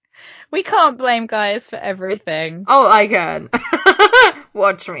We can't blame guys for everything. Oh, I can.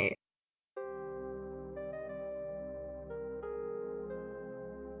 Watch me.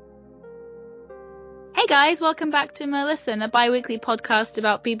 Hey guys, welcome back to Merlisten, a bi-weekly podcast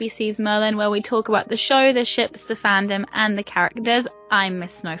about BBC's Merlin, where we talk about the show, the ships, the fandom, and the characters. I'm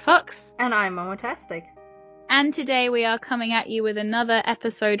Miss Snow Fox. And I'm Momotastic. And today we are coming at you with another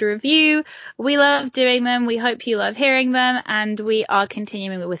episode review. We love doing them. We hope you love hearing them. And we are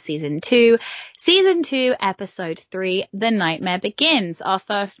continuing with Season 2. Season 2, Episode 3, The Nightmare Begins, our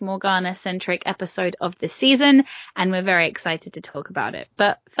first Morgana-centric episode of the season. And we're very excited to talk about it.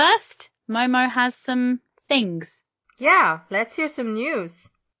 But first, Momo has some things. Yeah, let's hear some news.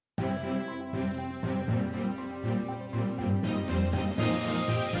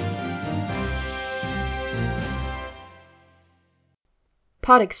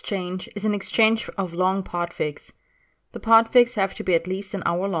 Pod exchange is an exchange of long podfics. The podfics have to be at least an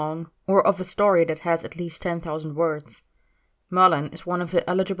hour long, or of a story that has at least 10,000 words. Merlin is one of the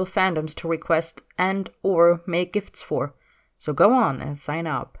eligible fandoms to request and or make gifts for, so go on and sign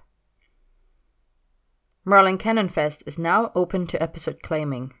up. Merlin Canon Fest is now open to episode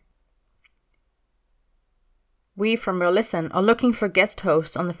claiming. We from Merlisten are looking for guest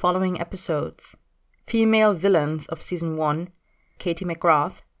hosts on the following episodes: Female Villains of Season 1, Katie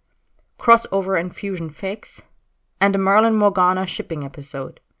McGrath, Crossover and Fusion Fix, and a Merlin Morgana shipping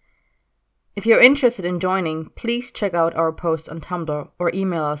episode. If you're interested in joining, please check out our post on Tumblr or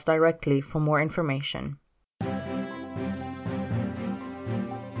email us directly for more information.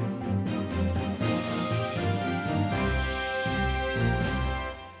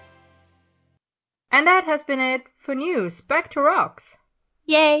 And that has been it for news. Back to rocks.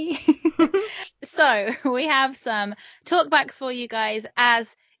 Yay! So, we have some talkbacks for you guys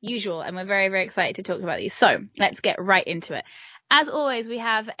as usual, and we're very, very excited to talk about these. So, let's get right into it. As always, we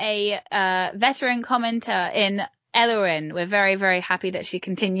have a veteran commenter in Elwyn. We're very, very happy that she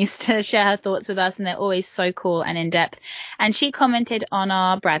continues to share her thoughts with us, and they're always so cool and in-depth. And she commented on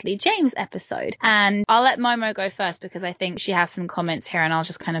our Bradley James episode. And I'll let Momo go first because I think she has some comments here, and I'll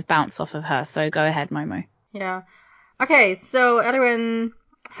just kind of bounce off of her. So go ahead, Momo. Yeah. Okay, so Elwyn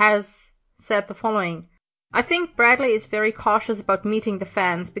has said the following. I think Bradley is very cautious about meeting the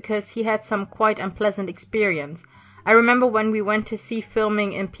fans because he had some quite unpleasant experience. I remember when we went to see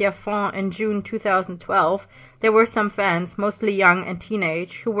filming in Pierrefonds in June 2012, there were some fans, mostly young and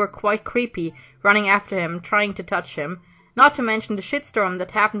teenage, who were quite creepy, running after him, trying to touch him, not to mention the shitstorm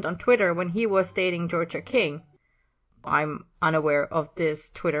that happened on Twitter when he was dating Georgia King. I'm unaware of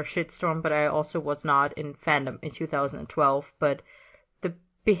this Twitter shitstorm, but I also was not in fandom in 2012, but the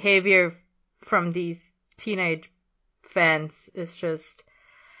behavior from these teenage fans is just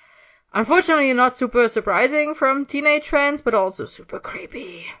unfortunately not super surprising from teenage fans, but also super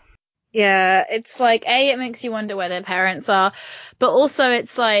creepy. Yeah, it's like, it makes you wonder where their parents are, but also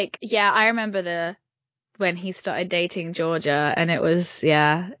it's like, yeah, I remember when he started dating Georgia, and it was,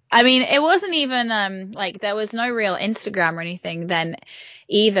 yeah. I mean, it wasn't even, like, there was no real Instagram or anything then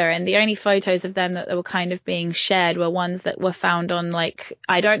either, and the only photos of them that were kind of being shared were ones that were found on, like,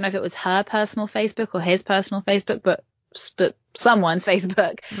 I don't know if it was her personal Facebook or his personal Facebook, but someone's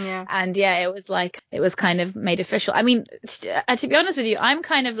Facebook. Yeah. And yeah, it was like, it was kind of made official. I mean, to be honest with you, I'm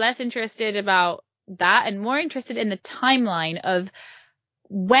kind of less interested about that and more interested in the timeline of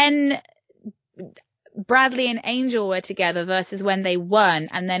when Bradley and Angel were together versus when they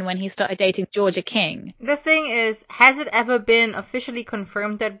weren't, and then when he started dating Georgia King. The thing is, has it ever been officially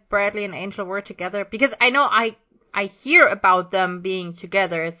confirmed that Bradley and Angel were together? Because I know I hear about them being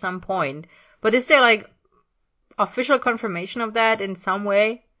together at some point, but is there like official confirmation of that in some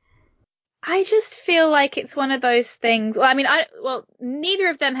way? I just feel like it's one of those things. Well, I mean, neither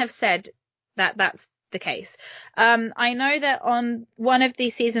of them have said that that's the case. I know that on one of the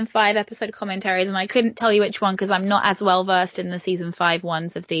season 5 episode commentaries, and I couldn't tell you which one because I'm not as well versed in the season 5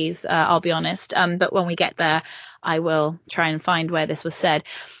 ones of these, I'll be honest. But when we get there, I will try and find where this was said.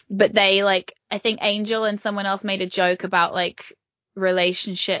 But they, like, I think Angel and someone else made a joke about, like,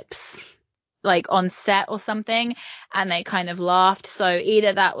 relationships, like, on set or something, and they kind of laughed. So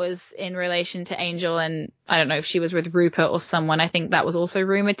either that was in relation to Angel, and I don't know if she was with Rupert or someone. I think that was also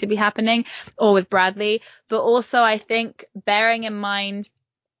rumored to be happening, or with Bradley. But also, I think, bearing in mind,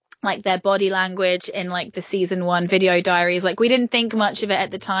 like, their body language in, like, the season 1 video diaries, like, we didn't think much of it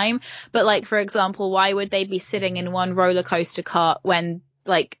at the time, but, like, for example, why would they be sitting in one roller coaster cart when,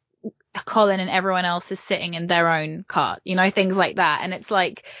 like, Colin and everyone else is sitting in their own cart, you know, things like that. And it's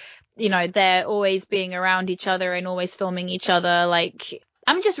like, you know, they're always being around each other and always filming each other. Like,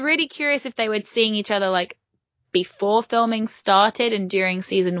 I'm just really curious if they were seeing each other, like, before filming started and during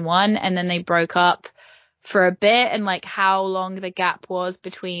season 1, and then they broke up for a bit, and like how long the gap was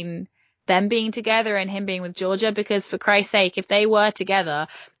between them being together and him being with Georgia, because for Christ's sake, if they were together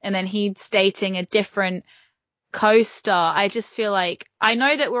and then he's dating a different co-star, I just feel like, I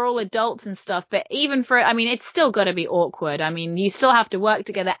know that we're all adults and stuff, but even for, I mean, it's still got to be awkward. I mean, you still have to work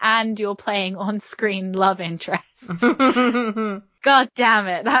together and you're playing on-screen love interests. God damn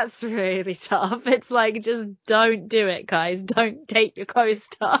it, that's really tough. It's like, just don't do it, guys. Don't date your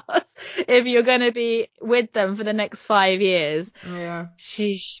co-stars if you're going to be with them for the next 5 years. Yeah.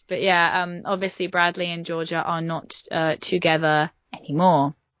 Sheesh. But yeah, obviously Bradley and Georgia are not together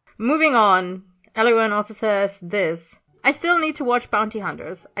anymore. Moving on. Ellewen also says this. I still need to watch Bounty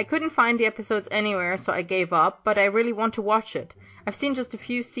Hunters. I couldn't find the episodes anywhere, so I gave up, but I really want to watch it. I've seen just a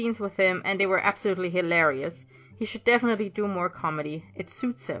few scenes with him, and they were absolutely hilarious. He should definitely do more comedy. It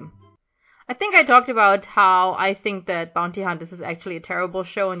suits him. I think I talked about how I think that Bounty Hunters is actually a terrible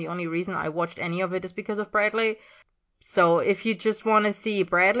show, and the only reason I watched any of it is because of Bradley. So if you just want to see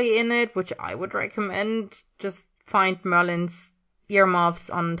Bradley in it, which I would recommend, just find Merlin's earmuffs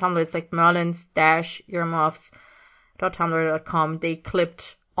on Tumblr. It's like merlins-earmuffs.tumblr.com. They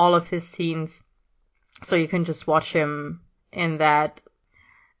clipped all of his scenes, so you can just watch him in that.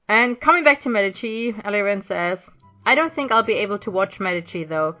 And coming back to Medici, Ellewen says, I don't think I'll be able to watch Medici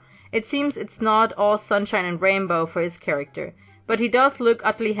though. It seems it's not all sunshine and rainbow for his character. But he does look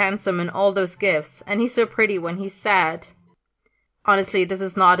utterly handsome in all those gifs, and he's so pretty when he's sad. Honestly, this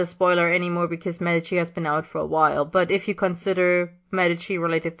is not a spoiler anymore because Medici has been out for a while, but if you consider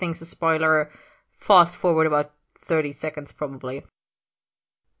Medici-related things a spoiler, fast forward about 30 seconds probably.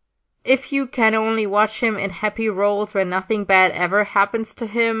 If you can only watch him in happy roles where nothing bad ever happens to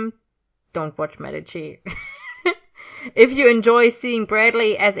him, don't watch Medici. If you enjoy seeing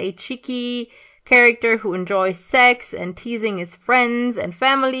Bradley as a cheeky character who enjoys sex and teasing his friends and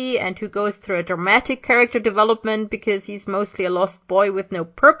family and who goes through a dramatic character development because he's mostly a lost boy with no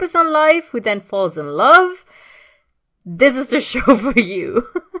purpose in life who then falls in love, this is the show for you.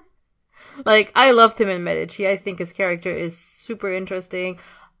 Like, I loved him in Medici. I think his character is super interesting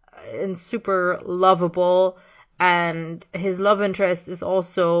and super lovable, and his love interest is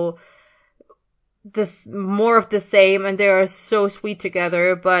also this more of the same, and they are so sweet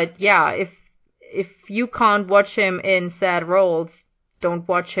together. But yeah, if you can't watch him in sad roles, don't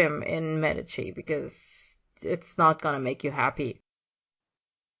watch him in Medici because it's not gonna make you happy.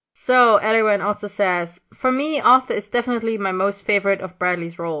 So, Ellewen also says, for me, Arthur is definitely my most favorite of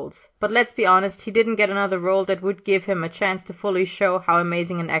Bradley's roles. But let's be honest, he didn't get another role that would give him a chance to fully show how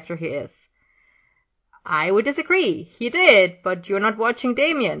amazing an actor he is. I would disagree. He did, but you're not watching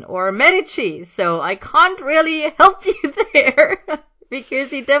Damien or Medici, so I can't really help you there.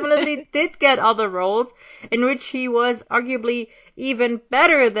 Because he definitely did get other roles in which he was arguably even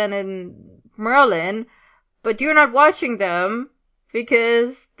better than in Merlin, but you're not watching them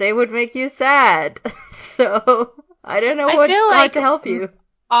because they would make you sad. So I don't know how to help you.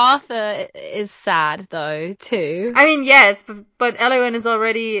 Arthur is sad though too. I mean, yes, but Ellewen is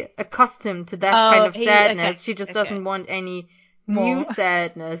already accustomed to that kind of sadness. Okay, she just doesn't want any new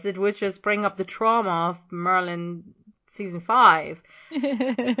sadness. It would just bring up the trauma of Merlin season 5.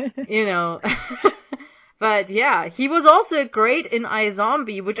 You know. But yeah, he was also great in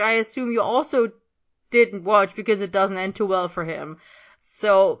iZombie, which I assume you also didn't watch because it doesn't end too well for him.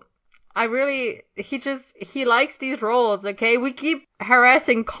 So he likes these roles, okay? We keep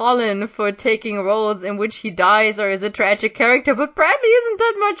harassing Colin for taking roles in which he dies or is a tragic character, but Bradley isn't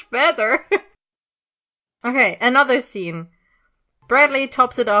that much better. Okay, another scene. Bradley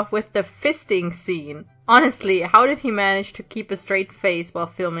tops it off with the fisting scene. Honestly, how did he manage to keep a straight face while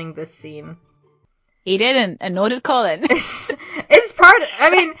filming this scene? He didn't, and nor did Colin. It's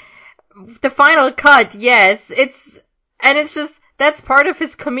the final cut, yes. It's just, that's part of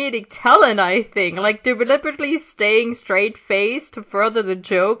his comedic talent, I think. Like, deliberately staying straight-faced to further the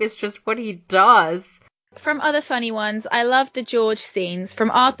joke is just what he does. From other funny ones, I love the George scenes,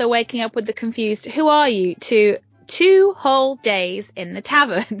 from Arthur waking up with the confused, who are you, to 2 whole days in the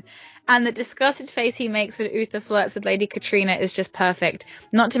tavern. And the disgusted face he makes when Uther flirts with Lady Katrina is just perfect.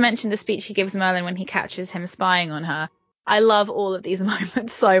 Not to mention the speech he gives Merlin when he catches him spying on her. I love all of these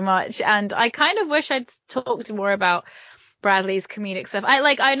moments so much, and I kind of wish I'd talked more about Bradley's comedic stuff.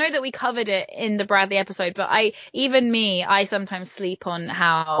 I know that we covered it in the Bradley episode, but I sometimes sleep on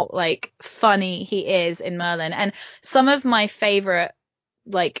how like funny he is in Merlin. And some of my favorite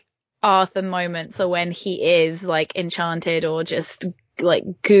like Arthur moments are when he is like enchanted or just like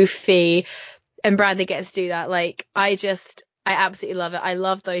goofy, and Bradley gets to do that. Like I absolutely love it. I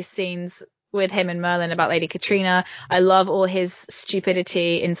love those scenes with him and Merlin about Lady Katrina. I love all his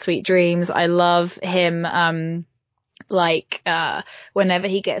stupidity in Sweet Dreams. I love him whenever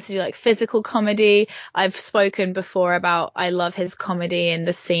he gets to do like physical comedy. I've spoken before about I love his comedy in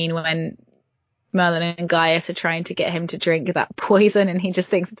the scene when Merlin and Gaius are trying to get him to drink that poison and he just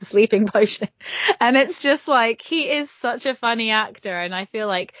thinks it's a sleeping potion. And it's just like, he is such a funny actor. And I feel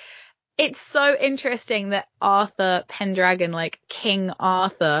like it's so interesting that Arthur Pendragon, like King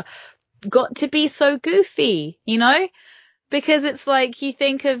Arthur, got to be so goofy, you know? Because it's like, you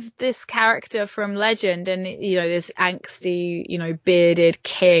think of this character from legend and, you know, this angsty, you know, bearded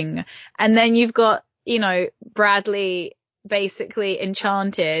king. And then you've got, you know, Bradley basically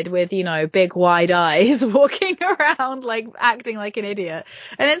enchanted with, you know, big wide eyes walking around, like acting like an idiot.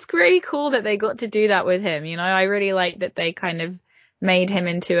 And it's really cool that they got to do that with him. You know, I really like that they kind of made him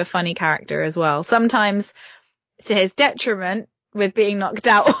into a funny character as well. Sometimes to his detriment, with being knocked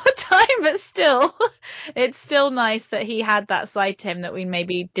out all the time, but still, it's still nice that he had that side to him that we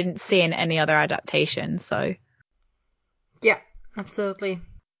maybe didn't see in any other adaptation. So, yeah, absolutely.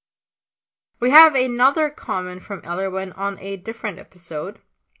 We have another comment from Ellerwin on a different episode,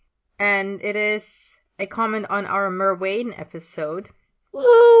 and it is a comment on our Merwain episode.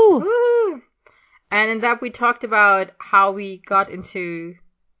 Woo! Woo! And in that we talked about how we get into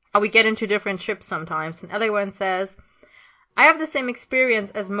different ships sometimes, and Ellerwin says, I have the same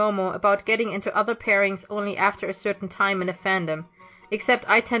experience as Momo about getting into other pairings only after a certain time in a fandom, except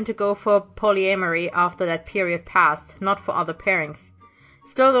I tend to go for polyamory after that period passed, not for other pairings.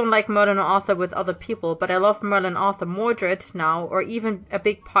 Still don't like Merlin or Arthur with other people, but I love Merlin Arthur Mordred now, or even a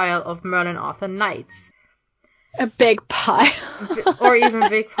big pile of Merlin Arthur Knights. A big pile. Or even a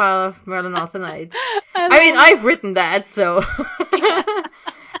big pile of Merlin Arthur Knights. I mean, I've written that, so...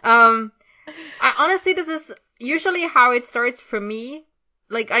 honestly, this is usually how it starts for me.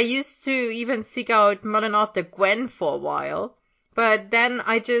 Like, I used to even seek out Merlin Arthur Gwen for a while, but then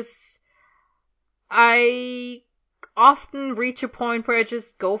I often reach a point where I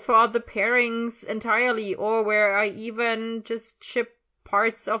just go for other pairings entirely, or where I even just ship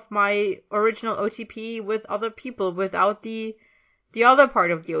parts of my original OTP with other people without the other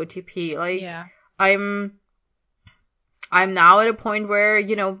part of the OTP. Like, yeah. I'm now at a point where,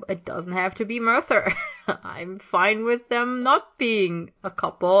 you know, it doesn't have to be Merthyr. I'm fine with them not being a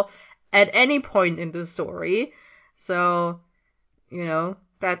couple at any point in the story. So, you know,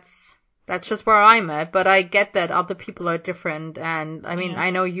 that's just where I'm at. But I get that other people are different. And I mean, I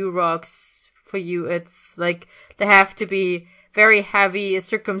know you, Rox, for you, it's like there have to be very heavy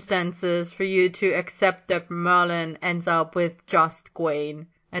circumstances for you to accept that Merlin ends up with just Gawain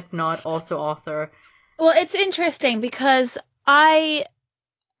and not also Arthur. Well, it's interesting because I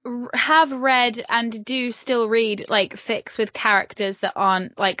have read and do still read like fics with characters that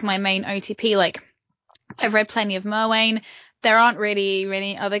aren't like my main OTP. Like, I've read plenty of Merwain. There aren't really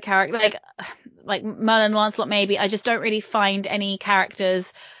many other characters like Merlin, Lancelot maybe. I just don't really find any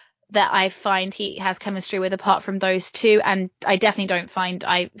characters that I find he has chemistry with apart from those two, and I definitely don't find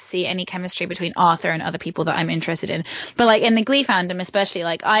I see any chemistry between Arthur and other people that I'm interested in. But like in the Glee fandom especially,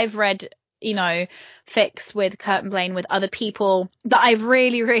 like I've read, you know, fics with Kurt and Blaine with other people that I've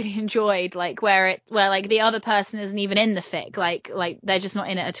really, really enjoyed, like where like the other person isn't even in the fic, like they're just not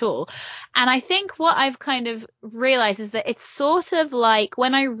in it at all. And I think what I've kind of realized is that it's sort of like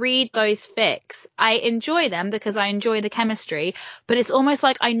when I read those fics, I enjoy them because I enjoy the chemistry, but it's almost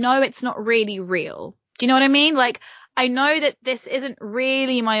like I know it's not really real. Do you know what I mean? Like, I know that this isn't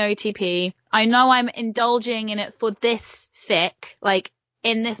really my OTP. I know I'm indulging in it for this fic, like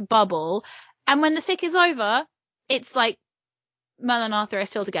in this bubble, and when the fic is over, it's like Merlin and Arthur are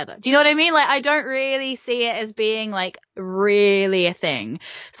still together. Do you know what I mean? Like, I don't really see it as being like really a thing.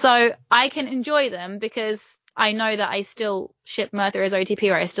 So I can enjoy them because I know that I still ship Merthyr as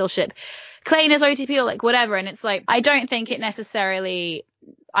OTP, or I still ship Clayne as OTP, or like whatever. And it's like, I don't think it necessarily,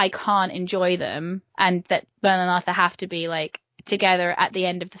 I can't enjoy them and that Merlin and Arthur have to be like together at the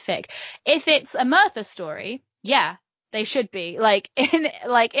end of the fic. If it's a Merthyr story, yeah, they should be like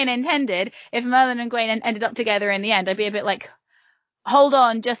in Intended. If Merlin and Gawain ended up together in the end, I'd be a bit like, hold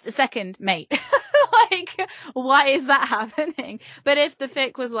on just a second, mate. Like, why is that happening? But if the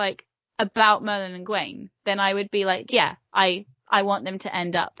fic was like about Merlin and Gawain, then I would be like, yeah, I want them to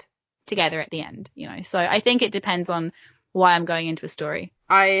end up together at the end, you know. So I think it depends on why I'm going into a story.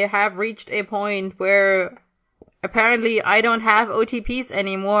 I have reached a point where apparently I don't have OTPs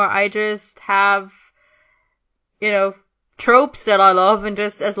anymore. I just have, you know, tropes that I love, and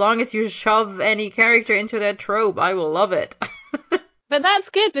just as long as you shove any character into that trope, I will love it. But that's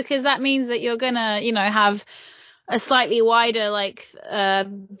good because that means that you're gonna, you know, have a slightly wider like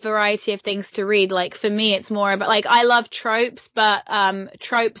variety of things to read. Like for me, it's more about like I love tropes, but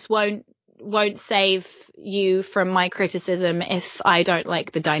tropes won't save you from my criticism if I don't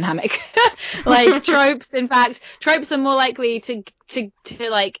like the dynamic. Like tropes, in fact, tropes are more likely to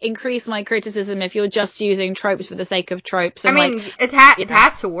like increase my criticism if you're just using tropes for the sake of tropes. And I mean, like, it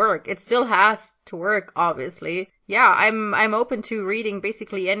has to work. It still has to work, obviously. Yeah, I'm open to reading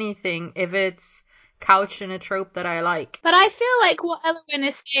basically anything if it's couched in a trope that I like. But I feel like what Elwyn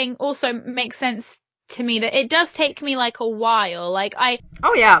is saying also makes sense to me, that it does take me like a while. Like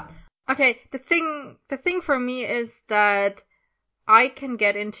Oh yeah. Okay, the thing for me is that I can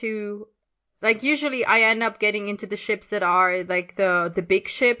get into, like, usually I end up getting into the ships that are like the big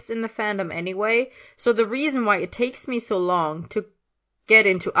ships in the fandom anyway. So the reason why it takes me so long to get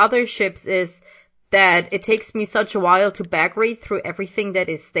into other ships is that it takes me such a while to back read through everything that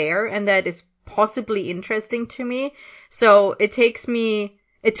is there and that is possibly interesting to me. So it took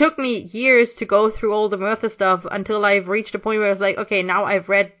me years to go through all the Merthyr stuff until I've reached a point where I was like, okay, now I've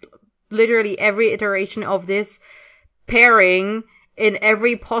read literally every iteration of this pairing in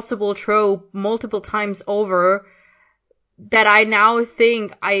every possible trope multiple times over, that I now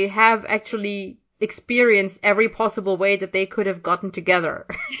think I have actually experienced every possible way that they could have gotten together.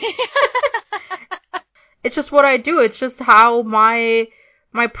 It's just what I do. It's just how my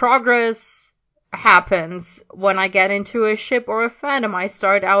progress happens when I get into a ship or a fandom. I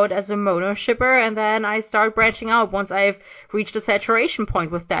start out as a mono shipper, and then I start branching out once I've reached a saturation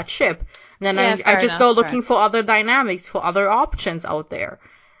point with that ship. And then I just go looking for other dynamics, for other options out there.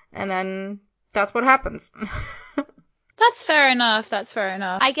 And then that's what happens. That's fair enough. That's fair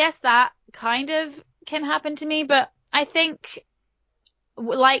enough. I guess that kind of can happen to me, but I think,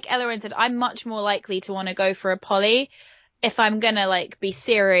 like Elwyn said, I'm much more likely to want to go for a poly if I'm gonna like be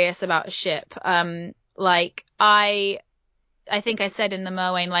serious about a ship. Like I think I said in the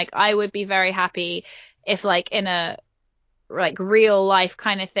Merwain, like I would be very happy if like in a like real life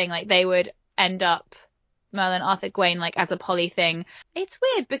kind of thing, like they would end up Merlin, Arthur, Gawain, like as a poly thing. It's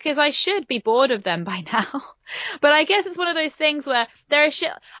weird because I should be bored of them by now. But I guess it's one of those things where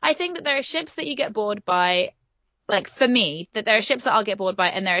I think that there are ships that you get bored by. Like for me, that there are ships that I'll get bored by,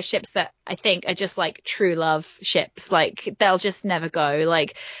 and there are ships that I think are just like true love ships. Like they'll just never go.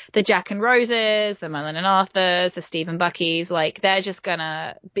 Like the Jack and Roses, the Merlin and Arthurs, the Steve and Buckys, like they're just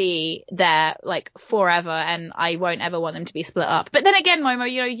gonna be there like forever, and I won't ever want them to be split up. But then again, Momo,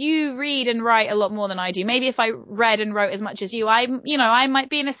 you know, you read and write a lot more than I do. Maybe if I read and wrote as much as you, I might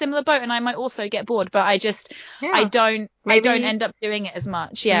be in a similar boat and I might also get bored. But I don't end up doing it as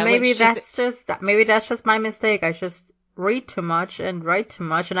much. Yeah, maybe that's just my mistake. I just read too much and write too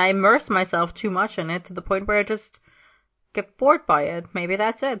much, and I immerse myself too much in it to the point where I just get bored by it. Maybe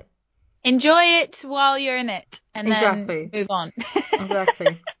that's it. Enjoy it while you're in it, and then move on.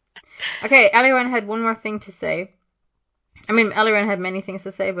 Exactly. Okay, Elwyn had one more thing to say. I mean, Elwyn had many things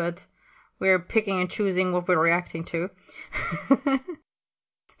to say, but we're picking and choosing what we're reacting to.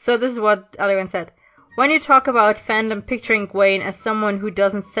 So this is what Elwyn said. When you talk about fandom picturing Gawain as someone who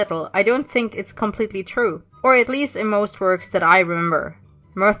doesn't settle, I don't think it's completely true. Or at least in most works that I remember.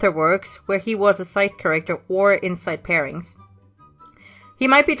 Merthyr works, where he was a side character or in side pairings. He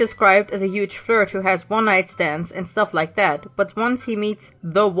might be described as a huge flirt who has one-night stands and stuff like that, but once he meets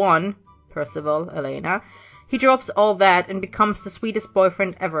the one, Percival, Elena, he drops all that and becomes the sweetest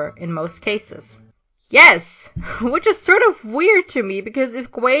boyfriend ever in most cases. Yes! Which is sort of weird to me, because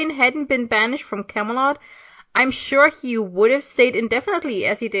if Gawain hadn't been banished from Camelot, I'm sure he would have stayed indefinitely,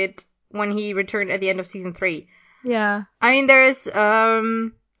 as he did when he returned at the end of season 3. Yeah. I mean, there's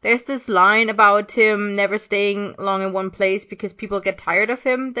this line about him never staying long in one place because people get tired of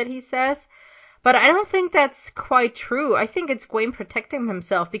him that he says, but I don't think that's quite true. I think it's Gawain protecting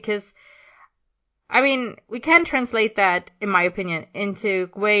himself because, I mean, we can translate that, in my opinion, into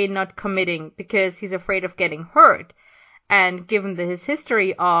Gawain not committing because he's afraid of getting hurt. And given his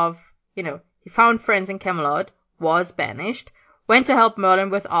history of, you know, he found friends in Camelot, was banished, went to help Merlin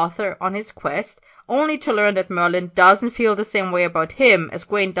with Arthur on his quest, only to learn that Merlin doesn't feel the same way about him as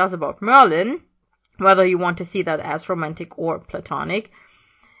Gawain does about Merlin, whether you want to see that as romantic or platonic,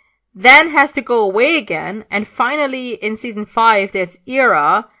 then has to go away again, and finally in season 5 there's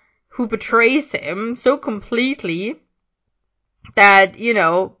Ira, who betrays him so completely that, you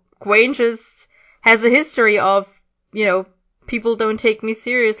know, Gawain just has a history of, you know, people don't take me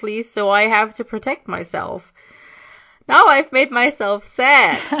seriously, so I have to protect myself. Now I've made myself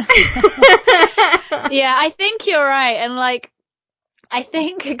sad. Yeah, I think you're right. And like, I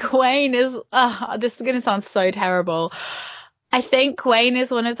think Gawain is, this is going to sound so terrible. I think Gawain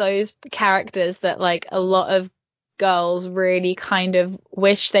is one of those characters that like a lot of girls really kind of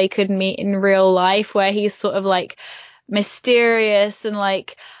wish they could meet in real life, where he's sort of like mysterious and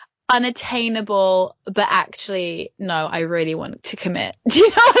like unattainable, but actually, no, I really want to commit. Do you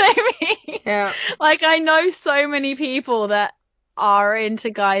know what I mean? Yeah. Like, I know so many people that are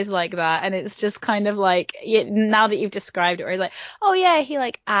into guys like that, and it's just kind of like, now that you've described it, where it's like, oh yeah, he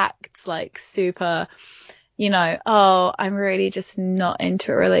like acts like super, you know, oh, I'm really just not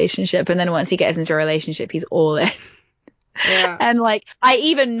into a relationship, and then once he gets into a relationship, he's all in. Yeah. And like, I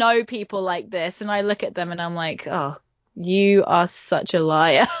even know people like this, and I look at them and I'm like, oh, you are such a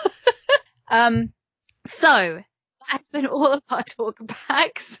liar. So that's been all of our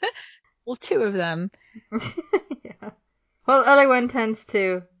talkbacks. Well, 2 of them. Yeah. Well, Elowen tends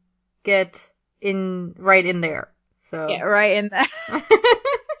to get right in there. So Get right in there.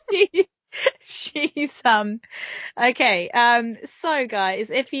 She's okay. So guys,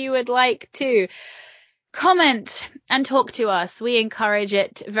 if you would like to comment and talk to us, we encourage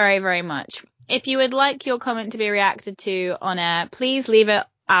it very, very much. If you would like your comment to be reacted to on air, please leave it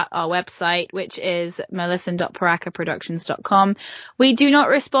at our website, which is melissa.parakaproductions.com. We do not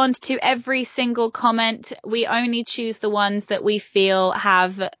respond to every single comment. We only choose the ones that we feel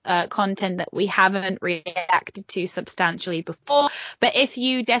have content that we haven't reacted to substantially before. But if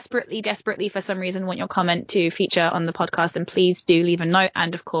you desperately for some reason want your comment to feature on the podcast, then please do leave a note,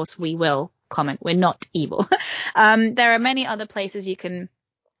 and of course we will comment. We're not evil. There are many other places you can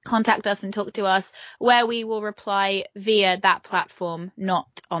contact us and talk to us where we will reply via that platform, not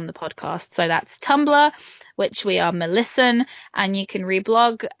on the podcast. So that's Tumblr, which we are Melissan, and you can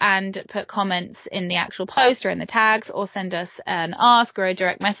reblog and put comments in the actual post or in the tags, or send us an ask or a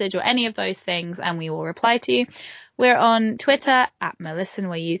direct message or any of those things, and we will reply to you. We're on Twitter at Melissan,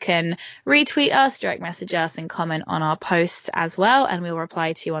 where you can retweet us, direct message us, and comment on our posts as well, and we'll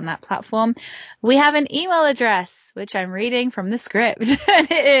reply to you on that platform. We have an email address, which I'm reading from the script,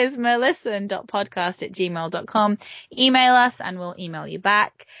 and it is melissan.podcast@gmail.com. Email us and we'll email you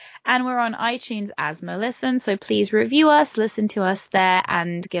back. And we're on iTunes as Melissan, so please review us, listen to us there,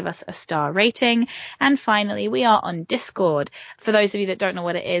 and give us a star rating. And finally, we are on Discord. For those of you that don't know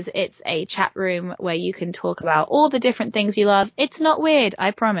what it is, it's a chat room where you can talk about all the different things you love. It's not weird, I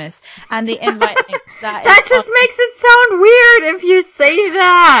promise. And the invite link to that That just makes it sound weird if you say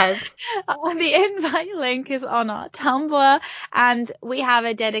that. The invite link is on our Tumblr, and we have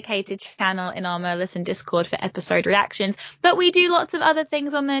a dedicated channel in our Melissan Discord for episode reactions. But we do lots of other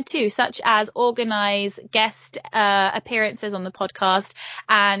things on there too, such as organize guest appearances on the podcast,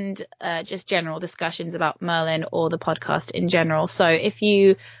 and just general discussions about Merlin or the podcast in general. So if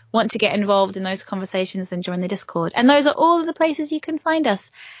you want to get involved in those conversations, then join the Discord. And those are all of the places you can find us.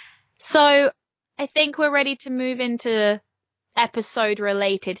 So I think we're ready to move into episode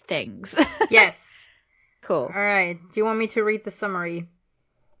related things. Yes. Cool. All right. Do you want me to read the summary?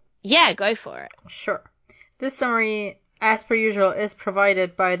 Yeah, go for it. Sure. This summary, as per usual, is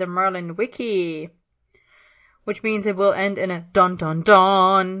provided by the Merlin Wiki, which means it will end in a dun dun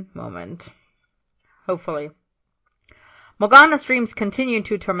dun moment. Hopefully. Morgana's dreams continue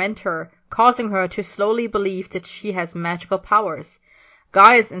to torment her, causing her to slowly believe that she has magical powers.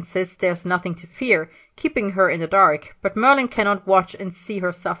 Gaius insists there's nothing to fear, keeping her in the dark, but Merlin cannot watch and see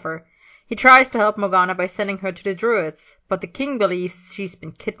her suffer. He tries to help Morgana by sending her to the Druids, but the king believes she's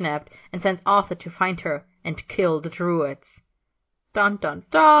been kidnapped and sends Arthur to find her and kill the Druids. Dun dun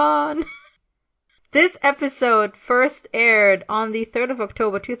dun! This episode first aired on the 3rd of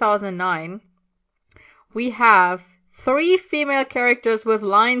October 2009. We have 3 female characters with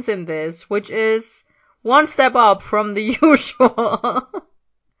lines in this, which is one step up from the usual.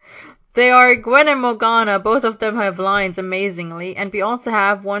 They are Gwen and Morgana. Both of them have lines amazingly. And we also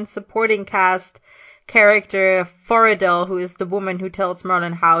have one supporting cast character, Foridel, who is the woman who tells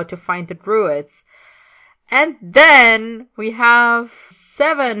Merlin how to find the Druids. And then we have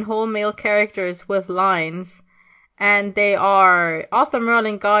 7 whole male characters with lines. And they are Arthur,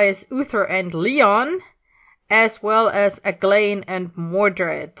 Merlin, Gaius, Uther, and Leon, as well as Eglain and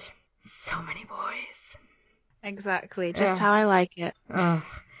Mordred. So many boys. Exactly, just how I like it.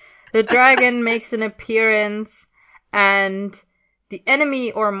 The dragon makes an appearance, and the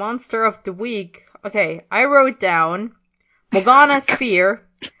enemy or monster of the week. Okay, I wrote down Morgana's fear,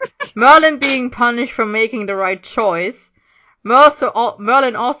 Merlin being punished for making the right choice,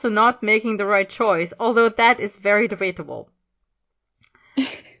 Merlin also not making the right choice, although that is very debatable.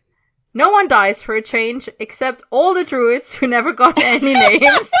 No one dies for a change, except all the druids who never got any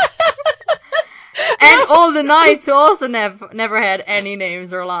names. And all the knights who also never had any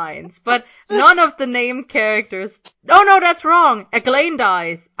names or lines. But none of the named characters... Oh no, that's wrong! Eglain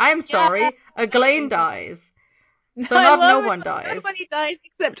dies. I'm sorry. Eglain dies. So I not no love it one when dies. nobody dies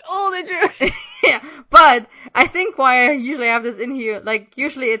except all the Druids. Yeah, but I think why I usually have this in here, like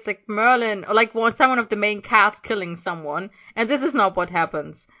usually it's like Merlin or like someone of the main cast killing someone, and this is not what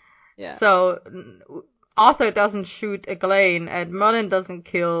happens. Yeah. So Arthur doesn't shoot Eglain, and Merlin doesn't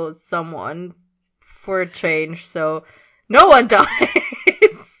kill someone for a change. So no one dies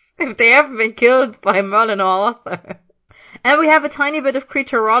if they haven't been killed by Merlin or Arthur. And we have a tiny bit of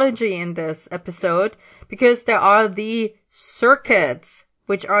creaturology in this episode, because there are the Circuits,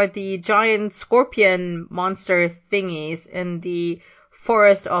 which are the giant scorpion monster thingies in the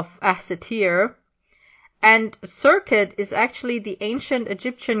forest of Assatir. And Circuit is actually the ancient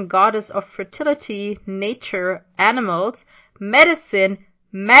Egyptian goddess of fertility, nature, animals, medicine,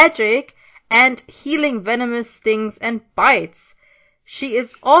 magic, and healing venomous stings and bites. She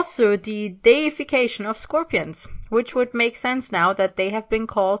is also the deification of scorpions, which would make sense now that they have been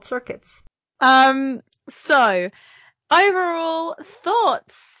called Circuits. So overall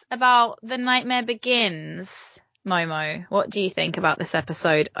thoughts about The Nightmare Begins, Momo. What do you think about this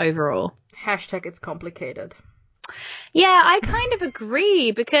episode overall? Hashtag it's complicated. Yeah, I kind of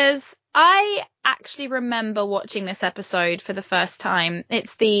agree, because I actually remember watching this episode for the first time.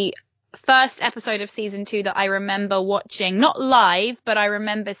 It's the first episode of season 2 that I remember watching, not live, but I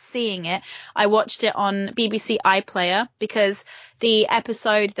remember seeing it. I watched it on BBC iPlayer, because the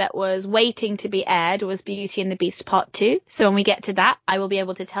episode that was waiting to be aired was Beauty and the Beast Part 2. So when we get to that, I will be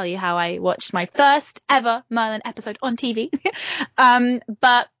able to tell you how I watched my first ever Merlin episode on TV.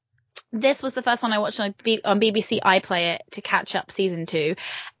 But this was the first one I watched on BBC iPlayer to catch up season 2.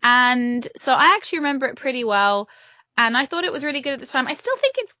 And so I actually remember it pretty well. And I thought it was really good at the time. I still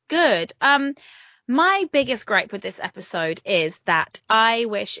think it's good. My biggest gripe with this episode is that I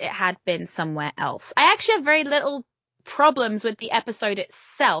wish it had been somewhere else. I actually have very little problems with the episode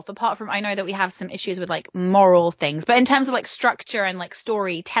itself, apart from I know that we have some issues with like moral things. But in terms of like structure and like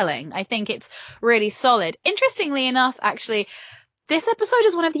storytelling, I think it's really solid. Interestingly enough, actually, this episode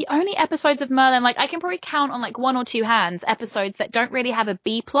is one of the only episodes of Merlin, like I can probably count on like one or two hands, episodes that don't really have a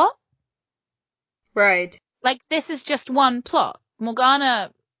B plot. Right. Like, this is just one plot.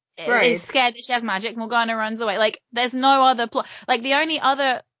 Morgana Right. is scared that she has magic. Morgana runs away. Like, there's no other plot. Like, the only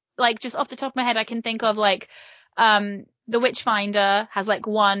other, like, just off the top of my head, I can think of, like, The Witchfinder has, like,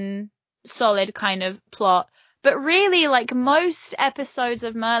 one solid kind of plot. But really, like, most episodes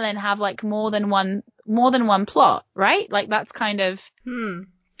of Merlin have, like, more than one plot, right? Like, that's kind of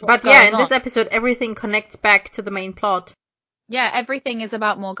But yeah, in this episode, everything connects back to the main plot. Yeah, everything is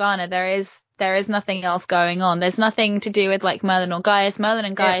about Morgana. There is nothing else going on. There's nothing to do with like Merlin or Gaius. Merlin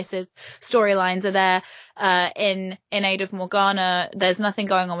and Gaius's storylines are there in aid of Morgana. There's nothing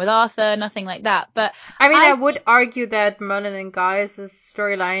going on with Arthur, nothing like that. But I mean, I would argue that Merlin and Gaius's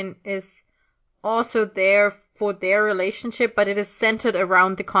storyline is also there for their relationship, but it is centered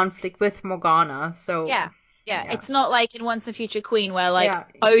around the conflict with Morgana. So yeah. It's not like in Once and Future Queen where like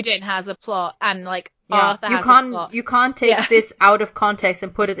Odin has a plot and like Arthur has a plot. You can't take this out of context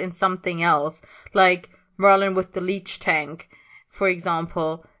and put it in something else. Like Merlin with the leech tank, for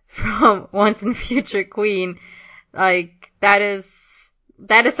example, from Once and Future Queen. Like that is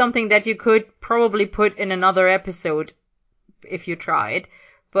something that you could probably put in another episode if you tried.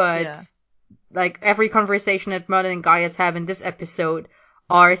 But like every conversation that Merlin and Gaius have in this episode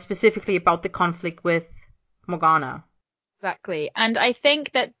are specifically about the conflict with Morgana. Exactly. And I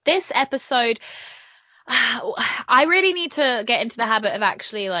think that this episode, I really need to get into the habit of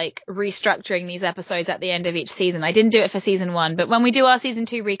actually like restructuring these episodes at the end of each season. I didn't do it for season 1, but when we do our season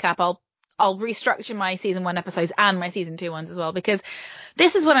 2 recap, I'll restructure my season 1 episodes and my season 2 ones as well, because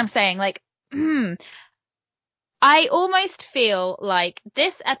this is what I'm saying. Like, I almost feel like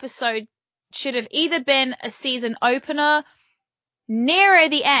this episode should have either been a season opener nearer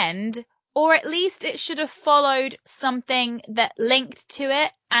the end, or at least it should have followed something that linked to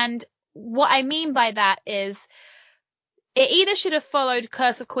it. And what I mean by that is it either should have followed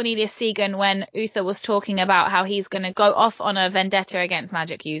Curse of Cornelius Segan when Uther was talking about how he's going to go off on a vendetta against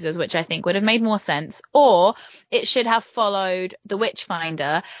magic users, which I think would have made more sense, or it should have followed The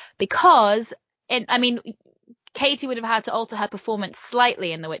Witchfinder, because Katie would have had to alter her performance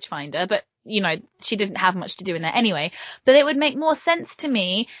slightly in The Witchfinder, but she didn't have much to do in there anyway. But it would make more sense to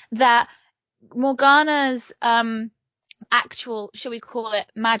me that Morgana's actual, shall we call it,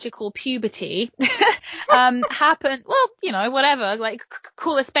 magical puberty happened, well, whatever, like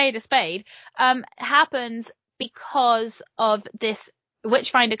call a spade, happens because of this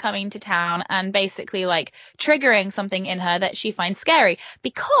Witchfinder coming to town and basically like triggering something in her that she finds scary,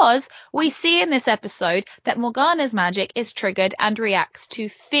 because we see in this episode that Morgana's magic is triggered and reacts to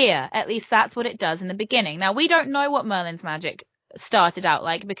fear. At least that's what it does in the beginning. Now, we don't know what Merlin's magic started out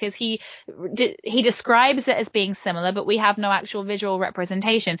like, because he describes it as being similar, but we have no actual visual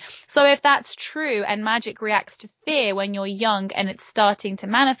representation. So if that's true and magic reacts to fear when you're young and it's starting to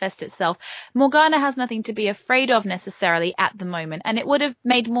manifest itself, Morgana has nothing to be afraid of necessarily at the moment. And it would have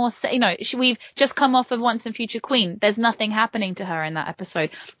made more sense, we've just come off of Once and Future Queen. There's nothing happening to her in that episode.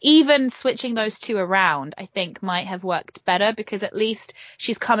 Even switching those two around, I think, might have worked better, because at least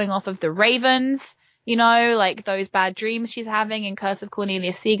she's coming off of the Ravens, like those bad dreams she's having in Curse of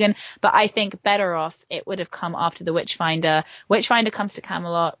Cornelius Segan. But I think better off it would have come after the Witchfinder. Witchfinder comes to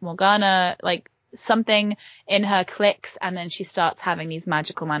Camelot, Morgana, like something in her clicks, and then she starts having these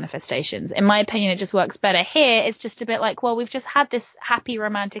magical manifestations. In my opinion, it just works better. Here, it's just a bit like, well, we've just had this happy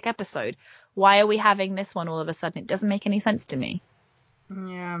romantic episode. Why are we having this one all of a sudden? It doesn't make any sense to me.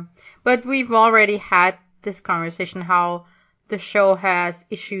 Yeah, but we've already had this conversation, how the show has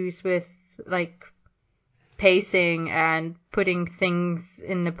issues with, like, pacing and putting things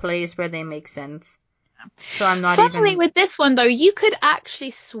in the place where they make sense. So I'm not Funnily, with this one though, you could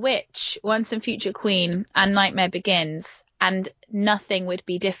actually switch Once and Future Queen and Nightmare Begins and nothing would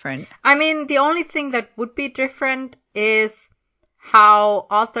be different. I mean, the only thing that would be different is how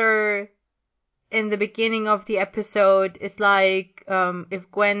Arthur in the beginning of the episode is like, if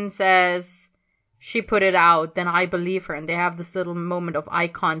Gwen says she put it out, then I believe her. And they have this little moment of eye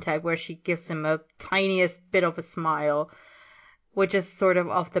contact where she gives him a tiniest bit of a smile, which is sort of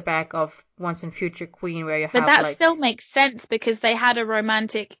off the back of Once and Future Queen, where you have, but that like, still makes sense, because they had a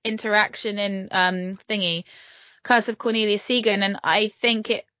romantic interaction in Curse of Cornelius Segan, and I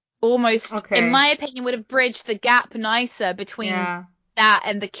think it almost, in my opinion, would have bridged the gap nicer between that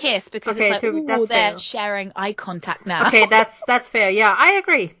and the kiss, because it's like, ooh, they're fair. Sharing eye contact now. Okay, that's fair. Yeah, I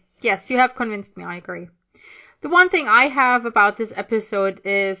agree. Yes, you have convinced me. I agree. The one thing I have about this episode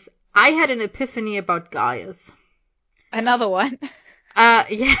is I had an epiphany about Gaius. Another one.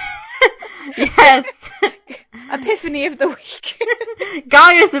 Yeah. Yes. Epiphany of the week.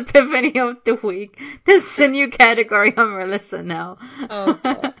 Gaius Epiphany of the week. This is a new category on Melissa now. Oh,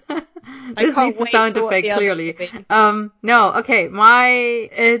 God. This needs a sound effect, clearly. No, okay.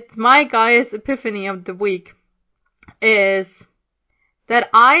 My Gaius Epiphany of the week is that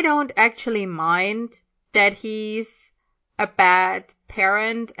I don't actually mind that he's a bad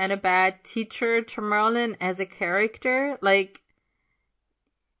parent and a bad teacher to Merlin as a character. Like,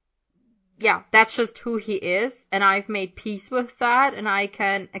 yeah, that's just who he is, and I've made peace with that, and I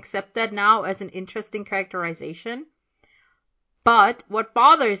can accept that now as an interesting characterization. But what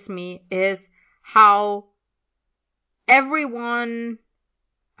bothers me is how everyone,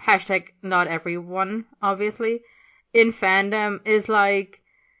 hashtag not everyone, obviously, in fandom is like,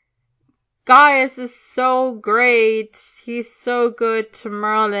 Gaius is so great, he's so good to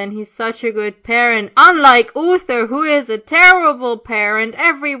Merlin, he's such a good parent, unlike Uther, who is a terrible parent,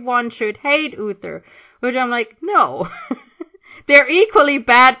 everyone should hate Uther. Which I'm like, no. They're equally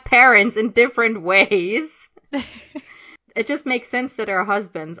bad parents in different ways. It just makes sense that they're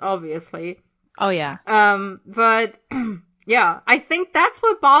husbands, obviously. Oh, yeah. But, yeah, I think that's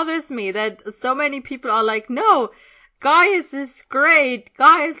what bothers me, that so many people are like, no, Gaius is great.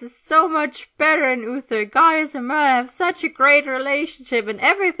 Gaius is so much better than Uther. Gaius and Merlin have such a great relationship, and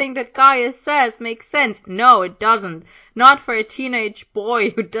everything that Gaius says makes sense. No, it doesn't. Not for a teenage boy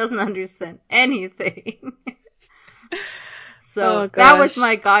who doesn't understand anything. So, that was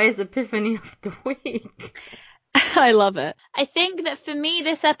my Gaius Epiphany of the week. I love it. I think that for me,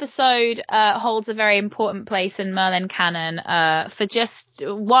 this episode holds a very important place in Merlin canon for just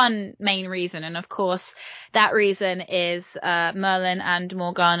one main reason. And of course, that reason is Merlin and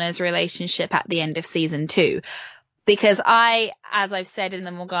Morgana's relationship at the end of season 2. Because as I've said in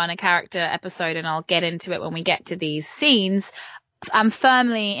the Morgana character episode, and I'll get into it when we get to these scenes, I'm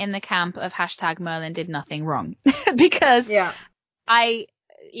firmly in the camp of hashtag Merlin did nothing wrong. Because I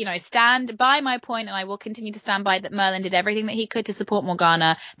stand by my point, and I will continue to stand by that Merlin did everything that he could to support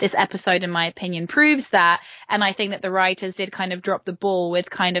Morgana. This episode, in my opinion, proves that. And I think that the writers did kind of drop the ball with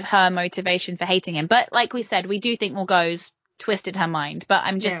kind of her motivation for hating him. But like we said, we do think Morgo's twisted her mind. But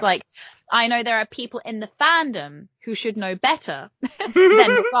I'm just like, I know there are people in the fandom who should know better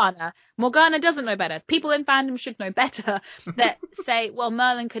than Morgana. Morgana doesn't know better. People in fandom should know better, that say, well,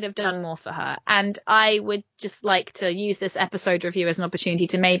 Merlin could have done more for her. And I would just like to use this episode review as an opportunity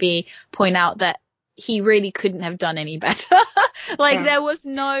to maybe point out that he really couldn't have done any better. There was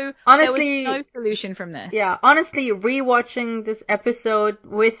no solution from this. Yeah, honestly, rewatching this episode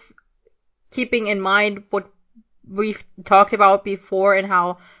with keeping in mind what we've talked about before and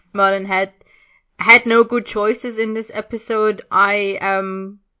how Merlin had no good choices in this episode,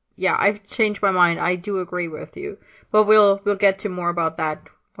 I've changed my mind. I do agree with you. But we'll get to more about that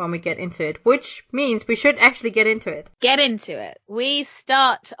when we get into it, which means we should actually get into it. Get into it. We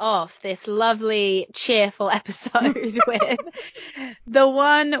start off this lovely, cheerful episode with the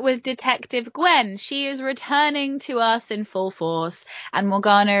one with Detective Gwen. She is returning to us in full force, and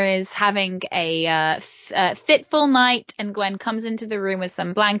Morgana is having a fitful night, and Gwen comes into the room with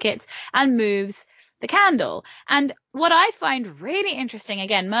some blankets and moves the candle. And what I find really interesting,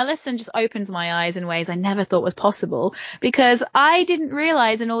 again, Merlison just opens my eyes in ways I never thought was possible, because I didn't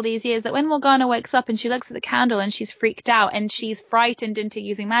realize in all these years that when Morgana wakes up and she looks at the candle and she's freaked out and she's frightened into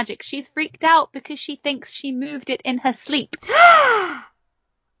using magic, she's freaked out because she thinks she moved it in her sleep.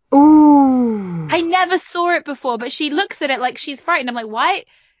 Ooh. I never saw it before, but she looks at it like she's frightened. I'm like, why?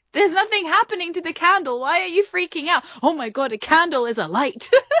 There's nothing happening to the candle. Why are you freaking out? Oh my God, a candle is a light.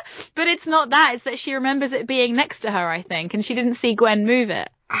 But it's not that. It's that she remembers it being next to her, I think, and she didn't see Gwen move it.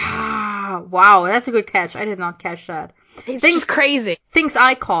 Ah, wow, that's a good catch. I did not catch that. It's just crazy. Things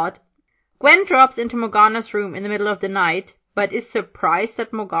I caught. Gwen drops into Morgana's room in the middle of the night, but is surprised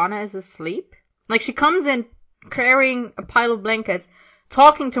that Morgana is asleep. Like, she comes in carrying a pile of blankets,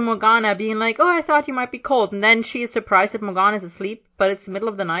 talking to Morgana, being like, oh, I thought you might be cold. And then she is surprised that Morgana is asleep, but it's the middle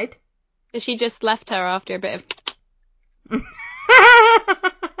of the night. She just left her after a bit of...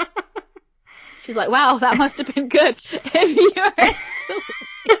 She's like, wow, that must have been good. If you're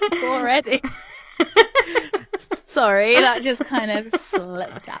asleep already. Sorry, that just kind of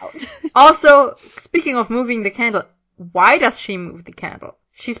slipped out. Also, speaking of moving the candle, why does she move the candle?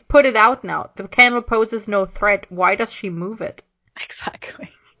 She's put it out now. The candle poses no threat. Why does she move it? Exactly.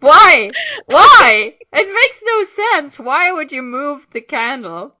 Why? Why? It makes no sense. Why would you move the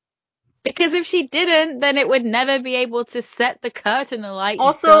candle? Because if she didn't, then it would never be able to set the curtain alight.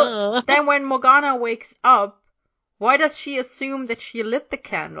 Also, then when Morgana wakes up, why does she assume that she lit the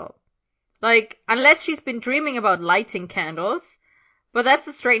candle? Like, unless she's been dreaming about lighting candles. But that's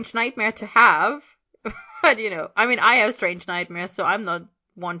a strange nightmare to have. But, you know, I mean, I have strange nightmares, so I'm not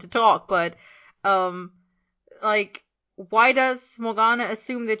one to talk. But, like, why does Morgana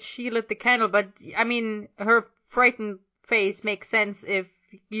assume that she lit the candle? But, I mean, her frightened face makes sense if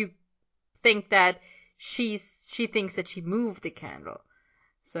you think that she thinks that she moved the candle.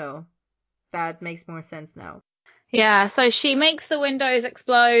 So, that makes more sense now. Yeah, so she makes the windows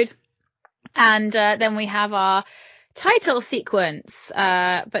explode, and then we have our title sequence,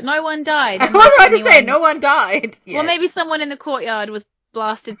 but no one died. I was about to say, no one died. Yet. Well, maybe someone in the courtyard was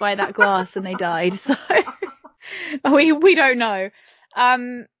blasted by that glass and they died, so we don't know.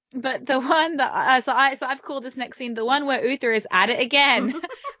 But the one that so I've called this next scene the one where Uther is at it again,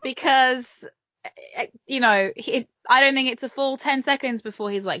 because you know I don't think it's a full 10 seconds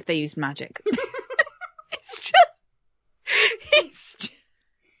before he's like, they used magic. He's just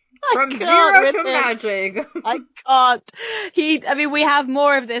from zero to magic. I can't. I mean, we have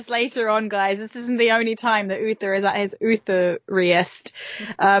more of this later on, guys. This isn't the only time that Uther is at his Utheriest.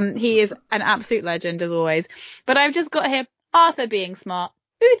 He is an absolute legend, as always. But I've just got here Arthur being smart,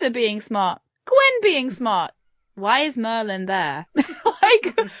 Uther being smart, Gwen being smart. Why is Merlin there?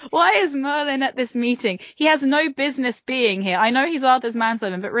 Why is Merlin at this meeting? He has no business being here. I know he's Arthur's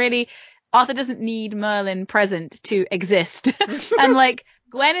manservant, but really, Arthur doesn't need Merlin present to exist. And like,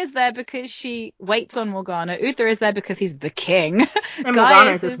 Gwen is there because she waits on Morgana. Uther is there because he's the king. And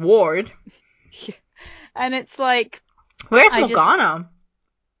Morgana is his ward. And it's like, where's Morgana?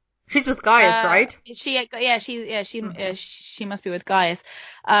 She's with Gaius, right? She must be with Gaius.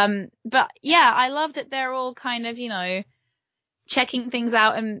 But yeah, I love that they're all kind of, you know, checking things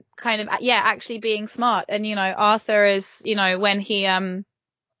out and kind of, actually being smart. And, you know, Arthur is, you know, when he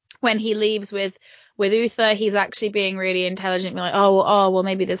leaves with Uther, he's actually being really intelligent, being like, well,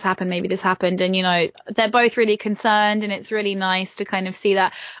 maybe this happened. And, you know, they're both really concerned, and it's really nice to kind of see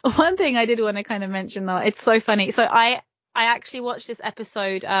that. One thing I did want to kind of mention, though, it's so funny. So I actually watched this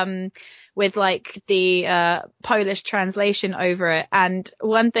episode, with like the, Polish translation over it. And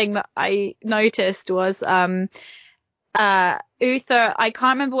one thing that I noticed was, Uther, I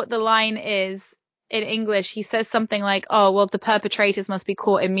can't remember what the line is in English. He says something like, oh, well, the perpetrators must be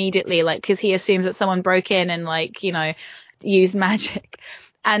caught immediately, like, because he assumes that someone broke in and, like, you know, used magic.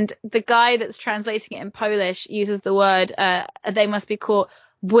 And the guy that's translating it in Polish uses the word, they must be caught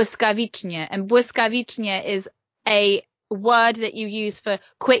błyskawicznie. And błyskawicznie is a word that you use for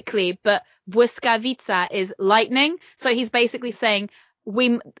quickly, but błyskawica is lightning. So he's basically saying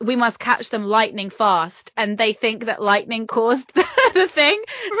we must catch them lightning fast, and they think that lightning caused the thing.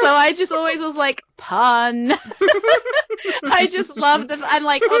 So I just always was like, pun. I just loved them, and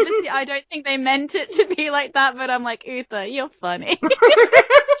like obviously I don't think they meant it to be like that, but I'm like, Uther, you're funny.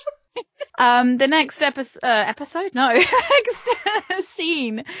 The next episode, no, next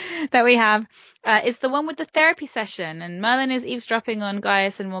scene that we have is the one with the therapy session, and Merlin is eavesdropping on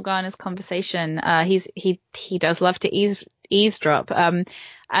Gaius and Morgana's conversation. He does love to eavesdrop,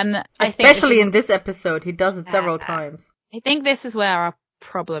 and especially in this episode, he does it several times. I think this is where our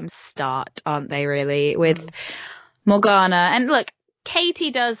problems start, aren't they? Really, with Morgana. And look,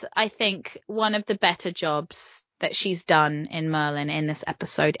 Katie does, I think, one of the better jobs that she's done in Merlin in this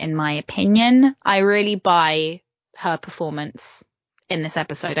episode, in my opinion. I really buy her performance in this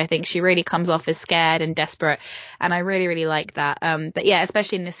episode. I think she really comes off as scared and desperate, and I really, really like that. But yeah,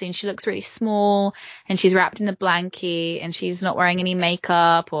 especially in this scene, she looks really small, and she's wrapped in a blankie, and she's not wearing any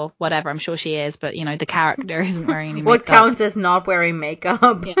makeup or whatever. I'm sure she is, but you know, the character isn't wearing any makeup. What counts as not wearing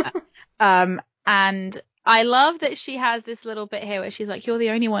makeup? Yeah. And I love that she has this little bit here where she's like, you're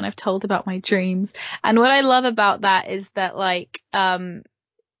the only one I've told about my dreams. And what I love about that is that like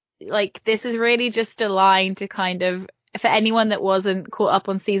this is really just a line to kind of, for anyone that wasn't caught up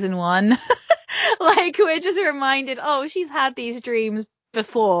on season 1, like we're just reminded, oh, she's had these dreams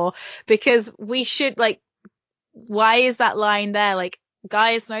before, because we should, like, why is that line there? Like,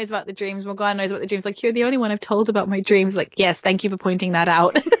 Gaius knows about the dreams, Morgana knows about the dreams. Like, you're the only one I've told about my dreams. Like, yes, thank you for pointing that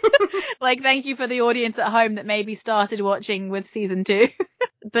out. Like, thank you for the audience at home that maybe started watching with season 2.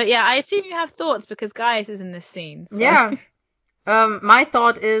 But yeah, I assume you have thoughts because Gaius is in this scene. So. Yeah. My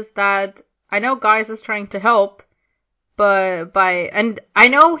thought is that I know Gaius is trying to help, and I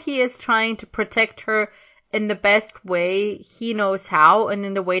know he is trying to protect her in the best way he knows how and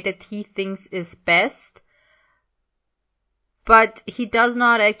in the way that he thinks is best. But he does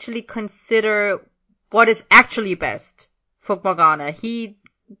not actually consider what is actually best for Morgana. He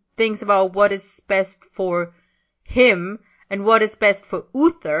thinks about what is best for him and what is best for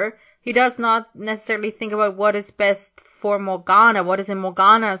Uther. He does not necessarily think about what is best for Morgana, what is in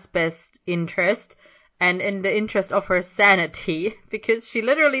Morgana's best interest and in the interest of her sanity, because she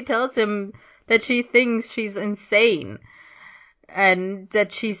literally tells him that she thinks she's insane and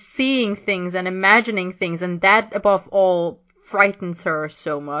that she's seeing things and imagining things, and that above all frightens her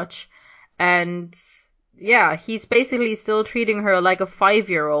so much. And yeah, he's basically still treating her like a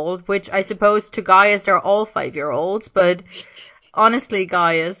 5-year-old, which I suppose to Gaius they're all 5-year-olds, but honestly,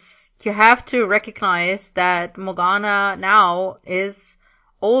 Gaius, you have to recognize that Morgana now is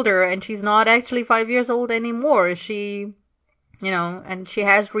older and she's not actually 5 years old anymore. She, and she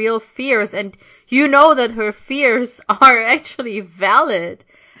has real fears, and you know that her fears are actually valid.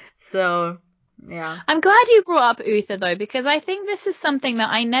 So, yeah. I'm glad you brought up Uther though, because I think this is something that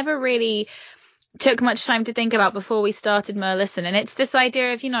I never really took much time to think about before we started Merlisten, and it's this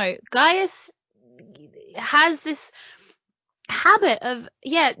idea of, Gaius has this habit of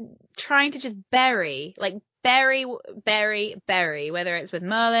trying to just bury, whether it's with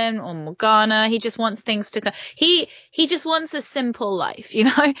Merlin or Morgana. He just wants things to he just wants a simple life,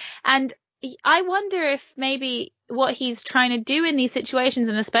 and I wonder if maybe what he's trying to do in these situations,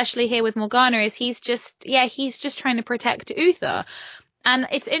 and especially here with Morgana, is he's just trying to protect Uther. And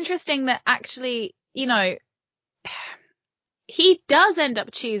it's interesting that actually, he does end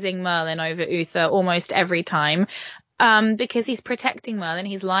up choosing Merlin over Uther almost every time, because he's protecting Merlin.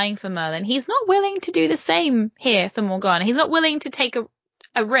 He's lying for Merlin. He's not willing to do the same here for Morgana. He's not willing to take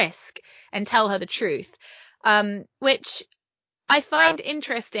a risk and tell her the truth, which I find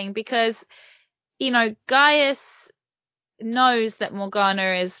interesting because, Gaius knows that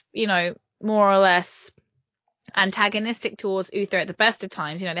Morgana is, more or less antagonistic towards Uther at the best of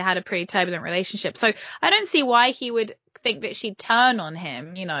times. They had a pretty turbulent relationship. So I don't see why he would think that she'd turn on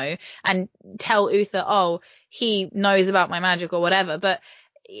him, and tell Uther, oh, he knows about my magic or whatever. But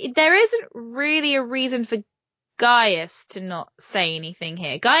there isn't really a reason for Gaius to not say anything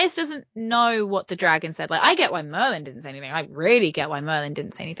here. Gaius doesn't know what the dragon said. Like, I get why Merlin didn't say anything. I really get why Merlin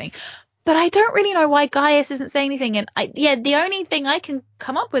didn't say anything. But I don't really know why Gaius isn't saying anything. And the only thing I can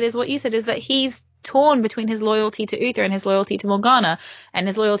come up with is what you said, is that he's torn between his loyalty to Uther and his loyalty to Morgana, and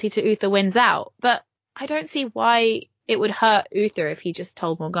his loyalty to Uther wins out. But I don't see why it would hurt Uther if he just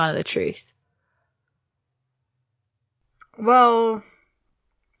told Morgana the truth. Well,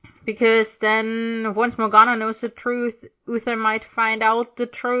 because then once Morgana knows the truth, Uther might find out the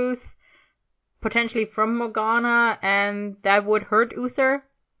truth, potentially from Morgana, and that would hurt Uther.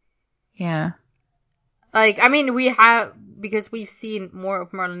 Yeah. Like, I mean, because we've seen more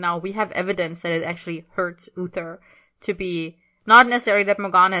of Merlin now, we have evidence that it actually hurts Uther to be, not necessarily that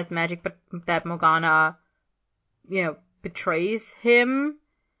Morgana has magic, but that Morgana, betrays him.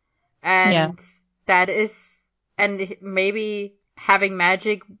 And and maybe having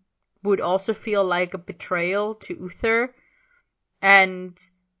magic would also feel like a betrayal to Uther. And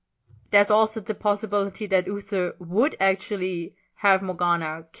there's also the possibility that Uther would actually have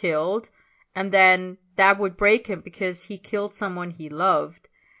Morgana killed, and then that would break him because he killed someone he loved.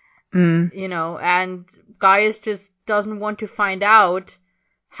 And Gaius just doesn't want to find out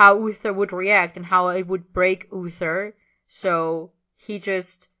how Uther would react and how it would break Uther. So he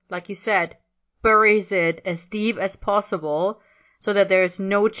just, like you said, buries it as deep as possible so that there's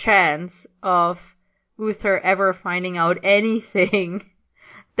no chance of Uther ever finding out anything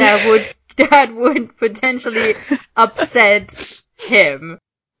that would potentially upset him.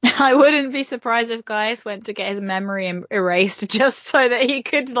 I wouldn't be surprised if Gaius went to get his memory erased just so that he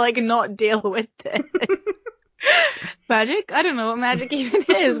could, not deal with this. Magic? I don't know what magic even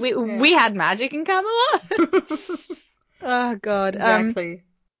is. We had magic in Camelot. Oh, God. Exactly.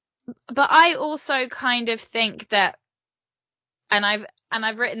 But I also kind of think that, and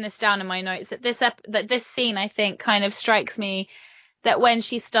I've written this down in my notes, that this scene, I think, kind of strikes me that when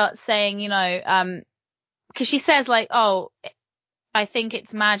she starts saying, because she says, oh, I think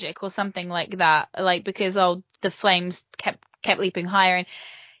it's magic or something like that, because the flames kept leaping higher, and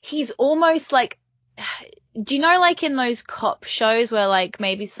he's almost like, do you know, in those cop shows where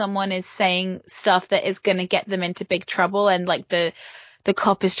maybe someone is saying stuff that is going to get them into big trouble, and the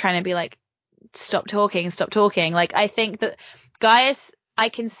cop is trying to be stop talking. I think that Gaius, I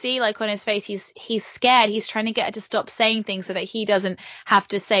can see on his face he's scared. He's trying to get her to stop saying things so that he doesn't have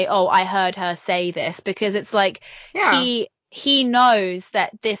to say, oh, I heard her say this, because it's he knows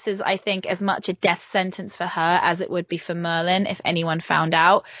that this is, I think, as much a death sentence for her as it would be for Merlin if anyone found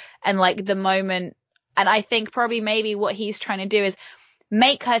out. And the moment, and I think probably maybe what he's trying to do is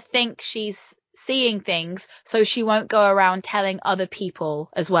make her think she's seeing things so she won't go around telling other people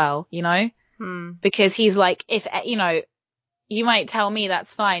as well, because he's if, you might tell me,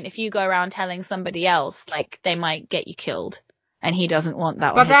 that's fine. If you go around telling somebody else, they might get you killed. And he doesn't want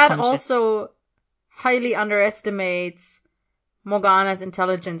that on his conscience. But that also highly underestimates Morgana's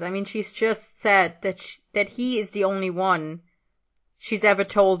intelligence. I mean, she's just said that he is the only one she's ever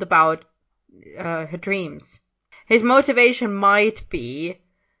told about her dreams. His motivation might be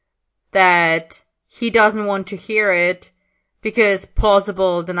that he doesn't want to hear it because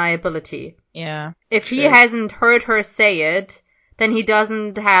plausible deniability. Yeah. If he hasn't heard her say it, then he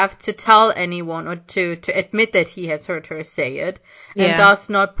doesn't have to tell anyone or to admit that he has heard her say it, and thus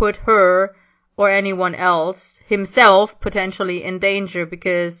not put her or anyone else, himself, potentially in danger,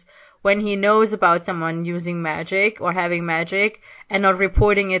 because when he knows about someone using magic or having magic and not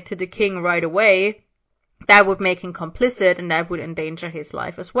reporting it to the king right away, that would make him complicit and that would endanger his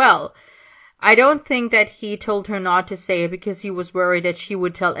life as well. I don't think that he told her not to say it because he was worried that she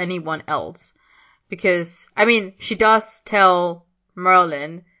would tell anyone else. Because, I mean, she does tell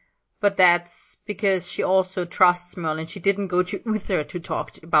Merlin, but that's because she also trusts Merlin. She didn't go to Uther to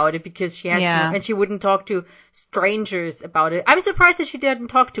talk about it because she has and she wouldn't talk to strangers about it. I'm surprised that she didn't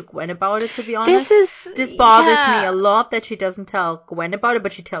talk to Gwen about it, to be honest. This bothers me a lot that she doesn't tell Gwen about it,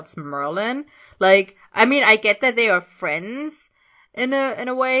 but she tells Merlin. I mean, I get that they are friends in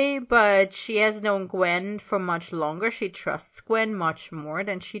a way, but she has known Gwen for much longer. She trusts Gwen much more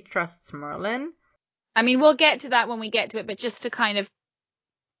than she trusts Merlin. I mean, we'll get to that when we get to it, but just to kind of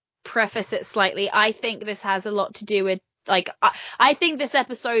preface it slightly, I think this has a lot to do with I think this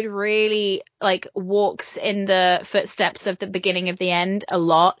episode really walks in the footsteps of the beginning of the end a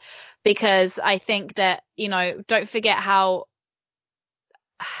lot, because I think that, don't forget how,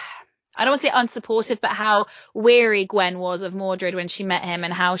 I don't want to say unsupportive, but how weary Gwen was of Mordred when she met him,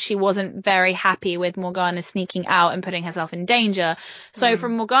 and how she wasn't very happy with Morgana sneaking out and putting herself in danger. So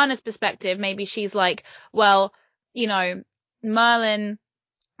from Morgana's perspective, maybe she's well, Merlin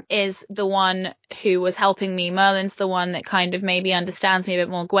is the one who was helping me. Merlin's the one that kind of maybe understands me a bit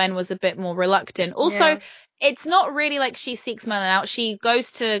more. Gwen was a bit more reluctant. Also, it's not really she seeks Merlin out. She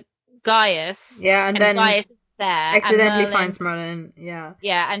goes to Gaius. Yeah, and then Gaius is there. Accidentally finds Merlin. Yeah.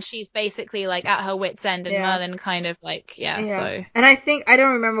 Yeah, and she's basically at her wit's end, and Merlin kind of so. And I think, I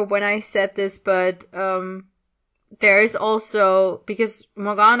don't remember when I said this, but there is also, because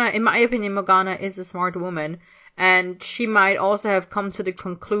Morgana, in my opinion, Morgana is a smart woman. And she might also have come to the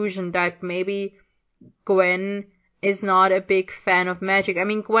conclusion that maybe Gwen is not a big fan of magic. I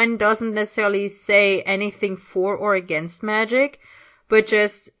mean, Gwen doesn't necessarily say anything for or against magic, But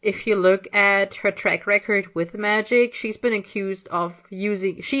just, if you look at her track record with magic, she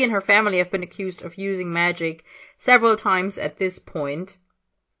and her family have been accused of using magic several times at this point.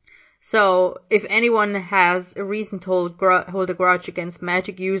 So, if anyone has a reason to hold a grudge against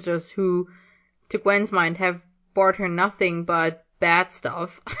magic users who, to Gwen's mind, have brought her nothing but bad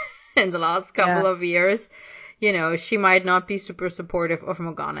stuff in the last couple of years, she might not be super supportive of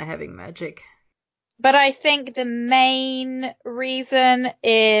Morgana having magic. But I think the main reason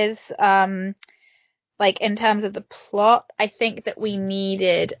is, in terms of the plot, I think that we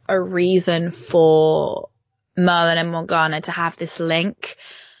needed a reason for Merlin and Morgana to have this link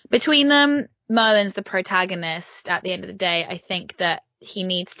between them. Merlin's the protagonist at the end of the day. I think that he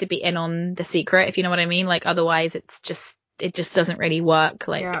needs to be in on the secret, if you know what I mean. Otherwise it just doesn't really work,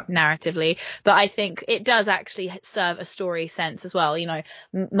 narratively. But I think it does actually serve a story sense as well.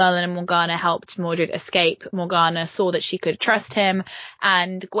 Merlin and Morgana helped Mordred escape. Morgana saw that she could trust him,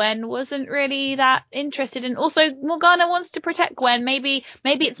 and Gwen wasn't really that interested. And also Morgana wants to protect Gwen. Maybe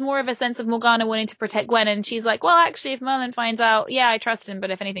it's more of a sense of Morgana wanting to protect Gwen, and she's like, well, actually, if Merlin finds out, yeah, I trust him, but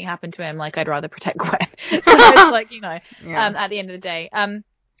if anything happened to him, I'd rather protect Gwen. So it's at the end of the day.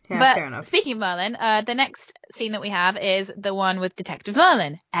 Yeah, but fair enough. Speaking of Merlin, the next scene that we have is the one with Detective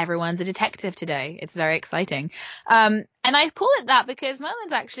Merlin. Everyone's a detective today. It's very exciting. And I call it that because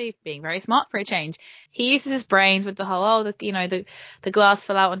Merlin's actually being very smart for a change. He uses his brains with the whole, the glass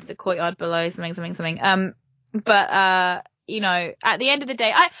fell out onto the courtyard below, something. But at the end of the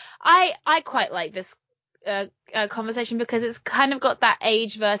day, I quite like this conversation because it's kind of got that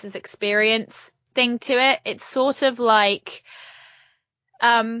age versus experience thing to it. It's sort of like,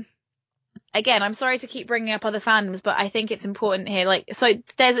 again, I'm sorry to keep bringing up other fandoms, but I think it's important here. So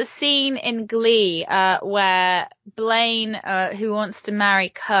there's a scene in Glee where Blaine, who wants to marry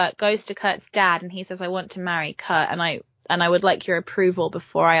Kurt, goes to Kurt's dad and he says, I want to marry Kurt, and I would like your approval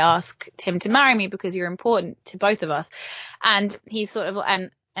before I ask him to marry me because you're important to both of us. And he's sort of,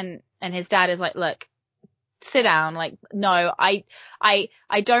 and his dad is like, look, sit down. No, I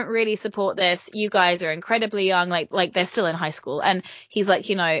don't really support this. You guys are incredibly young. They're still in high school. And he's like,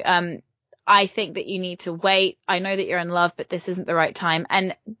 I think that you need to wait. I know that you're in love, but this isn't the right time.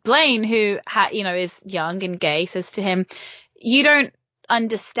 And Blaine, who is young and gay, says to him, you don't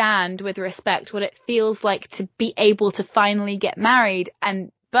understand with respect what it feels like to be able to finally get married.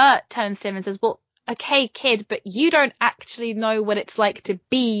 And Bert turns to him and says, well, okay, kid, but you don't actually know what it's like to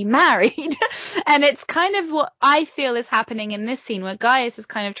be married. And it's kind of what I feel is happening in this scene, where Gaius is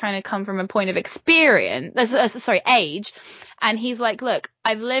kind of trying to come from a point of age. And he's like, look,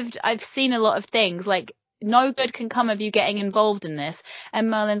 I've seen a lot of things. No good can come of you getting involved in this. And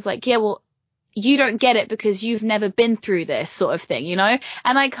Merlin's like, yeah, well, you don't get it because you've never been through this sort of thing, And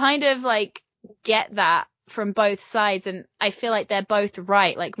I kind of get that from both sides. And I feel like they're both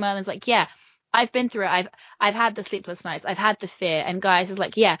right. Merlin's like, yeah, I've been through it. I've had the sleepless nights. I've had the fear. And Gaius is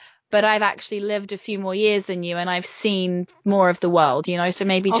like, yeah, but I've actually lived a few more years than you, and I've seen more of the world, So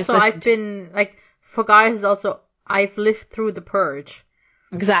maybe also, just for Gaius is also, I've lived through the purge.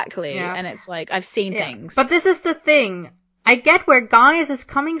 Exactly. Yeah. And it's I've seen things. But this is the thing. I get where Gaius is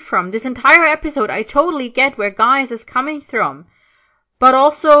coming from. This entire episode, I totally get where Gaius is coming from. But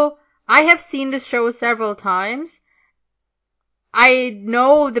also, I have seen this show several times. I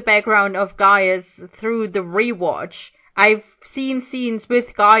know the background of Gaius through the rewatch. I've seen scenes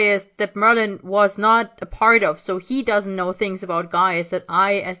with Gaius that Merlin was not a part of, so he doesn't know things about Gaius that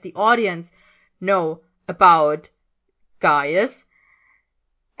I, as the audience, know about Gaius.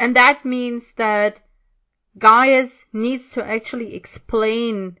 And that means that Gaius needs to actually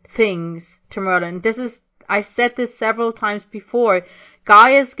explain things to Merlin. I've said this several times before.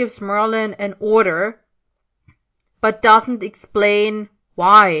 Gaius gives Merlin an order, but doesn't explain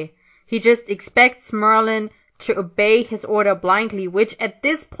why. He just expects Merlin to obey his order blindly, which at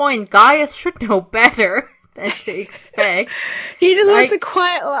this point Gaius should know better than to expect. He just wants a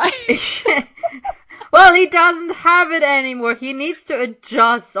quiet life. Well, he doesn't have it anymore. He needs to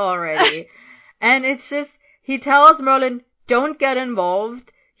adjust already. And it's just, he tells Merlin, don't get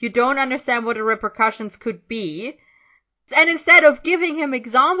involved. You don't understand what the repercussions could be. And instead of giving him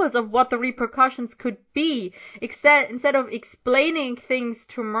examples of what the repercussions could be, instead of explaining things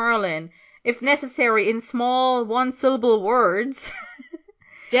to Merlin, if necessary in small one-syllable words,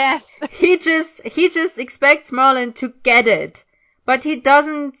 death. He just expects Merlin to get it. But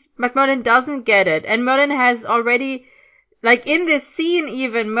Merlin doesn't get it. And Merlin has already, in this scene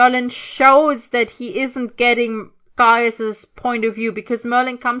even, Merlin shows that he isn't getting Gaius's point of view, because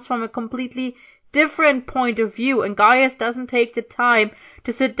Merlin comes from a completely different point of view, and Gaius doesn't take the time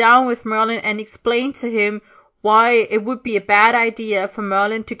to sit down with Merlin and explain to him why it would be a bad idea for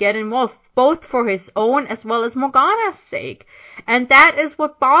Merlin to get involved, both for his own as well as Morgana's sake. And that is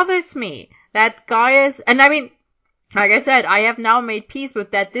what bothers me. That Gaius, and I mean, like I said, I have now made peace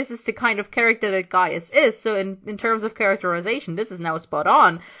with that. This is the kind of character that Gaius is. So in terms of characterization, this is now spot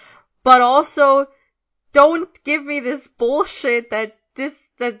on. But also, don't give me this bullshit that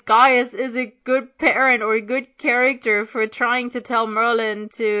Gaius is a good parent or a good character for trying to tell Merlin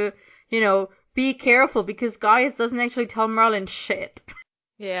to, be careful, because Gaius doesn't actually tell Merlin shit.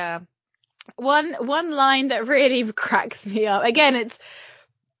 Yeah. One line that really cracks me up. Again, it's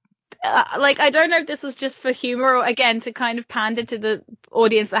I don't know if this was just for humor or again to kind of pander to the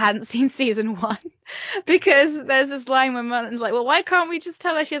audience that hadn't seen season 1, because there's this line where Merlin's like, well, why can't we just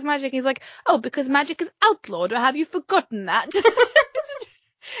tell her she has magic? And he's like, oh, because magic is outlawed, or have you forgotten that?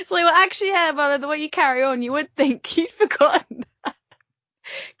 It's like, well, actually, Merlin, the way you carry on, you would think you'd forgotten that.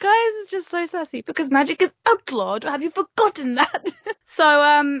 Guys, is just so sassy, because magic is outlawed, or have you forgotten that?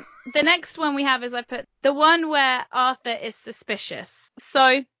 So the next one we have is I put the one where Arthur is suspicious.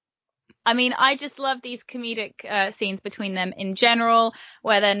 So I mean, I just love these comedic scenes between them in general,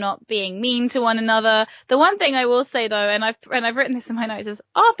 where they're not being mean to one another. The one thing I will say, though, and I've written this in my notes, is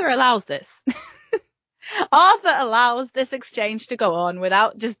Arthur allows this. Arthur allows this exchange to go on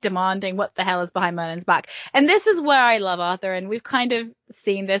without just demanding what the hell is behind Merlin's back. And this is where I love Arthur, and we've kind of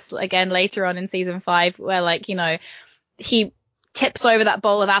seen this again later on in season 5, where, like, he tips over that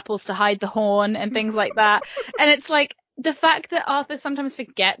bowl of apples to hide the horn and things like that. And it's like, the fact that Arthur sometimes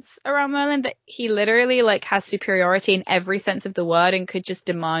forgets around Merlin that he literally, like, has superiority in every sense of the word and could just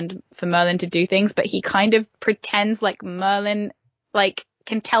demand for Merlin to do things, but he kind of pretends like Merlin, like,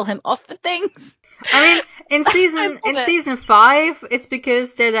 can tell him off for things. I mean, in season 5, it's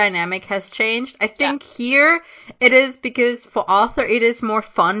because their dynamic has changed. I think here it is because for Arthur it is more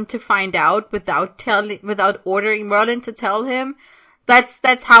fun to find out without ordering Merlin to tell him.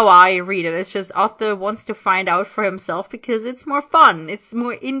 That's how I read it. It's just Arthur wants to find out for himself because it's more fun. It's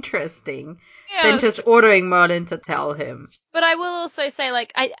more interesting than just ordering Merlin to tell him. But I will also say,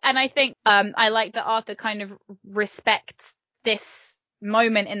 like, I think I like that Arthur kind of respects this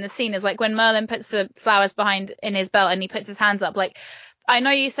moment in the scene, is like when Merlin puts the flowers behind in his belt and he puts his hands up. Like, I know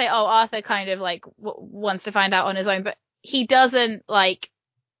you say, oh, Arthur kind of like wants to find out on his own, but he doesn't, like,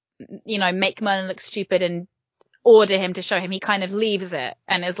 make Merlin look stupid and order him to show him. He kind of leaves it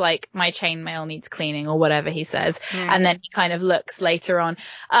and is like, my chainmail needs cleaning, or whatever he says. And then he kind of looks later on,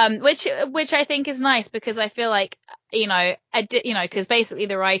 which I think is nice, because I feel like, because basically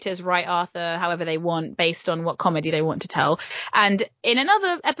the writers write Arthur however they want based on what comedy they want to tell. And in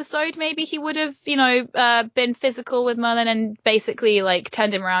another episode, maybe he would have, been physical with Merlin and basically, like,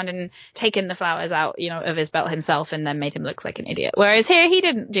 turned him around and taken the flowers out, of his belt himself, and then made him look like an idiot. Whereas here he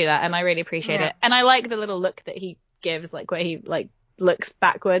didn't do that, and I really appreciate it. And I like the little look that he gives, like, where he, like, looks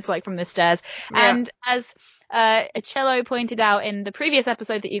backwards, like, from the stairs. And as Cello pointed out in the previous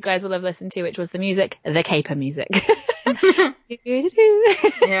episode that you guys will have listened to, which was the music, the caper music. I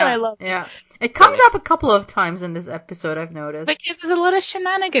love it. It comes up a couple of times in this episode, I've noticed. Because there's a lot of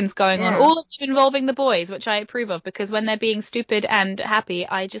shenanigans going on, all of them involving the boys, which I approve of, because when they're being stupid and happy,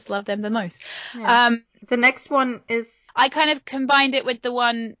 I just love them the most. The next one is... I kind of combined it with the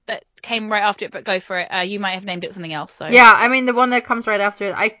one that came right after it, but go for it. You might have named it something else. So yeah, I mean, the one that comes right after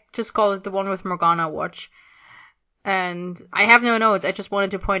it, I just call it the one with Morgana Watch. And I have no notes. I just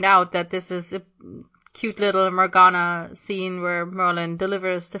wanted to point out that this is a cute little Morgana scene where Merlin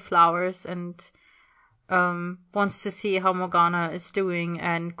delivers the flowers and wants to see how Morgana is doing,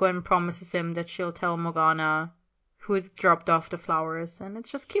 and Gwen promises him that she'll tell Morgana who dropped off the flowers, and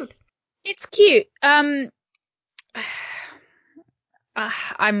it's just cute. It's cute. I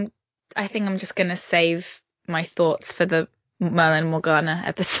think I'm just gonna save my thoughts for the Merlin Morgana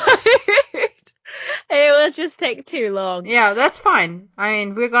episode. It will just take too long. Yeah, that's fine. I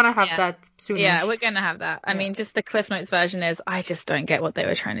mean, we're gonna have that soon. Yeah, we're gonna have that. I mean, just the Cliff Notes version is, I just don't get what they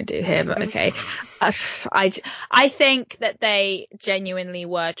were trying to do here, but okay. I think that they genuinely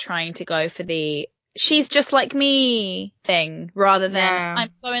were trying to go for the she's just like me thing, rather than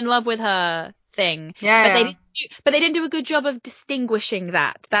I'm so in love with her thing. But they didn't do a good job of distinguishing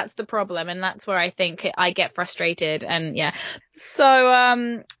that. That's the problem, and that's where I think I get frustrated. And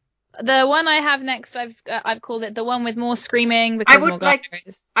so the one I have next, I've called it the one with more screaming, because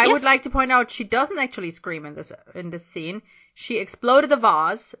I would like to point out she doesn't actually scream in this scene. She exploded a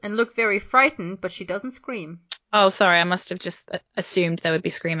vase and looked very frightened, but she doesn't scream. Oh, sorry, I must have just assumed there would be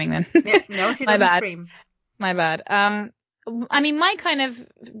screaming then. No, she doesn't scream. My bad. I mean, my kind of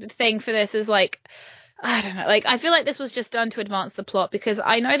thing for this is, like, I don't know, like, I feel like this was just done to advance the plot, because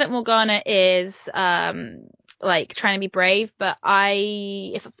I know that Morgana is like trying to be brave, but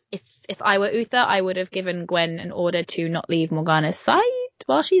if I were Uther, I would have given Gwen an order to not leave Morgana's side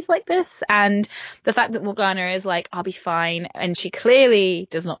while she's like this. And the fact that Morgana is like, I'll be fine, and she clearly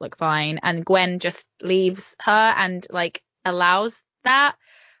does not look fine, and Gwen just leaves her and like allows that.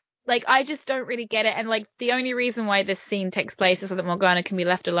 Like, I just don't really get it. And like, the only reason why this scene takes place is so that Morgana can be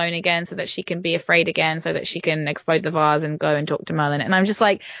left alone again, so that she can be afraid again, so that she can explode the vase and go and talk to Merlin. And I'm just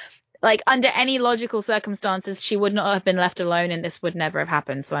like under any logical circumstances, she would not have been left alone, and this would never have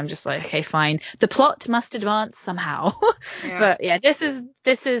happened. So I'm just like, okay, fine. The plot must advance somehow. Yeah. But yeah, this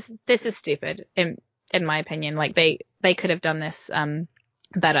is stupid in my opinion. Like, they could have done this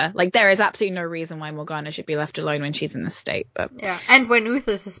better. Like, there is absolutely no reason why Morgana should be left alone when she's in this state. But yeah, and when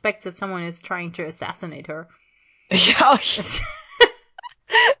Uther suspects that someone is trying to assassinate her. Yeah. Uther,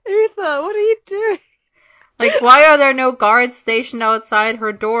 what are you doing? Like, why are there no guards stationed outside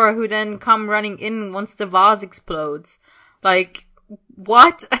her door who then come running in once the vase explodes? Like,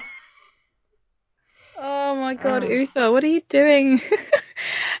 what? Oh my god, Uther, what are you doing?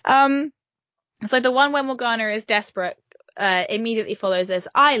 So the one where Morgana is desperate immediately follows this.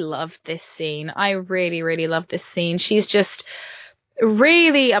 I love this scene. I really, really love this scene. She's just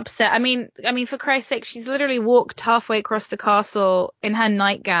really upset. I mean, for Christ's sake, she's literally walked halfway across the castle in her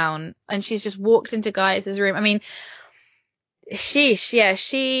nightgown, and she's just walked into Gaius's room. I mean, sheesh, yeah,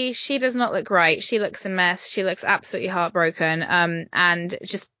 she does not look right. She looks a mess. She looks absolutely heartbroken. And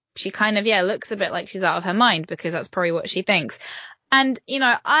just, she kind of, yeah, looks a bit like she's out of her mind, because that's probably what she thinks. And, you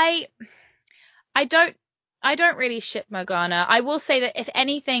know, I don't really ship Morgana. I will say that if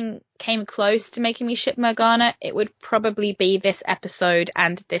anything came close to making me ship Morgana, it would probably be this episode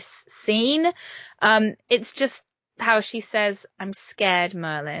and this scene. It's just how she says, "I'm scared,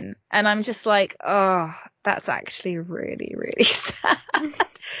 Merlin." And I'm just like, oh, that's actually really, really sad.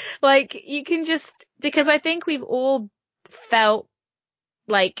 Like, you can just, because I think we've all felt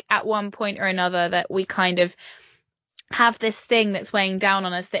like at one point or another that we kind of have this thing that's weighing down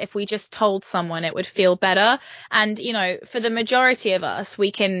on us, that if we just told someone, it would feel better. And, you know, for the majority of us, we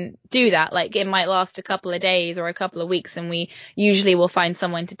can do that. Like, it might last a couple of days or a couple of weeks, and we usually will find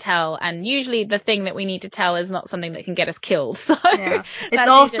someone to tell. And usually the thing that we need to tell is not something that can get us killed. So yeah, it's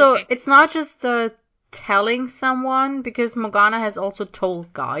also, it's not just the telling someone, because Morgana has also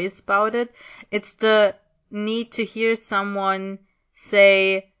told Gaius about it. It's the need to hear someone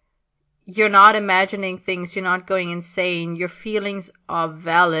say, you're not imagining things, you're not going insane, your feelings are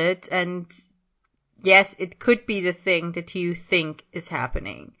valid, and yes, it could be the thing that you think is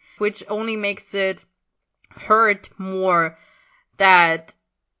happening, which only makes it hurt more that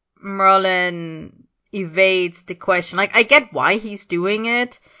Merlin evades the question. Like, I get why he's doing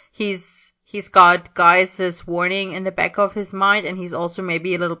it. He's got Gaius's warning in the back of his mind, and he's also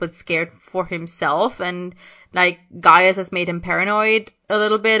maybe a little bit scared for himself, and like, Gaius has made him paranoid a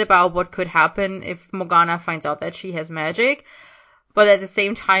little bit about what could happen if Morgana finds out that she has magic. But at the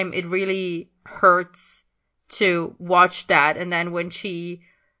same time, it really hurts to watch that. And then when she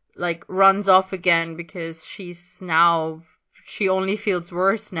like runs off again because she only feels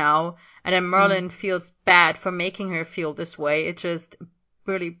worse now, and then Merlin feels bad for making her feel this way, it just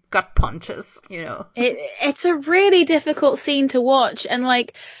really gut punches, you know. It's a really difficult scene to watch. And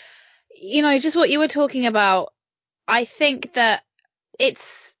like, you know, just what you were talking about, I think that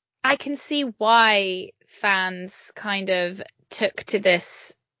I can see why fans kind of took to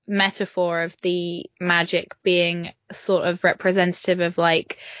this metaphor of the magic being sort of representative of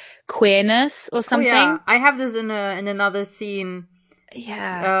like queerness or something. Oh, yeah. I have this in another scene.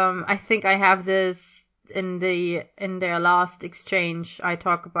 Yeah. I think I have this in their last exchange. I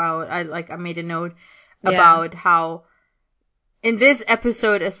talk about, I made a note about how in this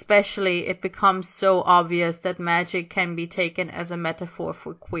episode especially, it becomes so obvious that magic can be taken as a metaphor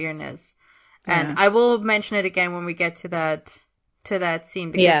for queerness. And I will mention it again when we get to that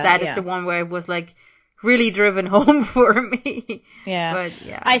scene, because that is the one where it was like really driven home for me. Yeah. But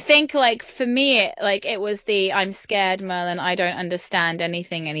yeah. I think like for me, it was the, I'm scared, Merlin, I don't understand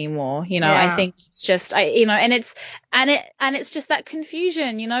anything anymore. You know, I think it's just, and it's just that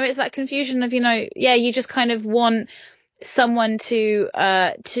confusion, you know, it's that confusion of, you know, you just kind of want someone to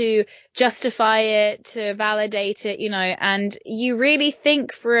justify it, to validate it, you know, and you really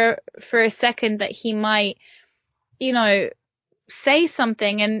think for a second that he might, you know, say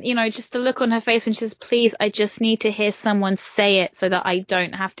something. And, you know, just the look on her face when she says, please, I just need to hear someone say it so that I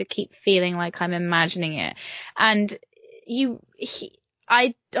don't have to keep feeling like I'm imagining it. And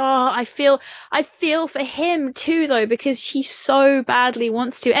I feel for him too, though, because she so badly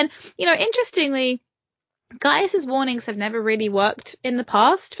wants to. And, you know, interestingly, Gaius's warnings have never really worked in the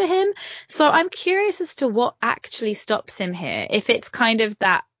past for him. So I'm curious as to what actually stops him here. If it's kind of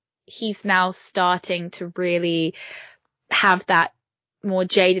that he's now starting to really have that more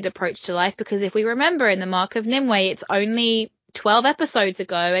jaded approach to life, because if we remember in the Mark of Nimue, it's only 12 episodes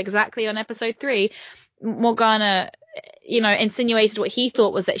ago, exactly on episode 3, Morgana, insinuated what he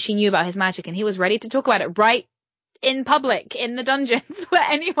thought was that she knew about his magic, and he was ready to talk about it right in public in the dungeons where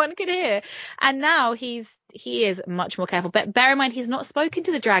anyone could hear. And now he is much more careful. But bear in mind, he's not spoken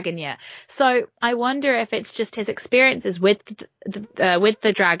to the dragon yet. So I wonder if it's just his experiences with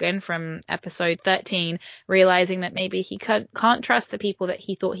the dragon from episode 13, realizing that maybe he can't trust the people that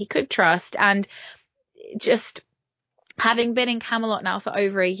he thought he could trust, and just having been in Camelot now for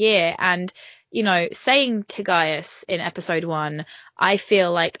over a year, and saying to Gaius in episode 1, I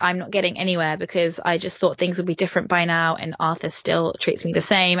feel like I'm not getting anywhere because I just thought things would be different by now, and Arthur still treats me the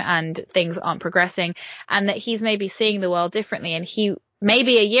same and things aren't progressing, and that he's maybe seeing the world differently. And he,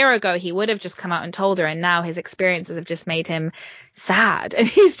 maybe a year ago, he would have just come out and told her, and now his experiences have just made him sad. And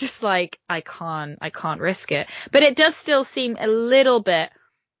he's just like, I can't risk it. But it does still seem a little bit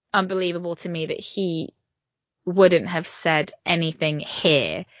unbelievable to me that he wouldn't have said anything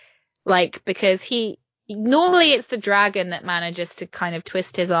here. Like, because normally it's the dragon that manages to kind of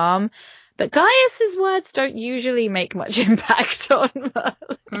twist his arm, but Gaius's words don't usually make much impact on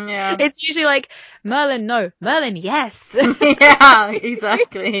Merlin. Yeah. It's usually like, Merlin, no. Merlin, yes. Yeah,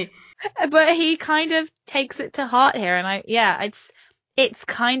 exactly. But he kind of takes it to heart here, and it's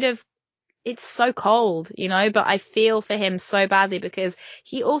kind of, it's so cold, but I feel for him so badly because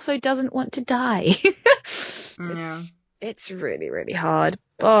he also doesn't want to die. Yeah. It's really, really hard.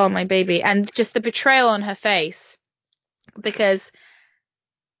 Oh, my baby. And just the betrayal on her face. Because,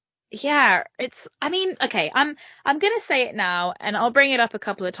 yeah, okay, I'm going to say it now, and I'll bring it up a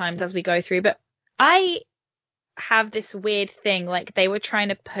couple of times as we go through, but I have this weird thing, like they were trying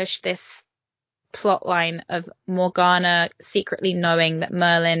to push this plot line of Morgana secretly knowing that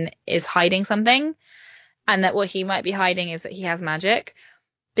Merlin is hiding something, and that what he might be hiding is that he has magic.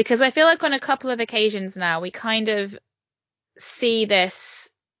 Because I feel like on a couple of occasions now, we kind of see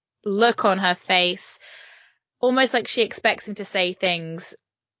this look on her face, almost like she expects him to say things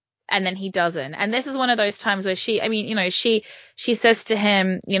and then he doesn't. And this is one of those times where she says to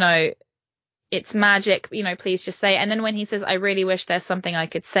him, it's magic, please just say it. And then when he says, I really wish there's something I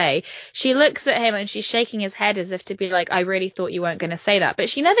could say, she looks at him and she's shaking his head as if to be like, I really thought you weren't going to say that. But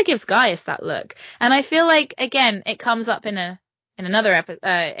she never gives Gaius that look. And I feel like, again, it comes up in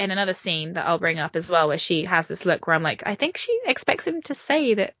another scene that I'll bring up as well, where she has this look where I'm like, I think she expects him to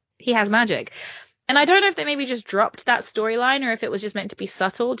say that he has magic. And I don't know if they maybe just dropped that storyline or if it was just meant to be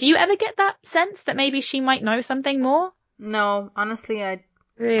subtle. Do you ever get that sense that maybe she might know something more? No, honestly, I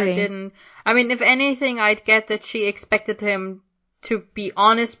Really? didn't. I mean, if anything, I'd get that she expected him to be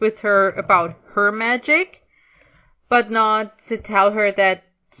honest with her about her magic, but not to tell her that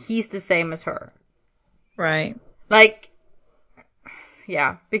he's the same as her. Right. Like,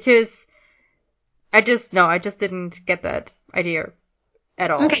 yeah, because I just didn't get that idea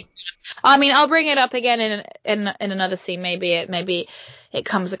at all. Okay. I mean, I'll bring it up again in another scene. Maybe it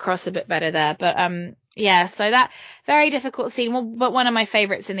comes across a bit better there. But yeah. So that very difficult scene. Well, but one of my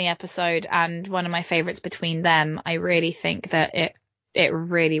favorites in the episode, and one of my favorites between them. I really think that it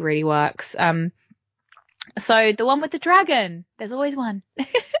really, really works. So the one with the dragon. There's always one.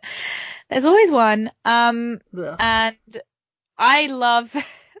 There's always one. And I love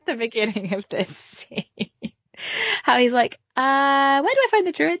the beginning of this scene. How he's like, where do I find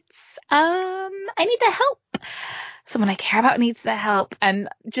the druids? I need their help. Someone I care about needs their help. And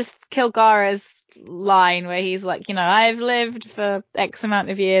just Kilgara's line where he's like, I've lived for X amount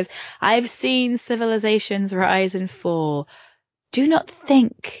of years. I've seen civilizations rise and fall. Do not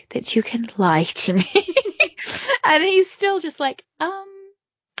think that you can lie to me. And he's still just like,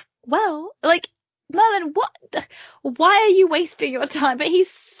 well, like, Merlin, what? Why are you wasting your time? But he's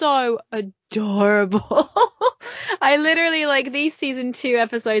so adorable. I literally like these season 2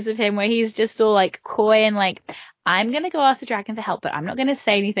 episodes of him where he's just all like coy and like, I'm going to go ask the dragon for help, but I'm not going to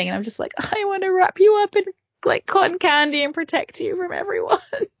say anything. And I'm just like, I want to wrap you up in like cotton candy and protect you from everyone.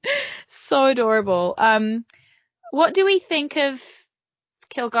 So adorable. What do we think of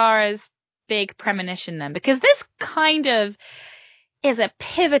Kilgara's big premonition then? Because this kind of is a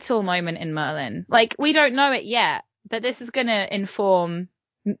pivotal moment in Merlin. Like, we don't know it yet, but this is going to inform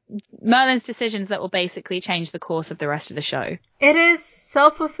Merlin's decisions that will basically change the course of the rest of the show. It is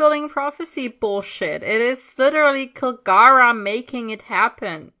self-fulfilling prophecy bullshit. It is literally Kilgara making it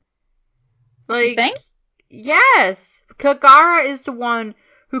happen. Like, You think? Yes! Kilgara is the one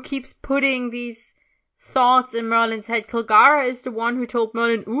who keeps putting these thoughts in Merlin's head. Kilgara is the one who told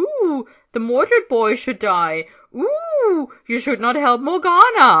Merlin, ooh, the Mordred boy should die. Ooh, you should not help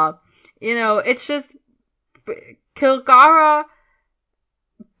Morgana. It's just Kilgara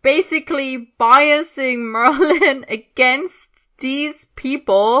basically biasing Merlin against these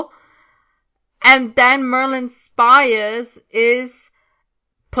people, and then Merlin's bias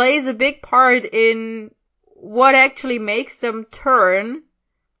plays a big part in what actually makes them turn.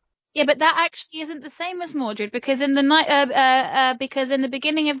 Yeah, but that actually isn't the same as Mordred, because in the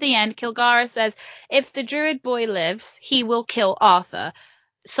beginning of the end, Kilgara says if the Druid boy lives, he will kill Arthur.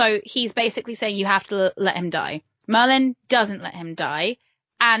 So he's basically saying you have to let him die. Merlin doesn't let him die,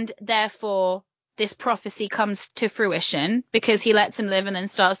 and therefore this prophecy comes to fruition because he lets him live and then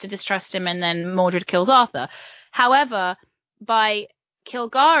starts to distrust him, and then Mordred kills Arthur. However, by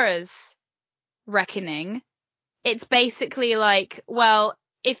Kilgara's reckoning, it's basically like, well,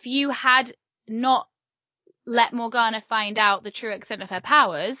 if you had not let Morgana find out the true extent of her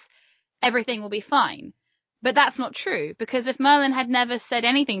powers, everything will be fine. But that's not true, because if Merlin had never said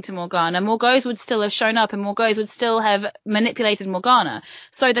anything to Morgana, Morgause would still have shown up and Morgause would still have manipulated Morgana.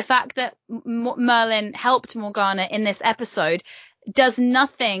 So the fact that Merlin helped Morgana in this episode does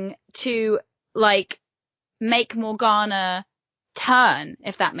nothing to, like, make Morgana turn,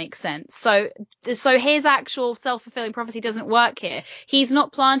 if that makes sense. So his actual self-fulfilling prophecy doesn't work here. He's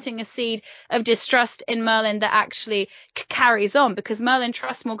not planting a seed of distrust in Merlin that actually carries on, because Merlin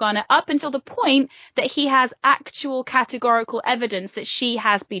trusts Morgana up until the point that he has actual categorical evidence that she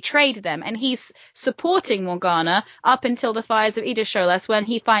has betrayed them, and he's supporting Morgana up until the fires of Idasholas, when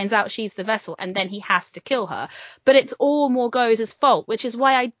he finds out she's the vessel, and then he has to kill her. But it's all Morgause's fault, which is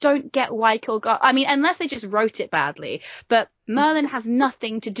why I don't get why Kilgara, I mean, unless they just wrote it badly, but Merlin has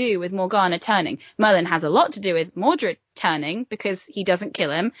nothing to do with Morgana turning. Merlin has a lot to do with Mordred turning, because he doesn't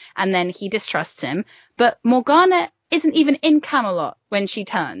kill him and then he distrusts him. But Morgana isn't even in Camelot when she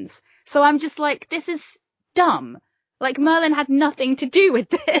turns. So I'm just like, this is dumb. Like, Merlin had nothing to do with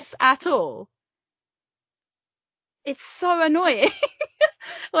this at all. It's so annoying.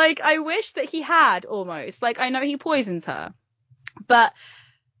 Like, I wish that he had, almost. Like, I know he poisons her, but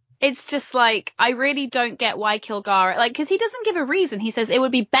it's just like, I really don't get why Kilgara, like, because he doesn't give a reason. He says it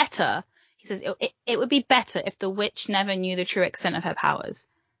would be better. He says it would be better if the witch never knew the true extent of her powers.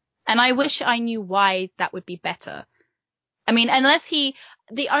 And I wish I knew why that would be better. I mean,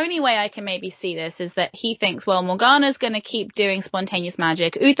 the only way I can maybe see this is that he thinks, well, Morgana's going to keep doing spontaneous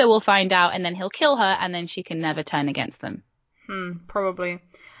magic. Uther will find out and then he'll kill her, and then she can never turn against them. Probably.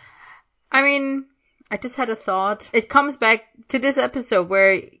 I mean, I just had a thought. It comes back to this episode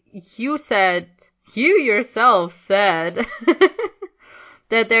where you yourself said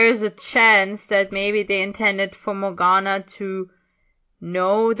that there is a chance that maybe they intended for Morgana to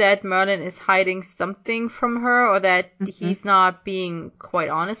know that Merlin is hiding something from her, or that he's not being quite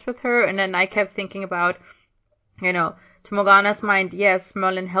honest with her. And then I kept thinking about, to Morgana's mind, yes,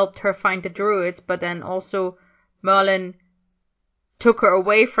 Merlin helped her find the Druids, but then also Merlin took her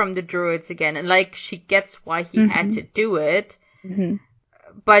away from the Druids again, and like, she gets why he had to do it.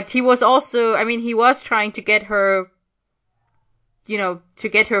 But he was also, I mean, he was trying to get her, to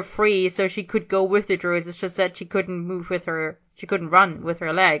get her free so she could go with the Druids. It's just that she couldn't she couldn't run with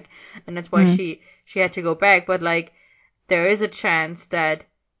her leg, and that's why she had to go back. But like, there is a chance that,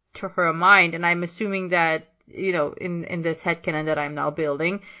 to her mind, and I'm assuming that, in this headcanon that I'm now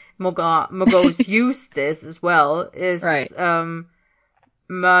building, Morgause used this as well, is right.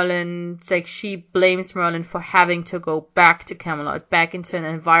 Merlin, like, she blames Merlin for having to go back to Camelot, back into an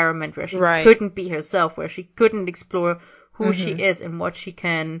environment where she couldn't be herself, where she couldn't explore who she is and what she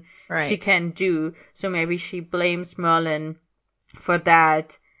can do. So maybe she blames Merlin for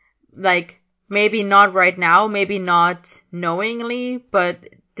that. Like, maybe not right now, maybe not knowingly, but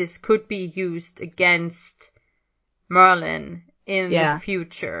this could be used against Merlin in the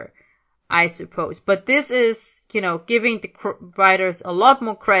future, I suppose. But this is, giving the writers a lot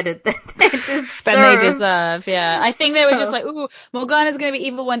more credit than they deserve. Yeah. I think they were just like, ooh, Morgana's going to be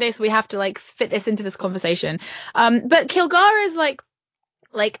evil one day, so we have to, like, fit this into this conversation. But Kilgara is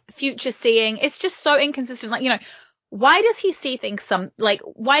like future seeing. It's just so inconsistent. Like, why does he see things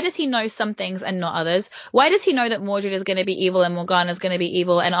why does he know some things and not others? Why does he know that Mordred is going to be evil and Morgana's going to be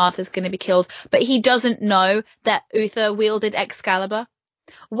evil and Arthur's going to be killed, but he doesn't know that Uther wielded Excalibur?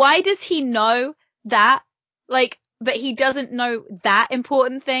 Why does he know that? Like, but he doesn't know that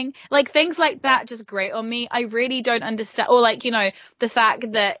important thing. Like, things like that just grate on me. I really don't understand. Or like, the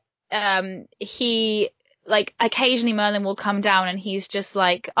fact that he, like, occasionally Merlin will come down and he's just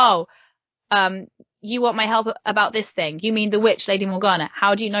like, oh, you want my help about this thing? You mean the witch, Lady Morgana?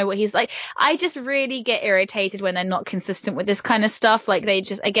 How do you know what he's like? I just really get irritated when they're not consistent with this kind of stuff. Like they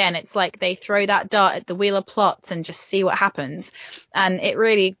just, again, it's like they throw that dart at the wheel of plots and just see what happens. And it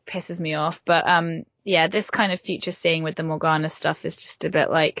really pisses me off. But, yeah, this kind of future seeing with the Morgana stuff is just a bit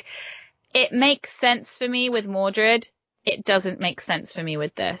like, it makes sense for me with Mordred. It doesn't make sense for me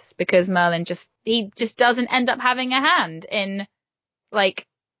with this because Merlin he just doesn't end up having a hand in like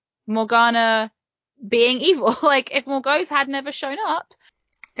Morgana being evil. Like if Morgause had never shown up.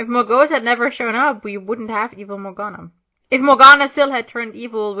 If Morgause had never shown up, we wouldn't have evil Morgana. If Morgana still had turned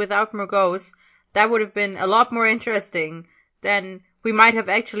evil without Morgause, that would have been a lot more interesting than we might have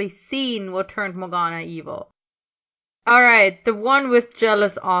actually seen what turned Morgana evil. Alright, the one with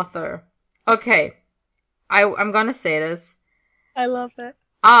jealous Arthur. Okay. I'm gonna say this. I love it.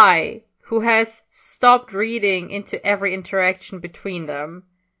 I, who has stopped reading into every interaction between them,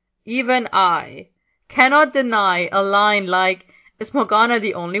 even I, cannot deny a line like, is Morgana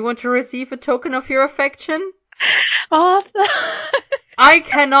the only one to receive a token of your affection? Arthur. I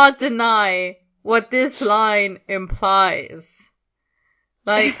cannot deny what this line implies.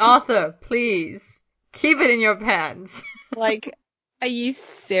 Like, Arthur, please, keep it in your pants. Like, are you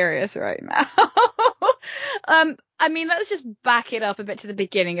serious right now? I mean, let's just back it up a bit to the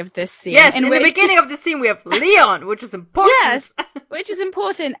beginning of this scene. Yes, in the beginning of the scene we have Leon, which is important. Yes, which is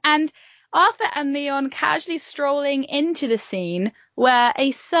important. And Arthur and Leon casually strolling into the scene where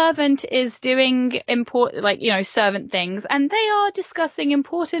a servant is doing servant things, and they are discussing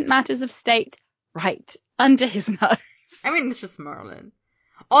important matters of state right under his nose. I mean, it's just Merlin.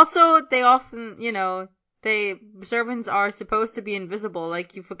 Also, they often, servants are supposed to be invisible,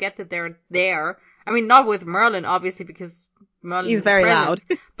 like you forget that they're there. I mean, not with Merlin, obviously, because Merlin He's is very present,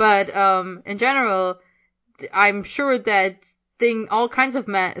 loud. But, in general, I'm sure that all kinds of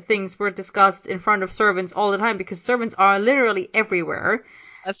things were discussed in front of servants all the time, because servants are literally everywhere.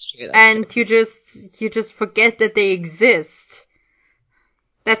 That's true. You just forget that they exist.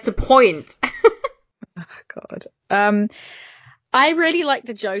 That's the point. Oh, God. I really like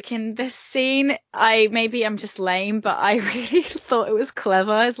the joke in this scene. Maybe I'm just lame, but I really thought it was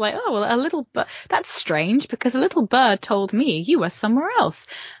clever. It's like, oh, well, a little bird. That's strange because a little bird told me you were somewhere else.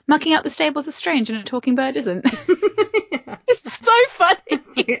 Mucking out the stables is strange and a talking bird isn't. Yeah. It's so funny.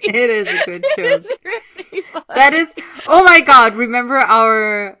 It is a good joke. Really funny. That is, oh my God, remember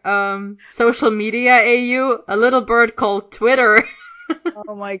our social media AU? A little bird called Twitter.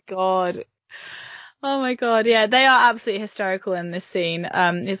 Oh my God. Oh my God, yeah, they are absolutely hysterical in this scene.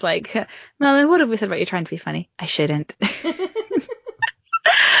 It's like, Merlin, what have we said about you trying to be funny? I shouldn't.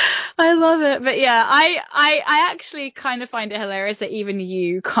 I love it. But yeah, I actually kind of find it hilarious that even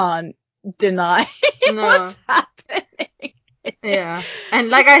you can't deny what's happening. Yeah. And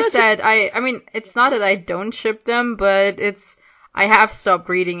like I said, I mean, it's not that I don't ship them, but I have stopped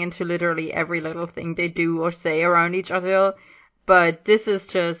reading into literally every little thing they do or say around each other. But this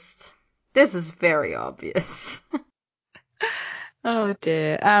is very obvious. Oh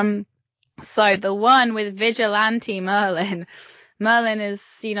dear. So the one with Vigilante Merlin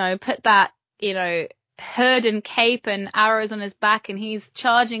is, put that, hood and cape and arrows on his back, and he's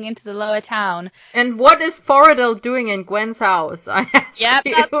charging into the lower town. And what is Foradil doing in Gwen's house? I ask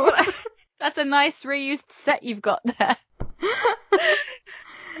you. That's a nice reused set you've got there.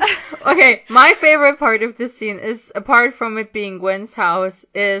 Okay, my favorite part of this scene is, apart from it being Gwen's house,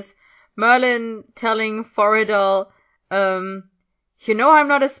 is Merlin telling Foradil, I'm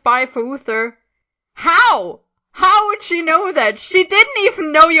not a spy for Uther. How? How would she know that? She didn't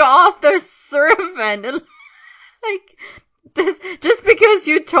even know you're Arthur's servant. Like, this, just because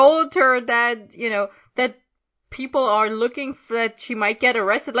you told her that, that people are looking for that she might get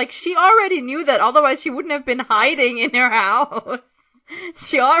arrested, like, she already knew that, otherwise she wouldn't have been hiding in her house.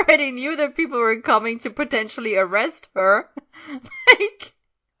 She already knew that people were coming to potentially arrest her. Like,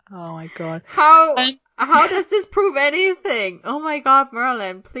 oh my God. How does this prove anything? Oh my God,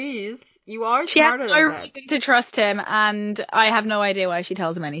 Merlin, please. You are smarter than that. She has no reason to trust him, and I have no idea why she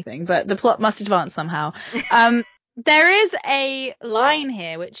tells him anything, but the plot must advance somehow. There is a line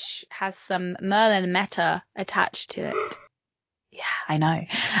here which has some Merlin meta attached to it. Yeah, I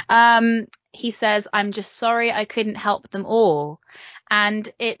know. He says, I'm just sorry I couldn't help them all. And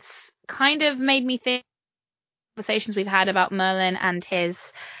it's kind of made me think of conversations we've had about Merlin and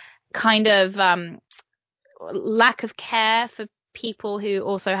his kind of lack of care for people who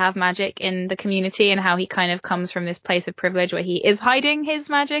also have magic in the community, and how he kind of comes from this place of privilege where he is hiding his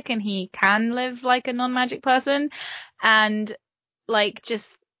magic and he can live like a non-magic person. And like,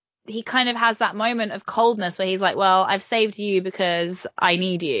 just, he kind of has that moment of coldness where he's like, well, I've saved you because I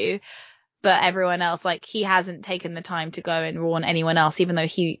need you. but everyone else, like, he hasn't taken the time to go and warn anyone else, even though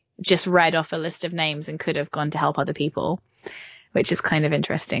he just read off a list of names and could have gone to help other people, which is kind of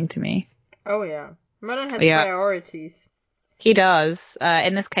interesting to me. Oh, yeah. Merlin has priorities. He does.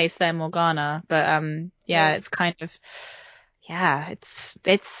 In this case, they're Morgana, but it's kind of,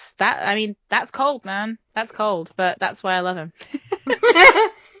 it's that. I mean, that's cold, man. That's cold, but that's why I love him.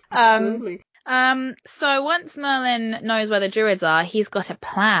 Absolutely. So once Merlin knows where the Druids are, he's got a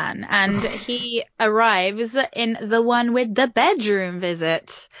plan, and he arrives in the one with the bedroom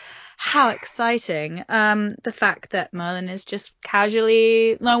visit. How exciting. The fact that Merlin is just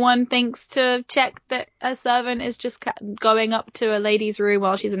casually, no one thinks to check that a servant is just going up to a lady's room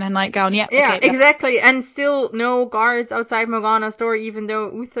while she's in her nightgown. Yep. Yeah, okay, exactly. And still no guards outside Morgana's door, even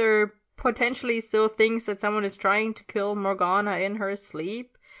though Uther potentially still thinks that someone is trying to kill Morgana in her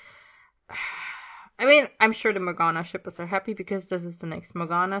sleep. I mean, I'm sure the Morgana shippers are happy because this is the next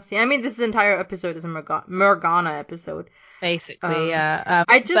Morgana scene. I mean, this entire episode is a Morgana episode. Basically, yeah.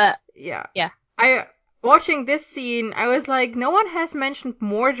 Watching this scene, I was like, no one has mentioned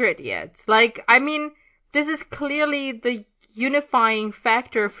Mordred yet. Like, I mean, this is clearly the unifying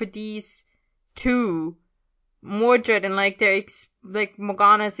factor for these two. Mordred and like their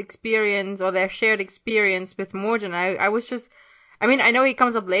Morgana's experience or their shared experience with Mordred. I was just, I mean, I know he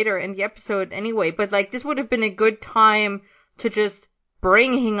comes up later in the episode anyway, but like this would have been a good time to just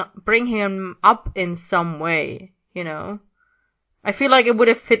bring him up in some way, you know? I feel like it would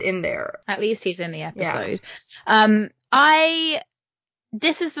have fit in there. At least he's in the episode. Yeah.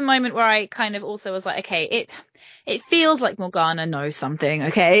 This is the moment where I kind of also was like, okay, it feels like Morgana knows something,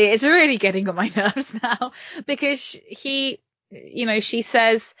 okay? It's really getting on my nerves now because she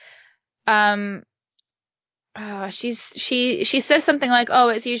says, she says something like, oh,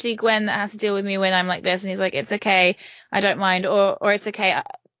 it's usually Gwen that has to deal with me when I'm like this. And he's like, it's okay. I don't mind. Or it's okay.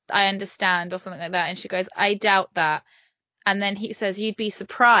 I understand, or something like that. And she goes, I doubt that. And then he says, you'd be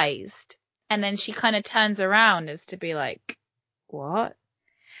surprised. And then she kind of turns around as to be like, what?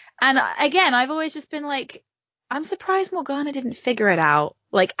 And again, I've always just been like, I'm surprised Morgana didn't figure it out,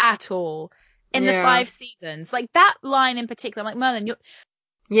 like, at all in the 5 seasons. Like, that line in particular, I'm like, Merlin, you're...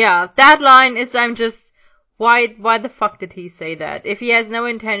 Yeah, that line is, I'm just, why the fuck did he say that? If he has no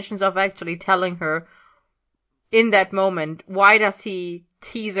intentions of actually telling her in that moment, why does he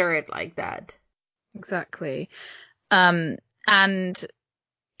teaser it like that? Exactly. And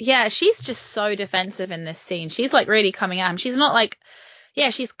yeah, she's just so defensive in this scene. She's like really coming at him. She's not like,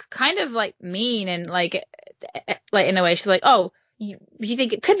 she's kind of like mean and like in a way she's like, oh, you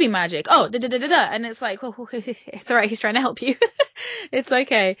think it could be magic? Oh, and it's like, oh, it's all right. He's trying to help you. It's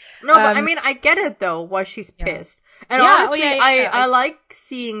okay. No, but I mean, I get it though, why she's pissed. And honestly, I like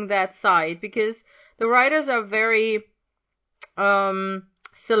seeing that side because the writers are very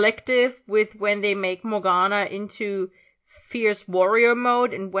selective with when they make Morgana into fierce warrior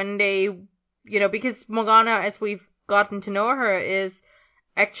mode and when they, because Morgana, as we've gotten to know her, is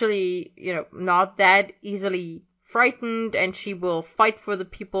actually, not that easily frightened, and she will fight for the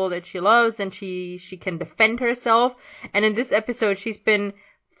people that she loves, and she can defend herself. And in this episode, she's been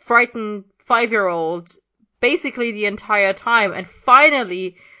frightened 5-year-old basically the entire time, and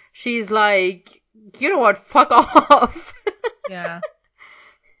finally she's like, you know what, fuck off. Yeah.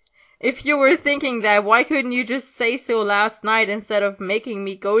 If you were thinking that, why couldn't you just say so last night instead of making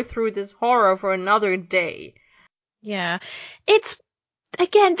me go through this horror for another day? Yeah.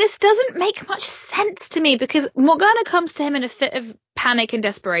 Again, this doesn't make much sense to me because Morgana comes to him in a fit of panic and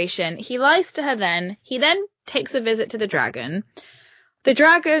desperation. He lies to her then. He then takes a visit to the dragon. The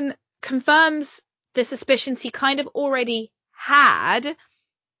dragon confirms the suspicions he kind of already had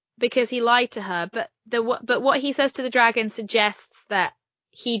because he lied to her. But what he says to the dragon suggests that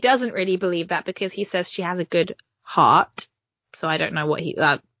he doesn't really believe that because he says she has a good heart. So I don't know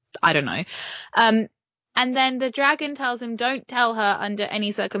I don't know. And then the dragon tells him, don't tell her under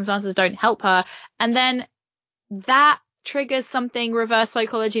any circumstances, don't help her. And then that triggers something reverse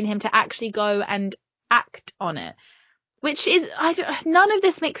psychology in him to actually go and act on it. Which is, none of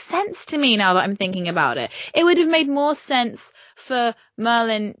this makes sense to me now that I'm thinking about it. It would have made more sense for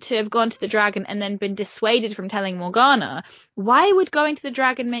Merlin to have gone to the dragon and then been dissuaded from telling Morgana. Why would going to the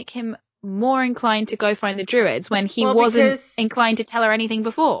dragon make him more inclined to go find the druids when he wasn't inclined to tell her anything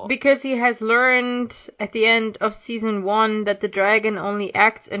before? Because he has learned at the end of season 1 that the dragon only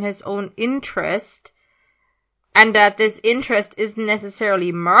acts in his own interest, and that this interest isn't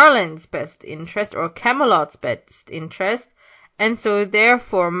necessarily Merlin's best interest or Camelot's best interest, And so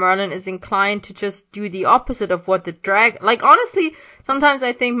therefore Merlin is inclined to just do the opposite of what the dragon... Like, honestly, sometimes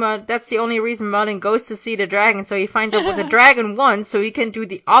I think that's the only reason Merlin goes to see the dragon, so he finds out what the dragon wants, so he can do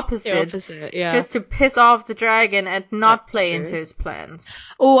the opposite. Yeah. Just to piss off the dragon and not That's play true. into his plans.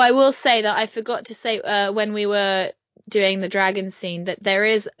 Oh, I will say that I forgot to say when we were doing the dragon scene that there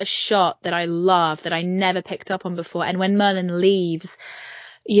is a shot that I love that I never picked up on before. And when Merlin leaves,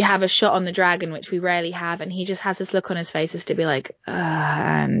 you have a shot on the dragon, which we rarely have, and he just has this look on his face as to be like,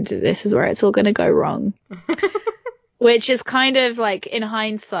 and this is where it's all going to go wrong. Which is kind of like, in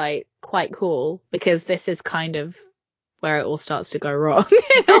hindsight, quite cool, because this is kind of where it all starts to go wrong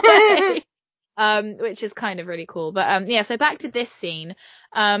in a way. Which is kind of really cool. But yeah, so back to this scene.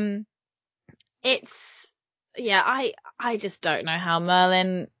 It's, yeah, I just don't know how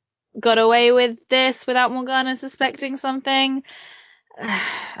Merlin got away with this without Morgana suspecting something.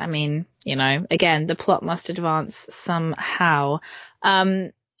 I mean, you know, again, the plot must advance somehow.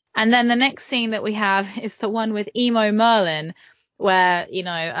 And then the next scene that we have is the one with emo Merlin, where, you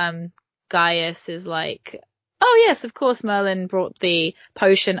know, Gaius is like, oh yes, of course Merlin brought the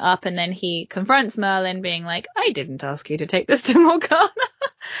potion up, and then he confronts Merlin being like, I didn't ask you to take this to Morgana.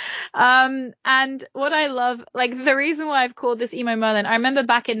 And what I love, like, the reason why I've called this emo Merlin, I remember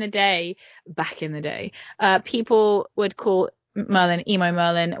back in the day, people would call Merlin emo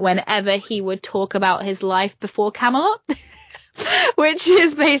Merlin whenever he would talk about his life before Camelot. Which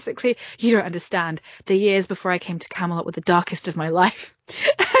is basically, you don't understand, the years before I came to Camelot were the darkest of my life.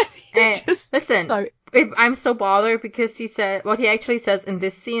 Listen, I'm so bothered because he said, what he actually says in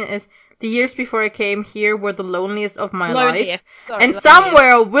this scene is, the years before I came here were the loneliest of my life. And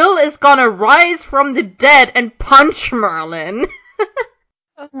somewhere Will is gonna rise from the dead and punch Merlin.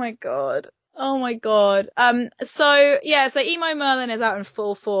 Oh my god. Oh my god. So emo Merlin is out in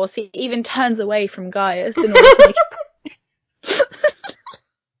full force. He even turns away from Gaius in order to make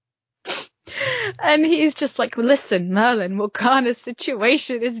and he's just like, listen, Merlin, Morgana's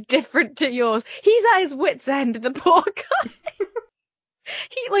situation is different to yours. He's at his wit's end, the poor guy.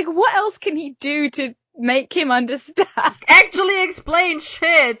 What else can he do to make him understand? Actually explain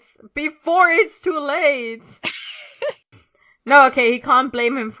shit before it's too late. No, okay, he can't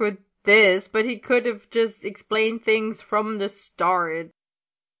blame him for this, but he could have just explained things from the start.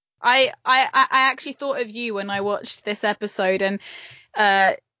 I actually thought of you when I watched this episode, and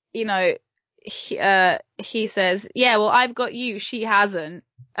you know, he says, yeah, well, I've got you, she hasn't,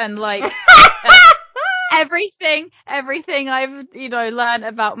 and like everything I've, you know, learned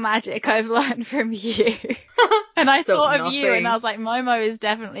about magic, I've learned from you. And I thought of you, and I was like, Momo is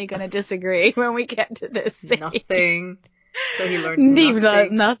definitely going to disagree when we get to this scene. Nothing. So he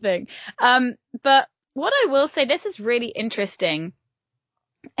learned nothing. But what I will say, this is really interesting.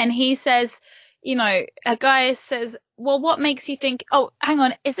 And he says, you know, a guy says, well, what makes you think, oh, hang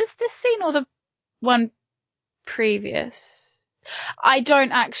on, is this scene or the one previous? I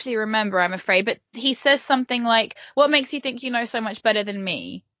don't actually remember, I'm afraid, but he says something like, what makes you think you know so much better than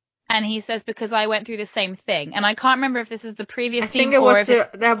me? And he says, because I went through the same thing. And I can't remember if this is the previous scene or if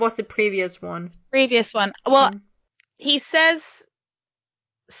that was the previous one. Well, he says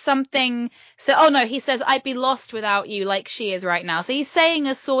something, he says, I'd be lost without you like she is right now. So he's saying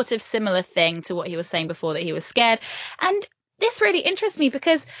a sort of similar thing to what he was saying before, that he was scared. And this really interests me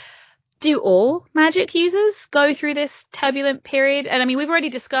because do all magic users go through this turbulent period? And I mean, we've already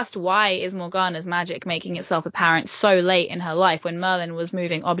discussed why is Morgana's magic making itself apparent so late in her life, when Merlin was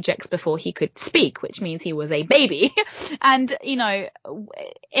moving objects before he could speak, which means he was a baby. And, you know,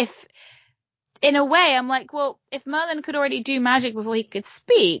 if in a way I'm like, well, if Merlin could already do magic before he could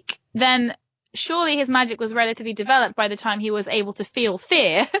speak, then surely his magic was relatively developed by the time he was able to feel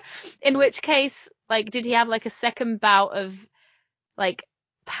fear. In which case, like, did he have like a second bout of like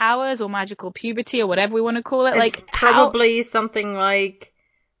powers or magical puberty or whatever we want to call it? It's like probably something like,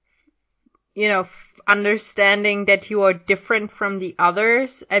 you know, understanding that you are different from the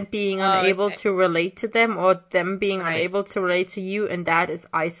others and being unable to relate to them, or them being unable to relate to you, and that is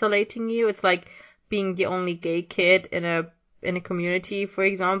isolating you. It's like being the only gay kid in a community, for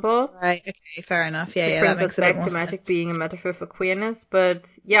example. Right. Okay. Fair enough. Yeah. It brings us back to magic being a metaphor for queerness, but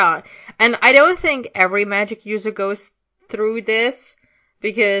yeah, and I don't think every magic user goes through this,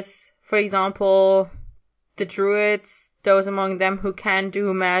 because, for example, the druids, those among them who can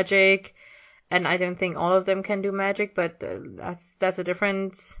do magic, and I don't think all of them can do magic, but that's a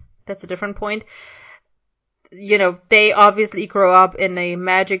different point. You know, they obviously grow up in a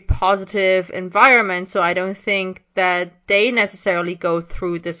magic positive environment, so I don't think that they necessarily go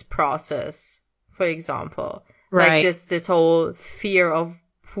through this process, for example. Right. Like this whole fear of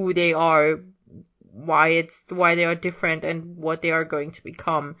who they are why they are different and what they are going to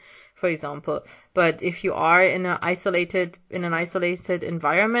become, for example. But if you are in an isolated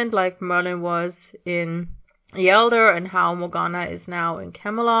environment like Merlin was in The Elder and how Morgana is now in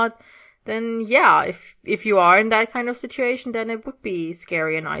Camelot, then yeah, if you are in that kind of situation, then it would be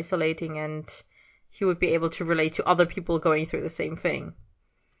scary and isolating, and you would be able to relate to other people going through the same thing.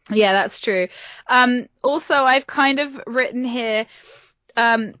 Yeah, that's true. Also, I've kind of written here,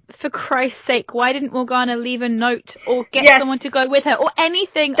 for Christ's sake, why didn't Morgana leave a note or get someone to go with her or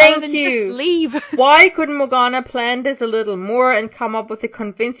anything other than just leave? Why couldn't Morgana plan this a little more and come up with a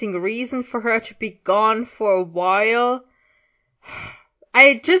convincing reason for her to be gone for a while?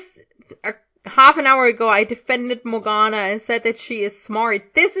 Half an hour ago, I defended Morgana and said that she is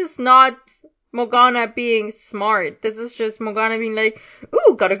smart. This is not Morgana being smart. This is just Morgana being like,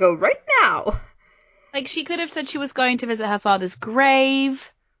 ooh, gotta go right now. Like, she could have said she was going to visit her father's grave.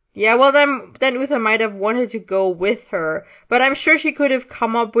 Yeah, well, then Uther might have wanted to go with her. But I'm sure she could have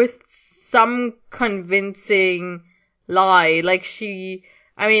come up with some convincing lie. Like,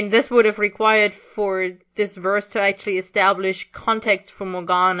 this would have required for this verse to actually establish context for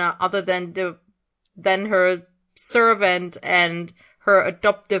Morgana other than her servant and her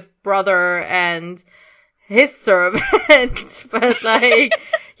adoptive brother and his servant. But like,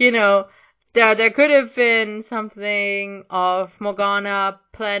 there could have been something of Morgana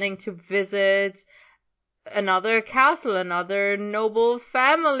planning to visit another castle, another noble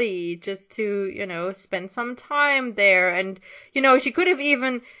family, just to, spend some time there. And, she could have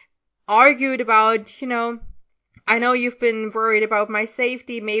even argued about, I know you've been worried about my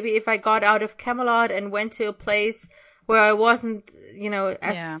safety. Maybe if I got out of Camelot and went to a place where I wasn't,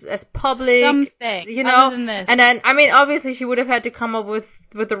 as public, something other than this. And then, obviously she would have had to come up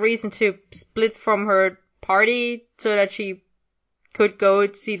with a reason to split from her party so that she could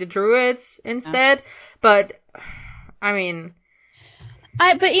go see the druids instead. Yeah. But,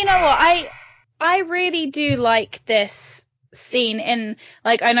 but you know what? I really do like this scene in,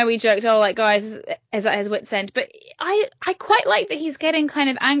 like, I know we joked, guys is at his wit's end, but I quite like that he's getting kind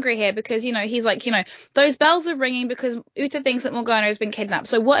of angry here because, he's like, those bells are ringing because Uther thinks that Morgana has been kidnapped.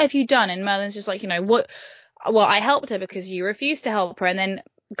 So what have you done? And Merlin's just like, what? Well, I helped her because you refused to help her. And then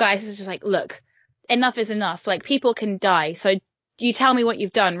Gaius is just like, look, enough is enough. Like, people can die. So you tell me what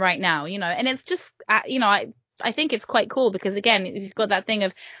you've done right now, and it's just, I think it's quite cool because, again, you've got that thing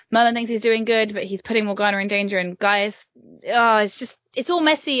of Merlin thinks he's doing good, but he's putting Morgana in danger, and Gaius, it's all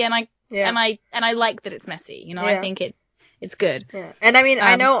messy, and I like that it's messy. Yeah. I think it's good. Yeah. And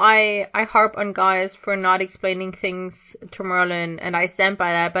I know I harp on Gaius for not explaining things to Merlin, and I stand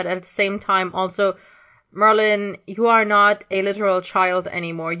by that, but at the same time also, Merlin, you are not a literal child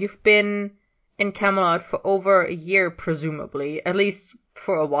anymore. You've been in Camelot for over a year, presumably, at least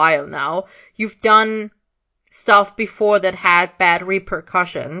for a while now. You've done stuff before that had bad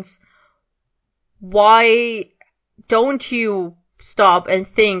repercussions. Why don't you stop and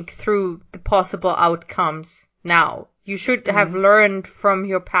think through the possible outcomes now? You should have learned from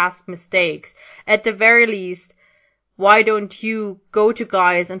your past mistakes. At the very least, why don't you go to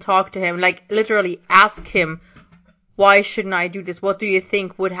Gaius and talk to him? Like, literally ask him, why shouldn't I do this? What do you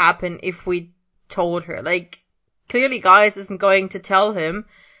think would happen if we told her? Like, clearly Gaius isn't going to tell him,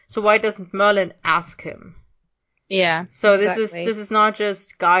 so why doesn't Merlin ask him? Yeah. So exactly. This is not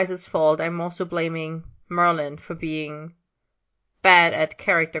just Gaius' fault. I'm also blaming Merlin for being bad at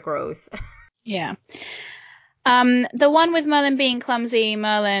character growth. Yeah. The one with Merlin being clumsy,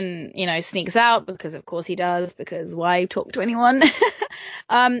 Merlin, sneaks out because of course he does, because why talk to anyone?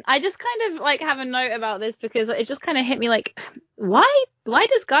 I just kind of have a note about this because it just kind of hit me like, why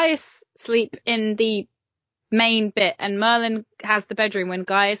does Gaius sleep in the main bit and Merlin has the bedroom when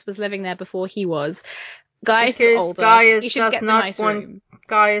Gaius was living there before he was? Gaius is older. He should get the nice room.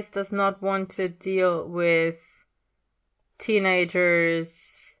 Gaius does not want to deal with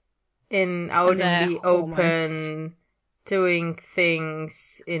teenagers out in the open doing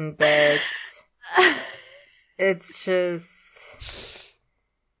things in bed. It's just,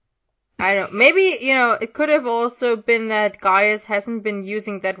 maybe, it could have also been that Gaius hasn't been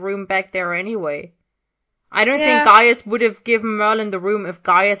using that room back there anyway. I don't think Gaius would have given Merlin the room if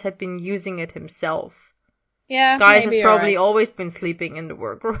Gaius had been using it himself. Yeah, Gaius has probably always been sleeping in the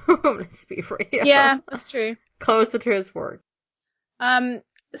workroom. Let's be real. Yeah, that's true. Closer to his work.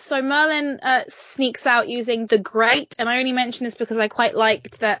 So Merlin sneaks out using the grate, and I only mention this because I quite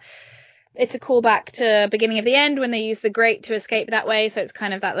liked that it's a callback to beginning of the end when they use the grate to escape that way. So it's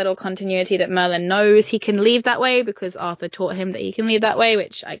kind of that little continuity that Merlin knows he can leave that way because Arthur taught him that he can leave that way,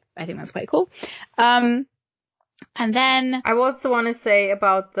 which I think that's quite cool. And then I also want to say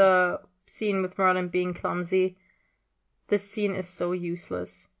about the scene with Merlin being clumsy. This scene is so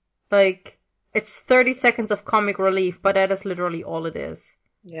useless. Like, it's 30 seconds of comic relief, but that is literally all it is.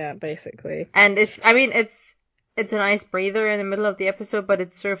 Yeah, basically. And it's a nice breather in the middle of the episode, but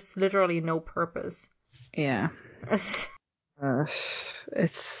it serves literally no purpose. Yeah. It's,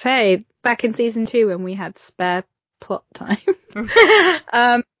 hey, back in season 2 when we had spare plot time.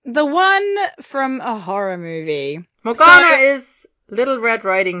 The one from a horror movie. Morgana is Little Red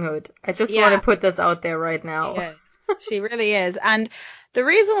Riding Hood. I just want to put this out there right now. Yes, she really is. And the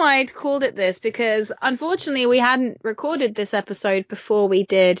reason why I'd called it this, because unfortunately we hadn't recorded this episode before we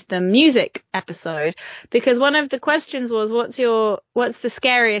did the music episode, because one of the questions was, what's the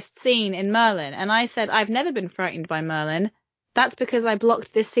scariest scene in Merlin? And I said, I've never been frightened by Merlin. That's because I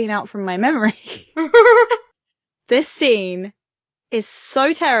blocked this scene out from my memory. This scene is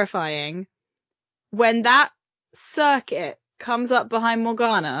so terrifying. When that circuit comes up behind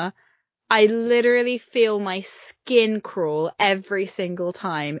Morgana, I literally feel my skin crawl every single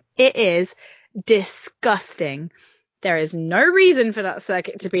time. It is disgusting. There is no reason for that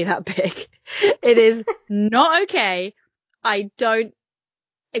circuit to be that big. It is not okay. I don't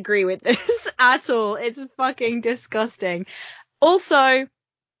agree with this at all. It's fucking disgusting. Also,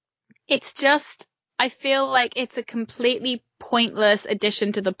 it's just, I feel like it's a completely pointless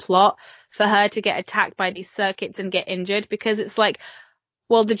addition to the plot for her to get attacked by these circuits and get injured, because it's like,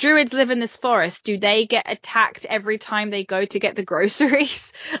 well, the druids live in this forest. Do they get attacked every time they go to get the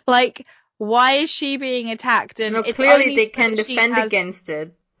groceries? Like, why is she being attacked? And no, it's clearly they can defend against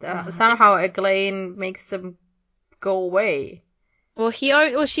it. Somehow Eglain makes them go away. Well, she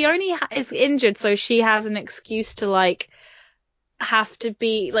only is injured, so she has an excuse to, like, have to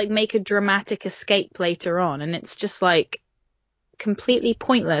be, like, make a dramatic escape later on. And it's just, like, completely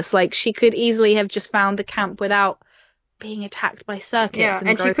pointless. Like, she could easily have just found the camp without being attacked by circuits. Yeah,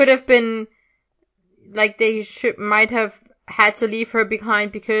 and she could have been, like, they might have had to leave her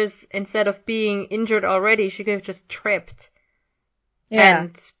behind because instead of being injured already, she could have just tripped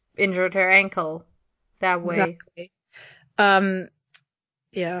and injured her ankle that way. Exactly.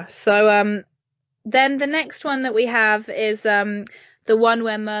 Yeah. So then the next one that we have is the one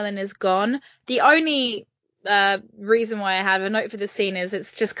where Merlin is gone. The only reason why I have a note for the scene is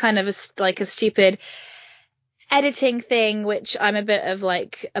it's just kind of a stupid editing thing, which I'm a bit of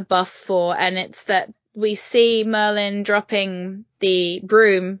like a buff for, and it's that we see Merlin dropping the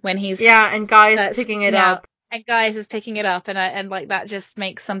broom when he's and Guy is picking it up. And Gaius is picking it up, and like that just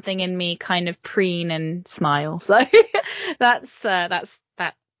makes something in me kind of preen and smile. So that's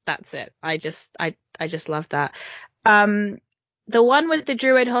it. I just love that. The one with the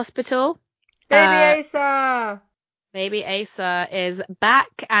Druid Hospital. Baby Asa is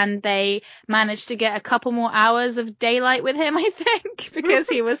back, and they managed to get a couple more hours of daylight with him, I think, because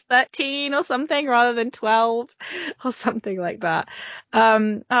he was 13 or something rather than 12 or something like that.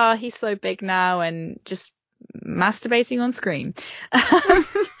 He's so big now and just masturbating on screen.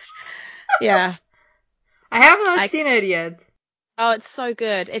 Yeah. I have not seen it yet. Oh, it's so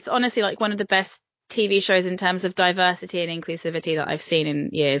good. It's honestly like one of the best TV shows in terms of diversity and inclusivity that I've seen in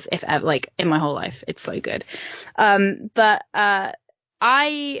years, if ever, like in my whole life. It's so good. But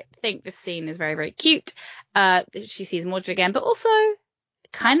I think this scene is very, very cute. She sees Mordred again, but also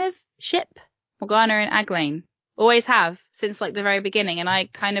kind of ship Morgana and Eglain. Always have since like the very beginning. And I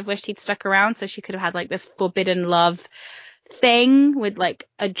kind of wished he'd stuck around so she could have had like this forbidden love thing with like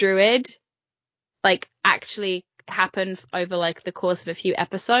a druid, like actually happen over like the course of a few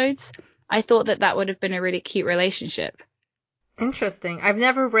episodes. I thought that would have been a really cute relationship. Interesting. I've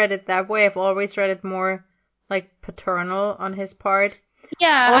never read it that way. I've always read it more like paternal on his part.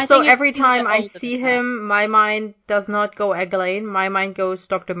 Yeah. Also, every time I see him, my mind does not go Eglain. My mind goes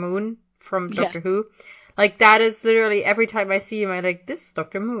Dr. Moon from Doctor Who. Like, that is literally every time I see him, I'm like, this is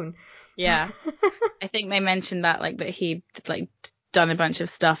Dr. Moon. Yeah. I think they mentioned that, like, that he'd like done a bunch of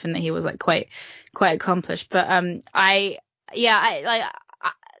stuff and that he was like quite accomplished. But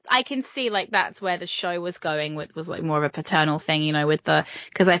I can see like that's where the show was going with, was like more of a paternal thing, you know, with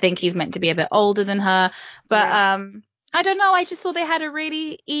because I think he's meant to be a bit older than her. But I don't know. I just thought they had a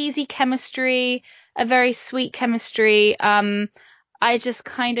really easy chemistry, a very sweet chemistry. I just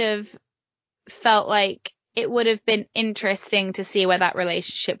kind of felt like it would have been interesting to see where that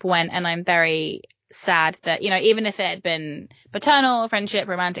relationship went. And I'm very sad that, you know, even if it had been paternal, friendship,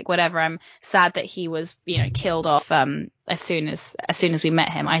 romantic, whatever, I'm sad that he was, you know, killed off as soon as we met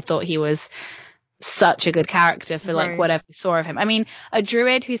him. I thought he was such a good character for like whatever we saw of him. I mean, a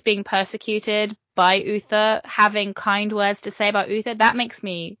druid who's being persecuted by Uther, having kind words to say about Uther, that makes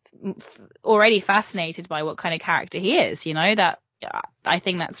me already fascinated by what kind of character he is, you know, that I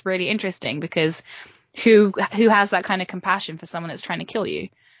think that's really interesting, because who has that kind of compassion for someone that's trying to kill you?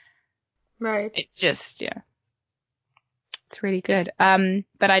 Right. It's just, it's really good.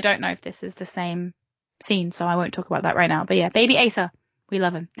 But I don't know if this is the same scene, so I won't talk about that right now. But yeah, baby Asa, we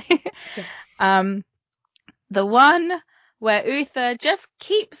love him. Yes. The one where Uther just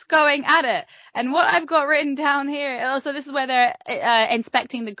keeps going at it. And what I've got written down here, also this is where they're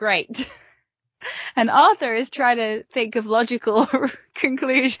inspecting the grate. And Arthur is trying to think of logical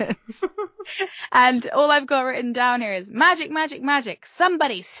conclusions. And all I've got written down here is magic, magic, magic.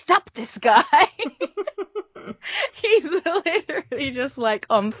 Somebody stop this guy. He's literally just like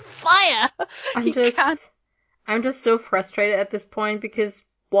on fire. I'm just so frustrated at this point, because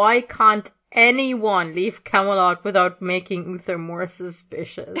why can't anyone leave Camelot without making Uther more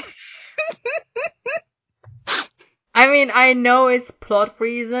suspicious? I mean, I know it's plot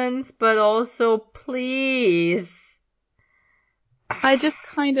reasons, but also, please. I just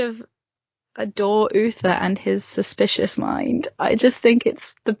kind of adore Uther and his suspicious mind. I just think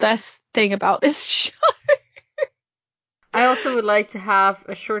it's the best thing about this show. I also would like to have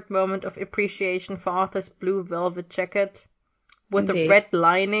a short moment of appreciation for Arthur's blue velvet jacket with a red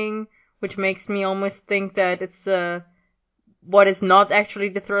lining, which makes me almost think that it's what is not actually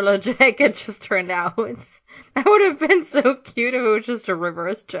the Thriller jacket just turned out. That would have been so cute if it was just a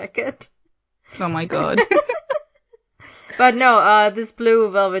reverse jacket. Oh my god. But no, this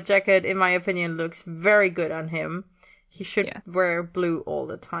blue velvet jacket, in my opinion, looks very good on him. He should wear blue all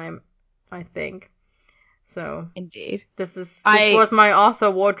the time, I think. So indeed, this was my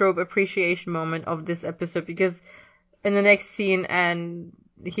Arthur wardrobe appreciation moment of this episode, because in the next scene, and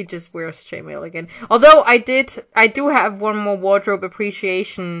he just wears chainmail again. Although I do have one more wardrobe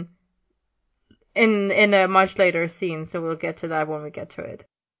appreciation in a much later scene, so we'll get to that when we get to it.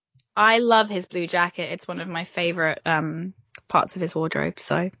 I love his blue jacket. It's one of my favorite parts of his wardrobe,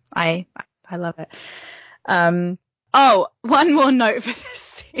 so I love it. Oh, one more note for this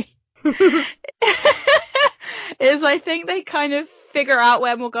scene. Is I think they kind of figure out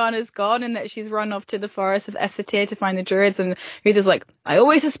where Morgana's gone and that she's run off to the forest of Essetir to find the Druids, and Uther's like, I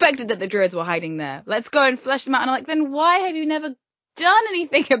always suspected that the Druids were hiding there. Let's go and flesh them out. And I'm like, then why have you never done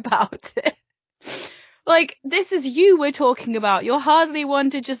anything about it? Like, this is you we're talking about. You're hardly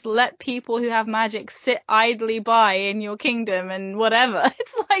one to just let people who have magic sit idly by in your kingdom and whatever.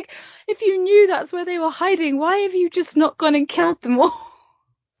 It's like, if you knew that's where they were hiding, why have you just not gone and killed them all?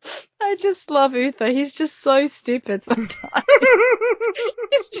 I just love Uther. He's just so stupid sometimes.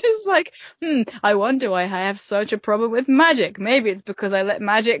 He's just like, I wonder why I have such a problem with magic. Maybe it's because I let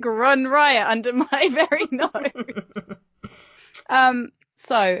magic run riot under my very nose.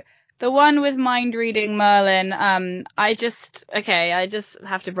 So the one with mind reading Merlin, I just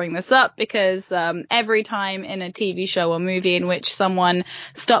have to bring this up because every time in a TV show or movie in which someone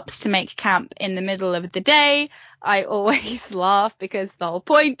stops to make camp in the middle of the day, I always laugh, because the whole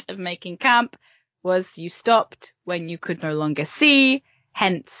point of making camp was you stopped when you could no longer see,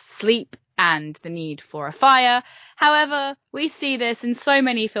 hence sleep and the need for a fire. However, we see this in so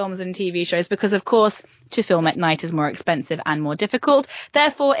many films and TV shows because, of course, to film at night is more expensive and more difficult.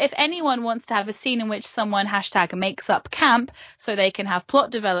 Therefore, if anyone wants to have a scene in which someone #makes up camp so they can have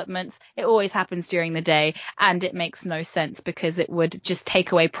plot developments, it always happens during the day, and it makes no sense because it would just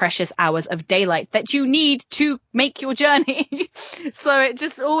take away precious hours of daylight that you need to make your journey. So it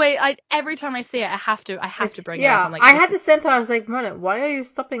just always, every time I see it, I have to bring it up. I'm like, I had the same thought. I was like, Merlin, why are you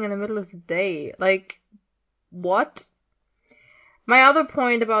stopping in the middle of the day? Like, what? My other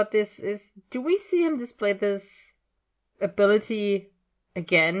point about this is, do we see him display this ability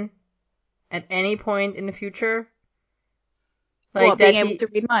again at any point in the future? Like, what, being able to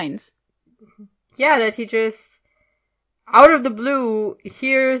read minds? Yeah, that he just, out of the blue,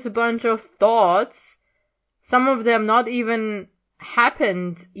 hears a bunch of thoughts, some of them not even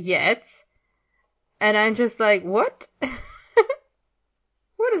happened yet, and I'm just like, what?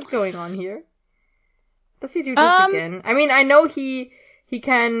 What is going on here? Does he do this again? I mean, I know he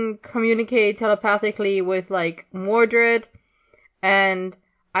can communicate telepathically with, like, Mordred, and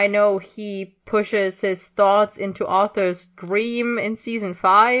I know he pushes his thoughts into Arthur's dream in season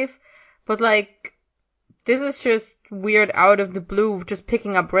 5, but, like, this is just weird out of the blue, just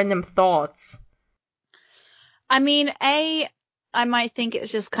picking up random thoughts. I mean, I might think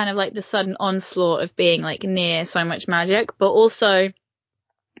it's just kind of like the sudden onslaught of being, like, near so much magic, but also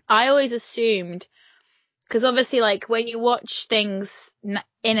I always assumed, because obviously, like, when you watch things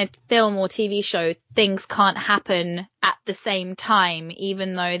in a film or TV show, things can't happen at the same time,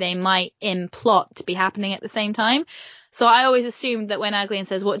 even though they might in plot be happening at the same time. So I always assumed that when Aghlein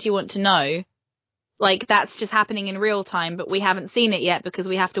says, what do you want to know? like that's just happening in real time, but we haven't seen it yet because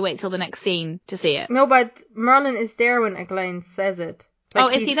we have to wait till the next scene to see it. No, but Merlin is there when Eglain says it.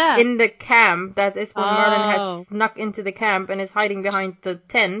 Like, is he he's there? in the camp. That is when Merlin has Oh. snuck into the camp and is hiding behind the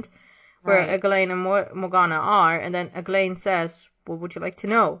tent where Right. Eglain and Morgana are. And then Eglain says, "What would you like to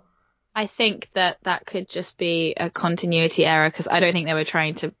know?" I think that could just be a continuity error because I don't think they were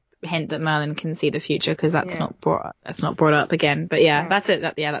trying to hint that Merlin can see the future because that's not brought up again. But that's it.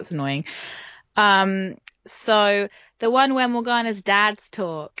 That's annoying. So the one where Morgana's dads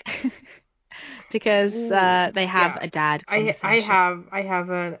talk because they have a dad conversation. I have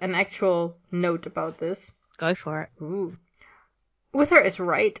an actual note about this. Go for it. Ooh. Uther is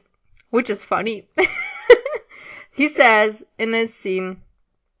right, which is funny. He says in this scene,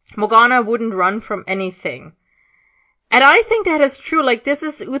 Morgana wouldn't run from anything. And I think that is true. Like, this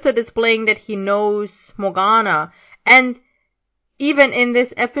is Uther displaying that he knows Morgana. And even in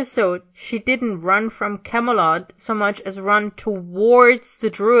this episode, she didn't run from Camelot so much as run towards the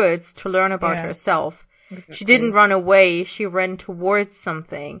Druids to learn about herself. Exactly. She didn't run away, she ran towards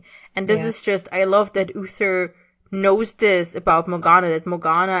something. And this is just, I love that Uther knows this about Morgana, that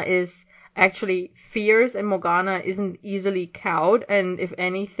Morgana is actually fierce and Morgana isn't easily cowed. And if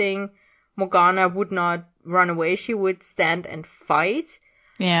anything, Morgana would not run away, she would stand and fight.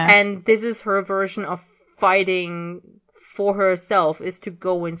 Yeah. And this is her version of fighting for herself, is to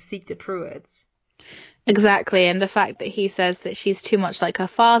go and seek the Druids. Exactly, and the fact that he says that she's too much like her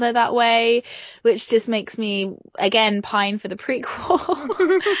father that way, which just makes me, again, pine for the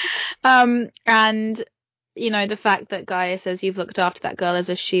prequel. And, you know, the fact that Gaia says you've looked after that girl as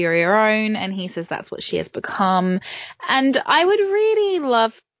if she were your own, and he says that's what she has become. And I would really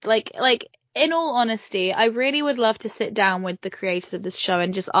love, like, in all honesty, I really would love to sit down with the creators of this show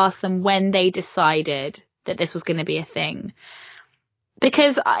and just ask them when they decided that this was going to be a thing.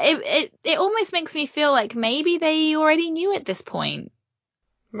 Because it almost makes me feel like maybe they already knew at this point.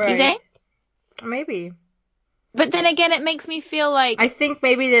 Right. Do you think? Maybe. But then again, it makes me feel like... I think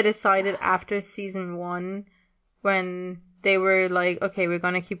maybe they decided after season 1, when they were like, okay, we're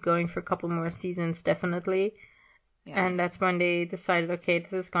going to keep going for a couple more seasons, definitely. Yeah. And that's when they decided, okay,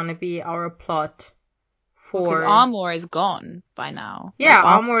 this is going to be our plot. Because Armor is gone by now. Yeah, like,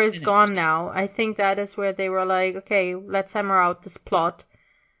 Armor is gone now. I think that is where they were like, okay, let's hammer out this plot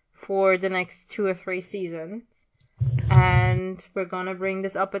for the next 2 or 3 seasons. And we're gonna bring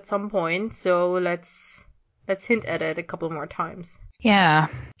this up at some point, so let's hint at it a couple more times. Yeah,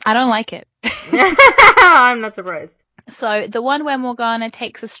 I don't like it. I'm not surprised. So, the one where Morgana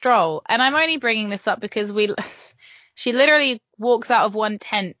takes a stroll, and I'm only bringing this up because she literally walks out of one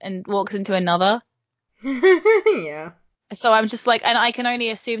tent and walks into another. Yeah. So I'm just like, and I can only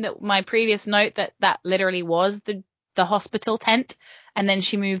assume that my previous note that literally was the hospital tent, and then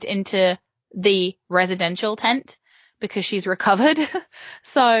she moved into the residential tent because she's recovered.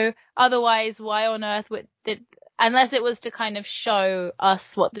 So otherwise, why on earth unless it was to kind of show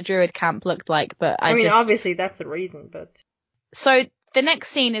us what the Druid camp looked like, but I mean, obviously that's the reason, but... So the next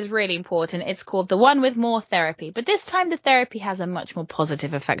scene is really important. It's called The One with More Therapy. But this time the therapy has a much more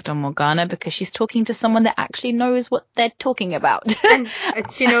positive effect on Morgana because she's talking to someone that actually knows what they're talking about. And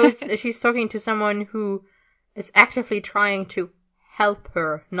she knows she's talking to someone who is actively trying to help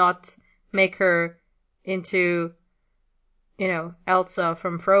her, not make her into, Elsa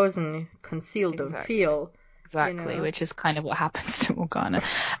from Frozen, conceal, don't feel. Exactly, which is kind of what happens to Morgana.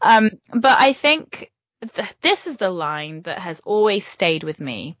 But I think... this is the line that has always stayed with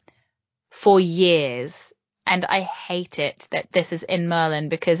me for years, and I hate it that this is in Merlin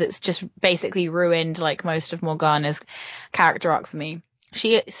because it's just basically ruined like most of Morgana's character arc for me.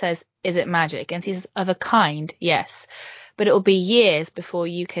 She says, "Is it magic?" And he says, "Of a kind, yes, but it will be years before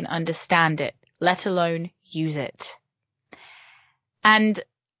you can understand it, let alone use it." And,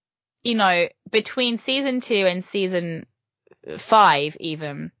 between season 2 and season 5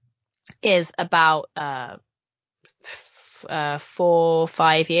 even, is about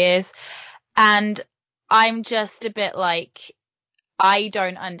 4-5 years, and I'm just a bit like, I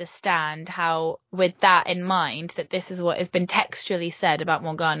don't understand how, with that in mind, that this is what has been textually said about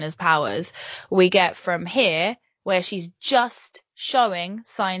Morgana's powers, we get from here where she's just showing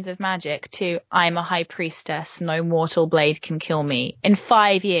signs of magic to I'm a high priestess, no mortal blade can kill me, in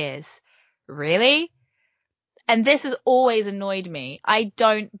 5 years. Really? And this has always annoyed me. I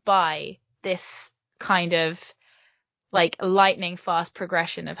don't buy this kind of like lightning fast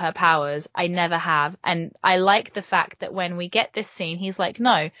progression of her powers. I never have. And I like the fact that when we get this scene, he's like,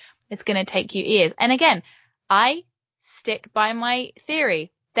 no, it's going to take you years. And again, I stick by my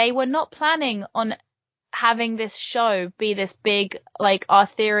theory. They were not planning on having this show be this big, like,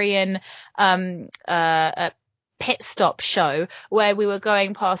 Arthurian pit stop show where we were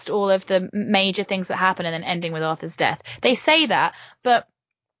going past all of the major things that happen and then ending with Arthur's death. They say that, but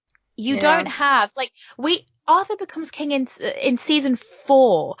you don't have, like, Arthur becomes king in season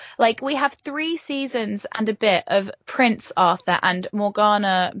 4. Like, we have 3 seasons and a bit of Prince Arthur and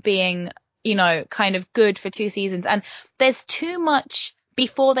Morgana being, you know, kind of good for 2 seasons. And there's too much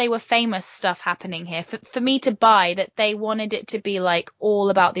before they were famous stuff happening here for me to buy that they wanted it to be like all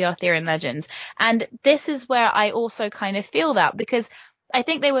about the Arthurian legends. And this is where I also kind of feel that, because I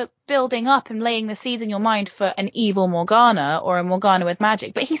think they were building up and laying the seeds in your mind for an evil Morgana or a Morgana with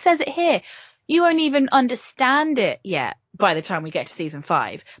magic. But he says it here. You won't even understand it yet by the time we get to season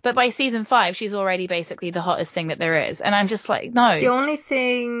 5. But by season 5, she's already basically the hottest thing that there is. And I'm just like, no. The only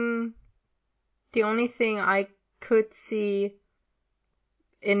thing I could see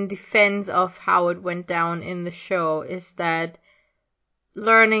in defense of how it went down in the show is that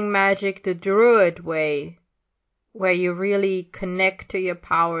learning magic the druid way, where you really connect to your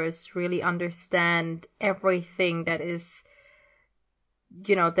powers, really understand everything that is,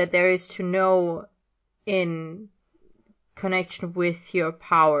 you know, that there is to know in connection with your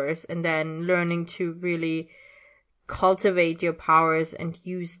powers, and then learning to really cultivate your powers and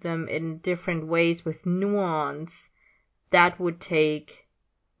use them in different ways with nuance, that would take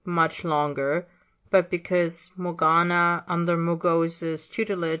much longer. But because Morgana, under Morgose's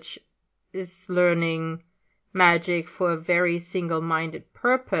tutelage, is learning magic for a very single-minded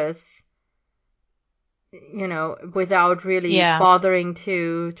purpose, you know, without really bothering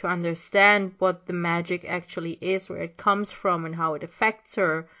to understand what the magic actually is, where it comes from and how it affects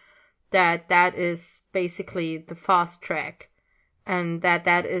her, that is basically the fast track. And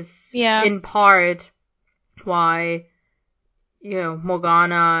that is in part why, you know,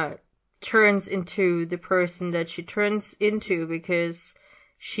 Morgana turns into the person that she turns into, because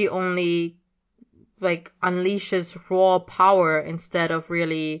she only, like, unleashes raw power instead of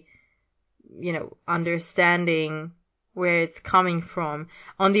really, you know, understanding where it's coming from.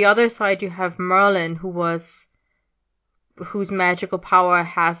 On the other side, you have Merlin, whose magical power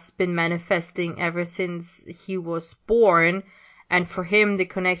has been manifesting ever since he was born, and for him the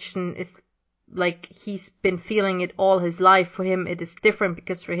connection is like he's been feeling it all his life. For him it is different,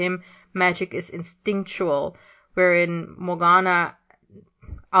 because for him magic is instinctual, wherein Morgana,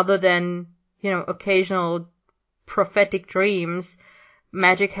 other than, you know, occasional prophetic dreams,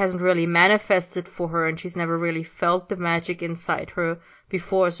 magic hasn't really manifested for her, and she's never really felt the magic inside her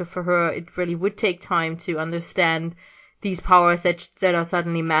before. So for her it really would take time to understand these powers that are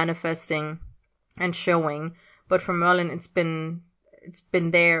suddenly manifesting and showing. But for Merlin it's been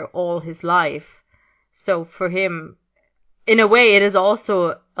there all his life. So for him, in a way, it is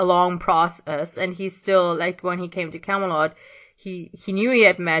also a long process, and he's still, like, when he came to Camelot, he knew he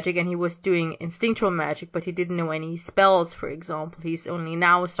had magic and he was doing instinctual magic, but he didn't know any spells, for example. He's only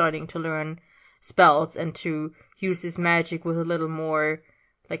now starting to learn spells and to use his magic with a little more,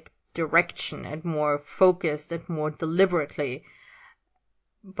 like, direction and more focused and more deliberately.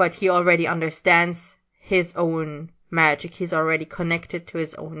 But he already understands his own magic. He's already connected to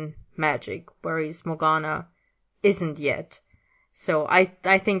his own magic, whereas Morgana isn't yet. So I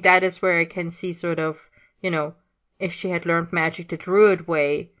think that is where I can see sort of, you know, if she had learned magic the druid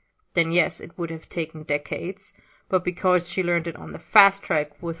way, then yes, it would have taken decades. But because she learned it on the fast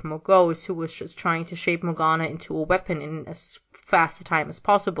track with Morgause, who was just trying to shape Morgana into a weapon in as fast a time as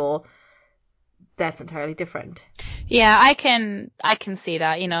possible, that's entirely different. Yeah, I can see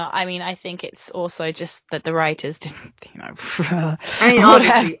that. You know, I mean, I think it's also just that the writers didn't, you know. I mean,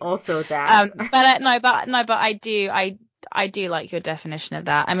 obviously, also that. But I do like your definition of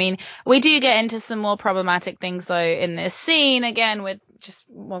that. I mean, we do get into some more problematic things though in this scene, again, with just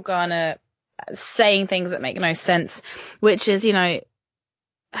Morgana saying things that make no sense, which is, you know,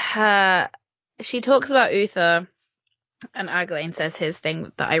 she talks about Uther, and Aglain says his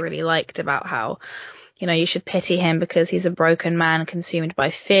thing that I really liked about how, you know, you should pity him because he's a broken man consumed by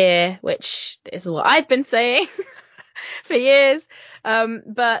fear, which is what I've been saying for years.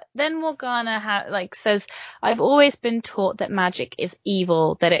 But then Morgana says, I've always been taught that magic is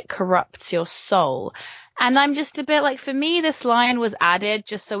evil, that it corrupts your soul. And I'm just a bit like, for me, this line was added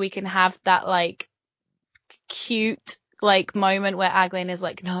just so we can have that, like, cute, like, moment where Aglain is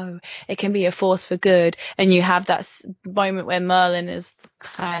like, no, it can be a force for good. And you have that moment where Merlin is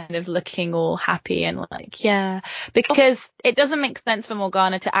kind of looking all happy and like, yeah, because it doesn't make sense for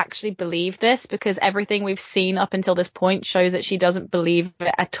Morgana to actually believe this, because everything we've seen up until this point shows that she doesn't believe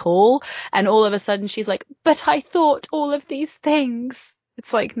it at all. And all of a sudden she's like, but I thought all of these things.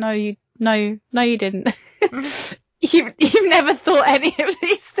 It's like, no, no, you didn't. You've never thought any of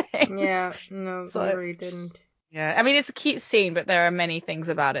these things. Yeah, no, So, I really didn't. Yeah, I mean, it's a cute scene, but there are many things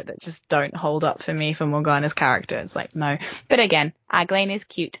about it that just don't hold up for me for Morgana's character. It's like, no. But again, Aglain is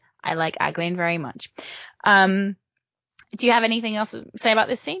cute. I like Aglain very much. Do you have anything else to say about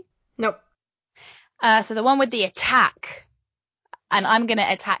this scene? Nope. So the one with the attack. And I'm going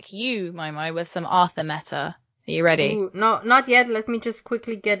to attack you, Momo, with some Arthur meta. Are you ready? Ooh, no, not yet. Let me just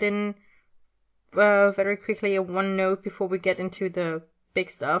quickly get in very quickly one note before we get into the big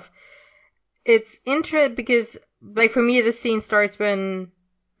stuff. It's interesting because, like, for me, the scene starts when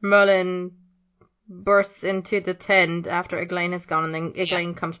Merlin bursts into the tent after Eglain has gone, and then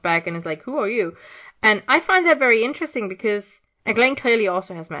Eglain comes back and is like, "Who are you?" And I find that very interesting because Eglain clearly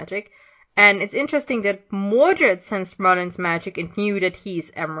also has magic, and it's interesting that Mordred sensed Merlin's magic and knew that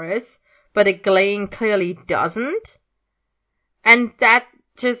he's Emrys, but Eglain clearly doesn't. And that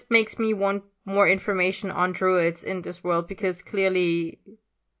just makes me want more information on druids in this world, because clearly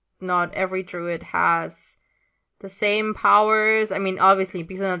not every druid has the same powers. I mean, obviously,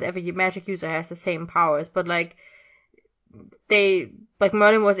 because not every magic user has the same powers, but like,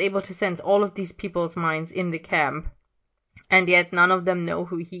 Merlin was able to sense all of these people's minds in the camp, and yet none of them know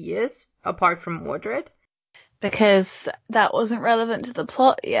who he is, apart from Mordred. Because that wasn't relevant to the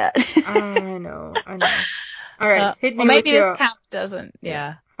plot yet. I know. Alright, hit me or maybe with your... this camp doesn't,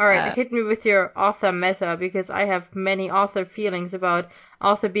 yeah. Alright, hit me with your Arthur meta, because I have many Arthur feelings about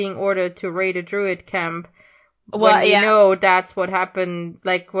Arthur being ordered to raid a druid camp. When we know that's what happened,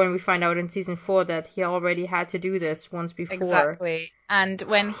 like when we find out in season 4 that he already had to do this once before. Exactly. And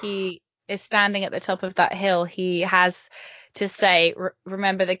when he is standing at the top of that hill, he has to say,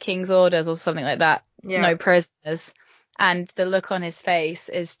 remember the king's orders or something like that. Yeah. No prisoners. And the look on his face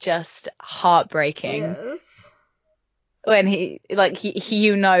is just heartbreaking. Yes. When he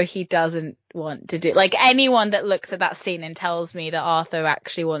doesn't want to do, like, anyone that looks at that scene and tells me that Arthur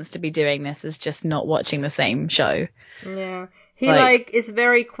actually wants to be doing this is just not watching the same show. Yeah. He is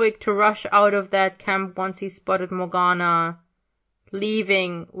very quick to rush out of that camp once he spotted Morgana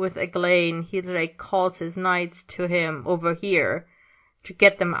leaving with Eglain. He calls his knights to him over here to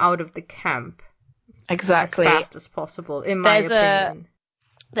get them out of the camp. Exactly. As fast as possible, in my opinion.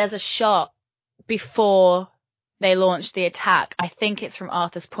 There's a shot before they launch the attack. I think it's from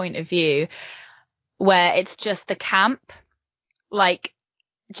Arthur's point of view, where it's just the camp,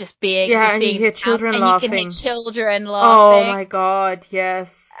 just being and you hear children laughing. You can hear children laughing. Oh my god,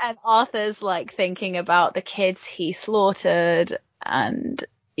 yes. And Arthur's thinking about the kids he slaughtered, and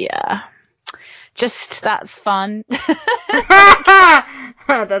yeah, just that's fun.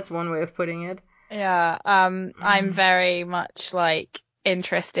 That's one way of putting it. Yeah, I'm very much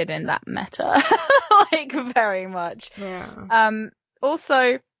interested in that meta, very much. Yeah.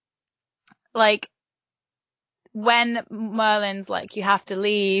 Also, when Merlin's you have to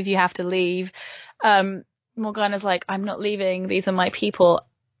leave, Morgana's I'm not leaving, these are my people.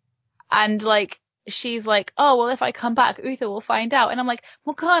 And she's oh, well, if I come back, Uther will find out. And I'm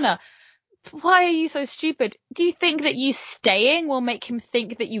Morgana, why are you so stupid? Do you think that you staying will make him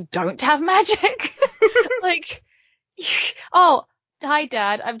think that you don't have magic? Oh, hi,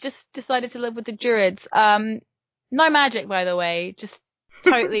 Dad. I've just decided to live with the druids. No magic, by the way. Just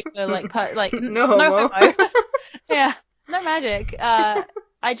totally for no homo. Yeah, no magic.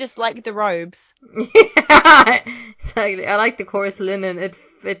 I just like the robes. Yeah, exactly. I like the coarse linen. It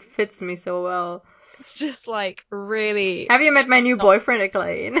fits me so well. It's just really. Have you met my new boyfriend,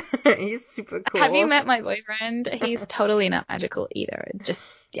 Eglain? He's super cool. Have you met my boyfriend? He's totally not magical either.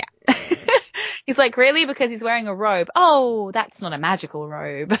 Just, yeah. He's really? Because he's wearing a robe. Oh, that's not a magical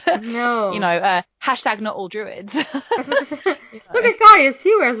robe. No. Hashtag not all druids. Look at Gaius.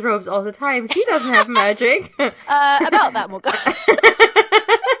 He wears robes all the time. He doesn't have magic. About that, Morgana.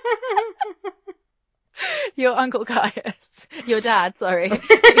 Your uncle Gaius. Your dad, sorry.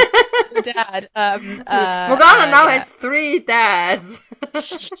 Your dad. Morgana now has 3 dads.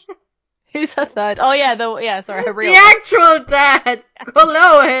 Who's her third? Oh yeah, sorry, her real. The actual dad,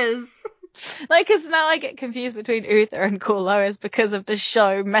 Corlois. Because now I get confused between Uther and Corlois because of the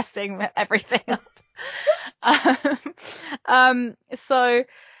show messing everything up. So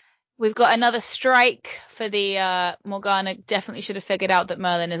we've got another strike for the Morgana definitely should have figured out that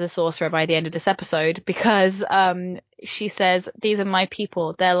Merlin is a sorcerer by the end of this episode, because she says, these are my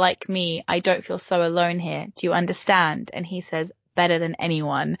people, they're like me, I don't feel so alone here, do you understand? And he says, better than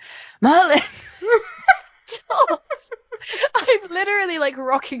anyone. Merlin, stop. I'm literally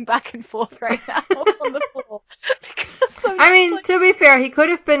rocking back and forth right now on the floor. Because to be fair, he could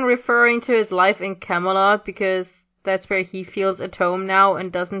have been referring to his life in Camelot, because that's where he feels at home now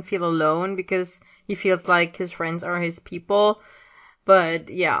and doesn't feel alone because he feels like his friends are his people. But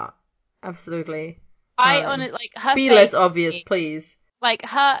yeah, absolutely. I on it, like her Be face, less obvious, please. like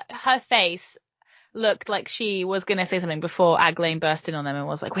her face looked like she was going to say something before Aglain burst in on them and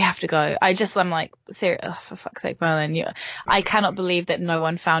was like, we have to go. I'm like, seriously, for fuck's sake, Merlin, I cannot believe that no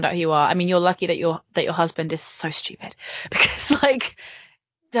one found out who you are. I mean, you're lucky that your husband is so stupid because like,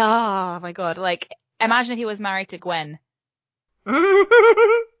 oh my God, like imagine if he was married to Gwen.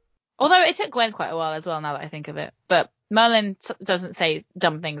 Although it took Gwen quite a while as well, now that I think of it. But Merlin doesn't say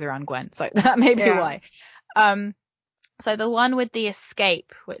dumb things around Gwen, so that may be why. So the one with the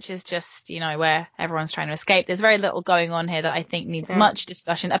escape, which is just, where everyone's trying to escape, there's very little going on here that I think needs much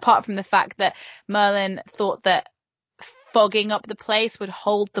discussion, apart from the fact that Merlin thought that fogging up the place would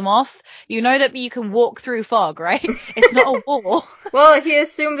hold them off. You know that you can walk through fog, right? It's not a wall. Well, he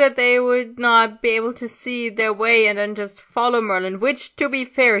assumed that they would not be able to see their way and then just follow Merlin, which, to be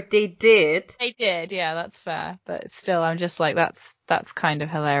fair, they did. They did, yeah, that's fair. But still, I'm just like, that's kind of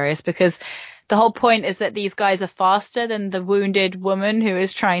hilarious because the whole point is that these guys are faster than the wounded woman who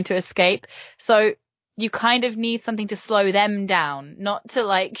is trying to escape. So you kind of need something to slow them down, not to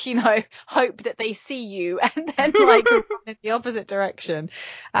like, hope that they see you and then like run in the opposite direction.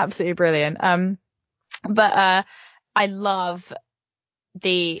 Absolutely brilliant. But I love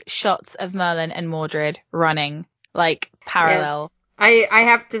the shots of Merlin and Mordred running like parallel. Yes. I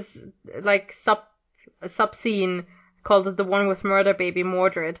have this like sub scene called the one with Murder Baby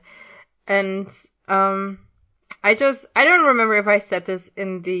Mordred. And I don't remember if I said this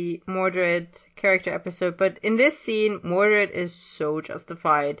in the Mordred character episode, but in this scene, Mordred is so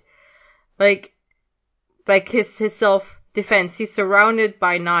justified. Like his self-defense. He's surrounded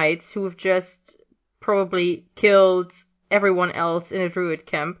by knights who have just probably killed everyone else in a druid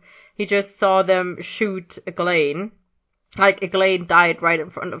camp. He just saw them shoot Eglain. Like, Eglain died right in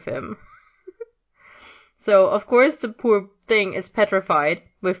front of him. So, of course, the poor thing is petrified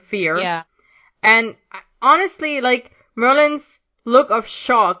with fear. Yeah. And honestly, like, Merlin's look of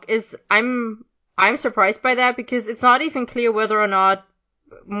shock is, I'm surprised by that because it's not even clear whether or not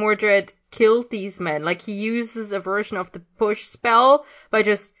Mordred killed these men. Like, he uses a version of the push spell by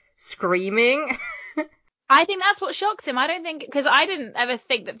just screaming. I think that's what shocks him. I don't think, because I didn't ever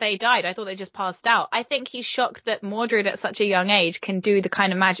think that they died. I thought they just passed out. I think he's shocked that Mordred at such a young age can do the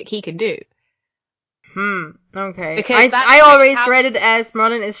kind of magic he can do. Okay. Because I always read it as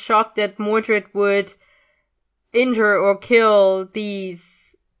Merlin is shocked that Mordred would injure or kill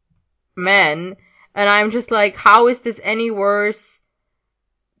these men. And I'm just like, how is this any worse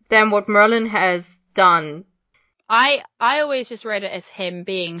than what Merlin has done? I always just read it as him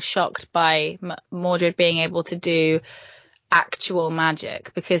being shocked by Mordred being able to do actual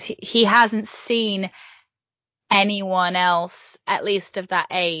magic, because he hasn't seen anyone else, at least of that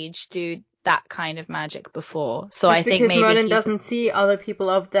age, do that kind of magic before. So I think maybe Merlin doesn't see other people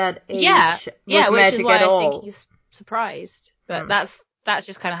of that age with magic which is why at all. I think he's surprised. But that's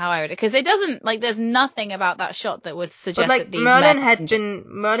just kind of how I read it, because it doesn't, like, there's nothing about that shot that would suggest that these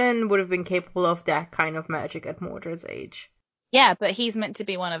Merlin would have been capable of that kind of magic at Mordred's age. Yeah, but he's meant to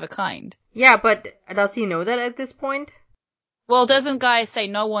be one of a kind. Yeah, but does he know that at this point? Well, doesn't Gaius say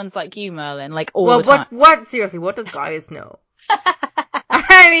no one's like you, Merlin, like all the time? What seriously, what does Gaius know?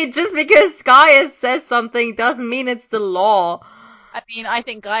 I mean, just because Gaius says something doesn't mean it's the law. I mean, I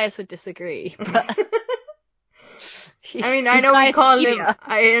think Gaius would disagree. But I mean, I know we call him,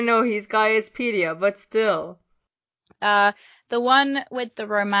 I know he's Gaiuspedia, but still. The one with the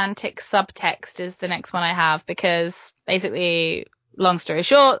romantic subtext is the next one I have, because basically, long story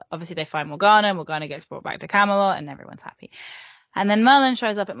short, obviously they find Morgana gets brought back to Camelot, and everyone's happy. And then Merlin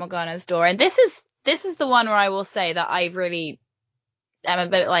shows up at Morgana's door, and this is the one where I will say that I really am a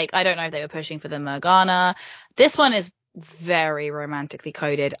bit like, I don't know if they were pushing for the Morgana. This one is very romantically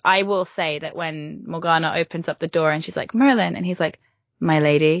coded. I will say that when Morgana opens up the door and she's like, Merlin, and he's like, my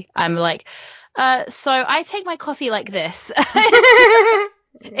lady, I'm like, so I take my coffee like this.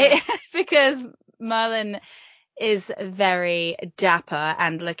 Because Merlin is very dapper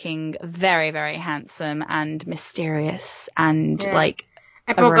and looking very, very handsome and mysterious and like.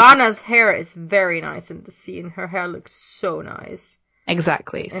 And Morgana's hair is very nice in the scene. Her hair looks so nice.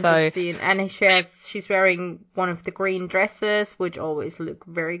 Exactly. In the scene. And she's wearing one of the green dresses, which always look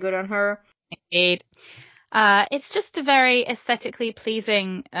very good on her. Indeed. It's just a very aesthetically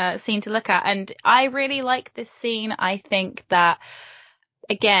pleasing scene to look at, and I really like this scene. I think that,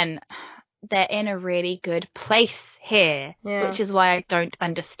 again, they're in a really good place here, Yeah. which is why I don't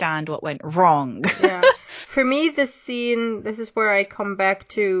understand what went wrong. Yeah. For me, this is where I come back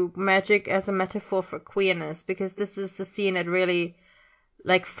to magic as a metaphor for queerness, because this is the scene that really,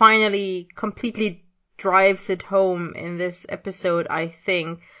 like, finally completely drives it home in this episode, I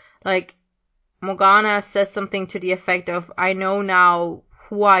think. Like, Morgana says something to the effect of, I know now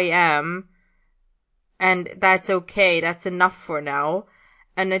who I am, and that's okay, that's enough for now.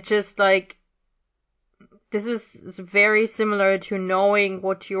 And it just, like, this is very similar to knowing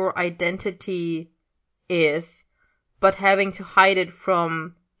what your identity is, but having to hide it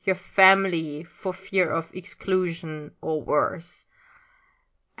from your family for fear of exclusion or worse.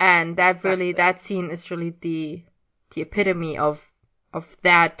 And that scene is really the epitome of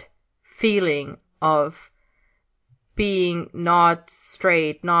that feeling of being not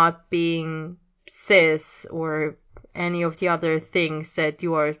straight, not being cis, or any of the other things that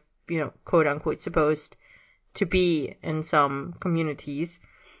you are, quote unquote, supposed to be in some communities.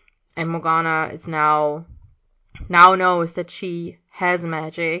 And Morgana is now knows that she has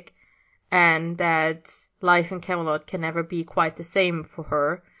magic, and that life in Camelot can never be quite the same for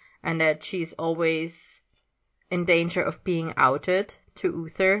her, and that she's always in danger of being outed to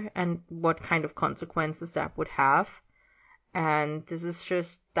Uther, and what kind of consequences that would have. And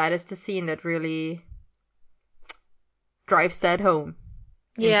that is the scene that really drives that home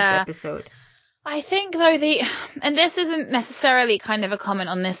in this episode. I think, though, and this isn't necessarily kind of a comment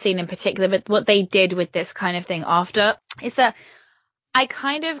on this scene in particular, but what they did with this kind of thing after is that I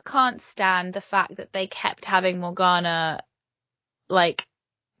kind of can't stand the fact that they kept having Morgana, like,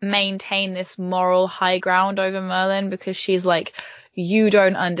 maintain this moral high ground over Merlin, because she's like, you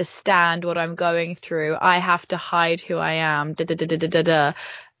don't understand what I'm going through. I have to hide who I am. Da, da, da, da, da, da, da.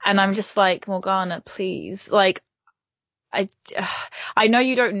 And I'm just like, Morgana, please. Like, I know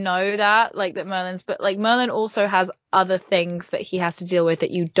you don't know that, like, that Merlin's, but, like, Merlin also has other things that he has to deal with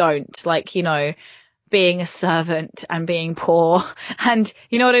that you don't, like, being a servant and being poor, and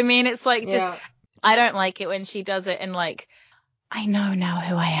you know what I mean? It's like, just, I don't like it when she does it and, like, I know now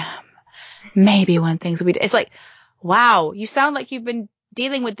who I am. Maybe when things will be, it's like, wow, you sound like you've been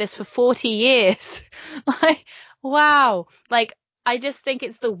dealing with this for 40 years. Like, wow. Like, I just think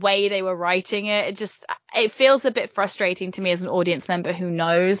it's the way they were writing it. It feels a bit frustrating to me as an audience member who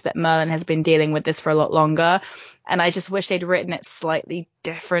knows that Merlin has been dealing with this for a lot longer. And I just wish they'd written it slightly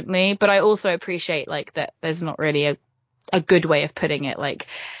differently. But I also appreciate, like, that there's not really a good way of putting it. Like,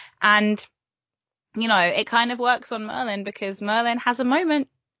 and, it kind of works on Merlin, because Merlin has a moment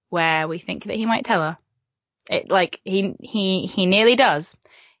where we think that he might tell her. It, like, he nearly does.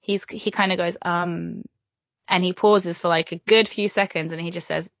 He kind of goes, and he pauses for, like, a good few seconds, and he just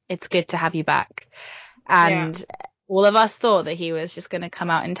says, it's good to have you back. And all of us thought that he was just going to come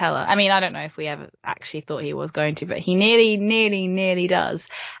out and tell her. I mean, I don't know if we ever actually thought he was going to, but he nearly does.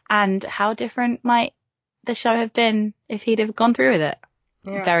 And how different might the show have been if he'd have gone through with it?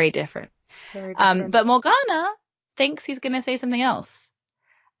 Yeah. Very different. But Morgana thinks he's going to say something else.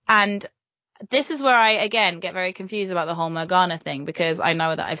 And this is where I, again, get very confused about the whole Morgana thing, because I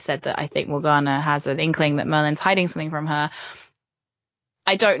know that I've said that I think Morgana has an inkling that Merlin's hiding something from her.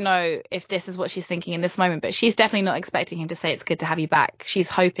 I don't know if this is what she's thinking in this moment, but she's definitely not expecting him to say it's good to have you back. She's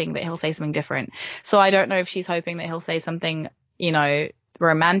hoping that he'll say something different. So I don't know if she's hoping that he'll say something,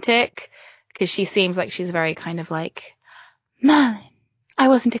 romantic, because she seems like she's very kind of like, Merlin, I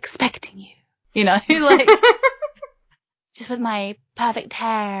wasn't expecting you, like, just with my perfect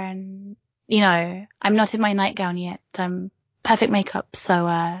hair and, I'm not in my nightgown yet. I'm perfect makeup.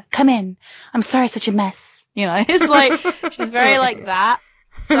 So, come in. I'm sorry it's such a mess. It's like, she's very like that.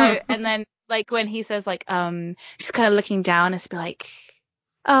 So, and then, like, when he says, like, she's kind of looking down, it's be like,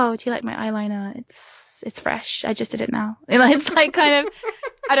 oh, do you like my eyeliner? It's fresh. I just did it now. It's like, kind of,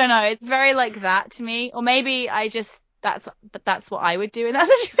 I don't know. It's very like that to me. Or maybe that's what I would do in that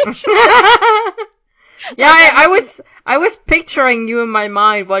situation. Yeah, I was picturing you in my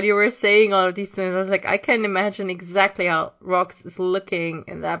mind while you were saying all of these things. I was like, I can imagine exactly how Rox is looking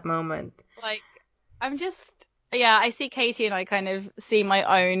in that moment. Like, I see Katie and I kind of see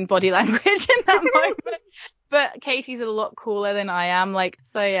my own body language in that moment. But Katie's a lot cooler than I am. Like,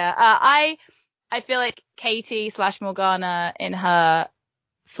 so yeah, I feel like Katie / Morgana in her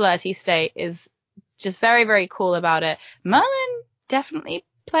flirty state is just very, very cool about it. Merlin definitely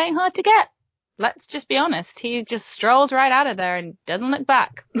playing hard to get. Let's just be honest. He just strolls right out of there and doesn't look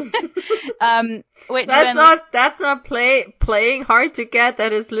back. That's not playing hard to get.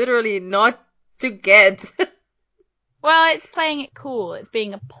 That is literally not to get. Well, it's playing it cool. It's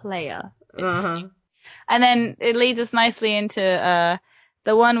being a player. And then it leads us nicely into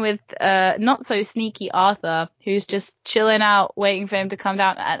The one with not so sneaky Arthur, who's just chilling out, waiting for him to come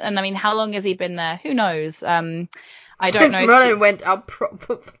down. And I mean, how long has he been there? Who knows? I don't know. Since Merlin went up,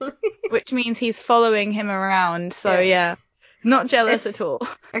 probably. Which means he's following him around. So Yes. yeah, not jealous at all.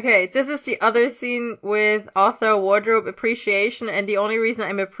 Okay, this is the other scene with Arthur wardrobe appreciation, and the only reason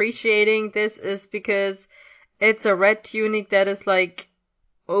I'm appreciating this is because it's a red tunic that is like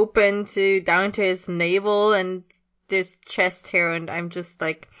open to down to his navel, and there's chest hair, and I'm just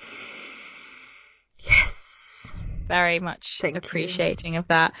like, yes. Very much appreciating of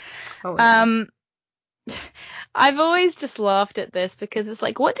that. Oh, yeah. I've always just laughed at this because it's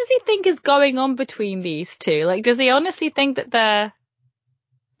like, what does he think is going on between these two? Like, does he honestly think that they're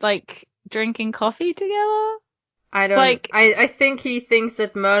like drinking coffee together? I think he thinks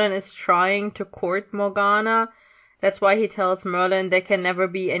that Merlin is trying to court Morgana. That's why he tells Merlin there can never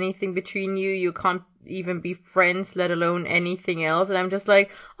be anything between you. You can't even be friends, let alone anything else. And I'm just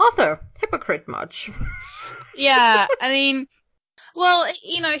like, Arthur, hypocrite much. Yeah, I mean, well,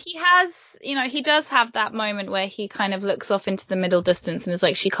 he does have that moment where he kind of looks off into the middle distance and is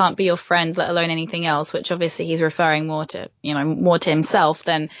like, she can't be your friend, let alone anything else, which obviously he's referring more to himself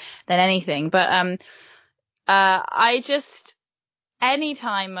than anything. But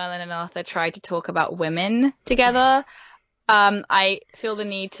anytime Merlin and Arthur try to talk about women together, I feel the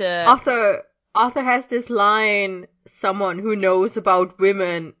need to... Arthur has this line, someone who knows about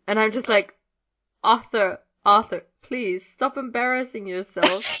women, and I'm just like, Arthur, please stop embarrassing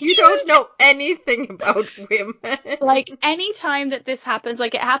yourself. You don't know anything about women. Like, any time that this happens,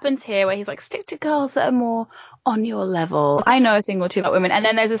 like it happens here where he's like, stick to girls that are more on your level. I know a thing or two about women. And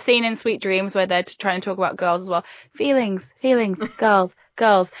then there's a scene in Sweet Dreams where they're trying to talk about girls as well. Feelings, girls.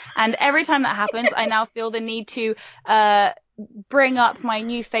 And every time that happens, I now feel the need to bring up my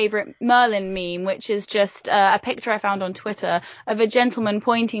new favorite Merlin meme, which is just a picture I found on Twitter of a gentleman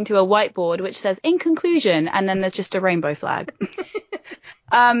pointing to a whiteboard which says, in conclusion, and then there's just a rainbow flag.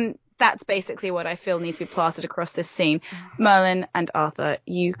 That's basically what I feel needs to be plastered across this scene. Merlin and Arthur,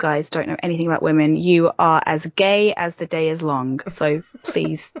 you guys don't know anything about women. You are as gay as the day is long. So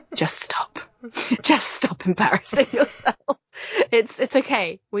please just stop. Just stop embarrassing yourselves. It's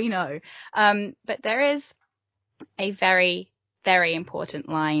okay. We know. But there is a very, very important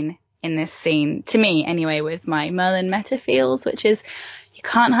line in this scene, to me anyway, with my Merlin meta feels, which is, you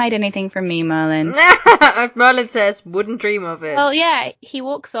can't hide anything from me, Merlin. Merlin says, wouldn't dream of it. Well, yeah, he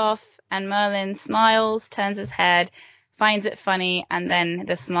walks off and Merlin smiles, turns his head, finds it funny, and then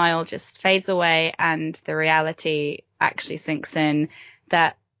the smile just fades away and the reality actually sinks in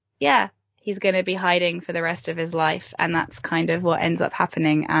that, yeah, he's going to be hiding for the rest of his life, and that's kind of what ends up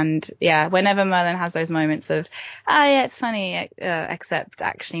happening. And yeah, whenever Merlin has those moments of, yeah, it's funny, except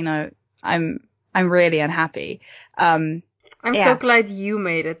actually, no, I'm really unhappy. I'm so glad you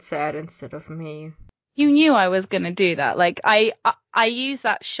made it sad instead of me. You knew I was going to do that. Like, I use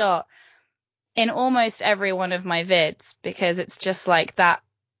that shot in almost every one of my vids because it's just like that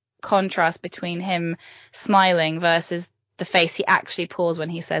contrast between him smiling versus the face he actually pulls when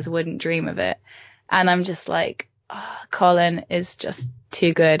he says wouldn't dream of it. And I'm just like, Colin is just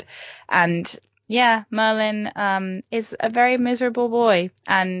too good. And yeah, Merlin is a very miserable boy.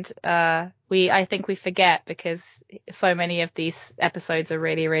 And I think we forget because so many of these episodes are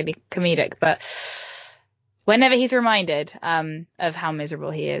really, really comedic. But whenever he's reminded of how miserable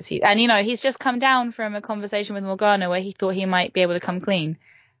he is, he's just come down from a conversation with Morgana where he thought he might be able to come clean,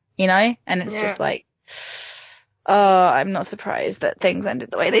 and it's just like, I'm not surprised that things ended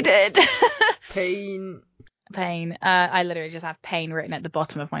the way they did. Pain. I literally just have pain written at the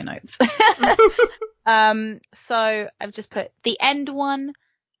bottom of my notes. So I've just put the end one,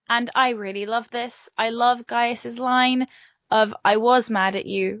 and I really love this. I love Gaius's line of, I was mad at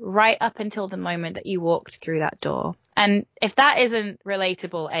you right up until the moment that you walked through that door. And if that isn't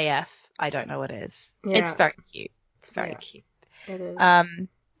relatable AF, I don't know what is. Yeah. It's very cute. It's very cute. It is.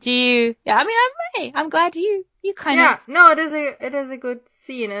 Do you? Yeah, I mean, I'm glad you kind of. Yeah, no, it is a good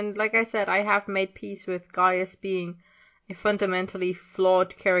scene, and like I said, I have made peace with Gaius being a fundamentally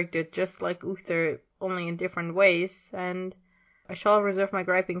flawed character, just like Uther, only in different ways. And I shall reserve my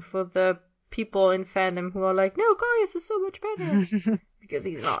griping for the people in fandom who are like, no, Gaius is so much better, because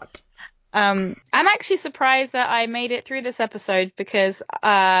he's not. I'm actually surprised that I made it through this episode because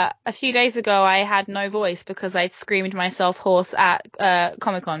a few days ago I had no voice because I'd screamed myself hoarse at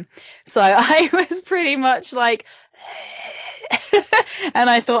Comic-Con. So I was pretty much like, and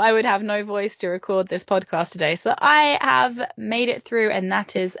I thought I would have no voice to record this podcast today. So I have made it through, and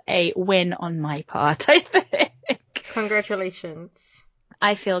that is a win on my part, I think. Congratulations.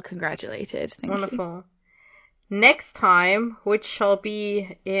 I feel congratulated. Thank Wonderful. you. next time, which shall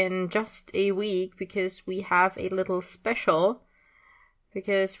be in just a week, because we have a little special,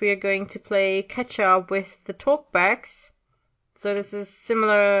 because we are going to play catch up with the talkbacks. So this is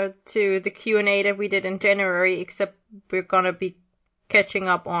similar to the Q&A that we did in January, except we're gonna be catching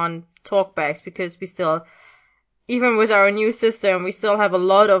up on talkbacks, because we still, even with our new system, we still have a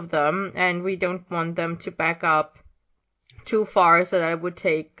lot of them, and we don't want them to back up too far, so that it would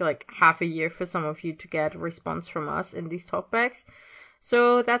take like half a year for some of you to get a response from us in these talkbacks.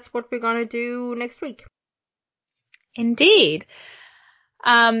 So that's what we're gonna do next week. Indeed.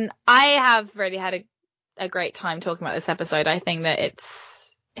 I have really had a great time talking about this episode. I think that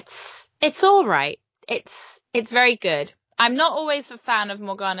it's all right. It's very good. I'm not always a fan of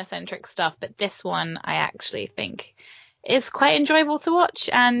Morgana-centric stuff, but this one I actually think is quite enjoyable to watch.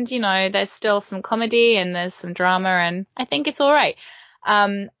 And, you know, there's still some comedy and there's some drama, and I think it's all right.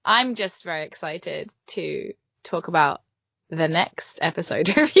 I'm just very excited to talk about the next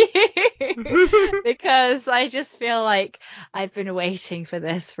episode review because I just feel like I've been waiting for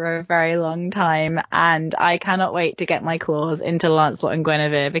this for a very long time, and I cannot wait to get my claws into Lancelot and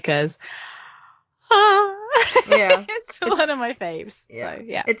Guinevere, because yeah, it's one of my faves. Yeah. So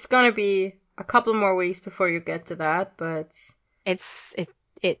yeah, it's gonna be a couple more weeks before you get to that, but it's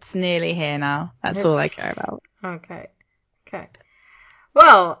nearly here now. That's all I care about. Okay.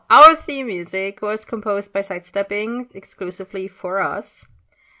 Well, our theme music was composed by Sidestepping exclusively for us.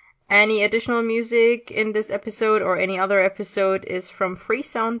 Any additional music in this episode or any other episode is from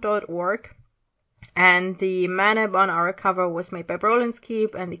freesound.org. And the manab on our cover was made by Brolin's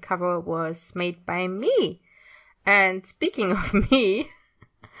Keep, and the cover was made by me. And speaking of me,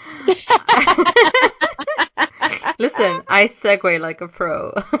 listen, I segue like a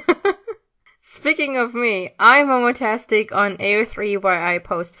pro. Speaking of me, I'm Momotastic on AO3 where I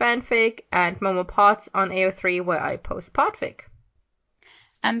post fanfic, and Momopots on AO3 where I post podfic.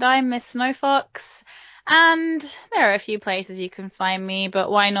 And I'm Miss Snowfox, and there are a few places you can find me, but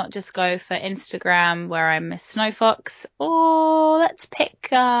why not just go for Instagram where I'm Miss Snowfox, or let's pick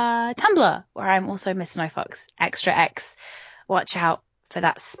Tumblr where I'm also Miss Snowfox, extra X. Watch out for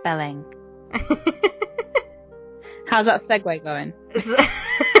that spelling. How's that segue going?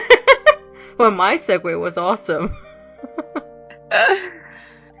 Well, my segue was awesome.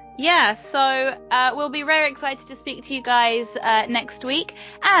 Yeah, so we'll be very excited to speak to you guys next week.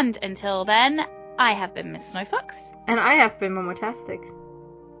 And until then, I have been Miss Snowfox. And I have been Momotastic.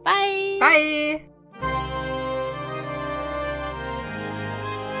 Bye! Bye!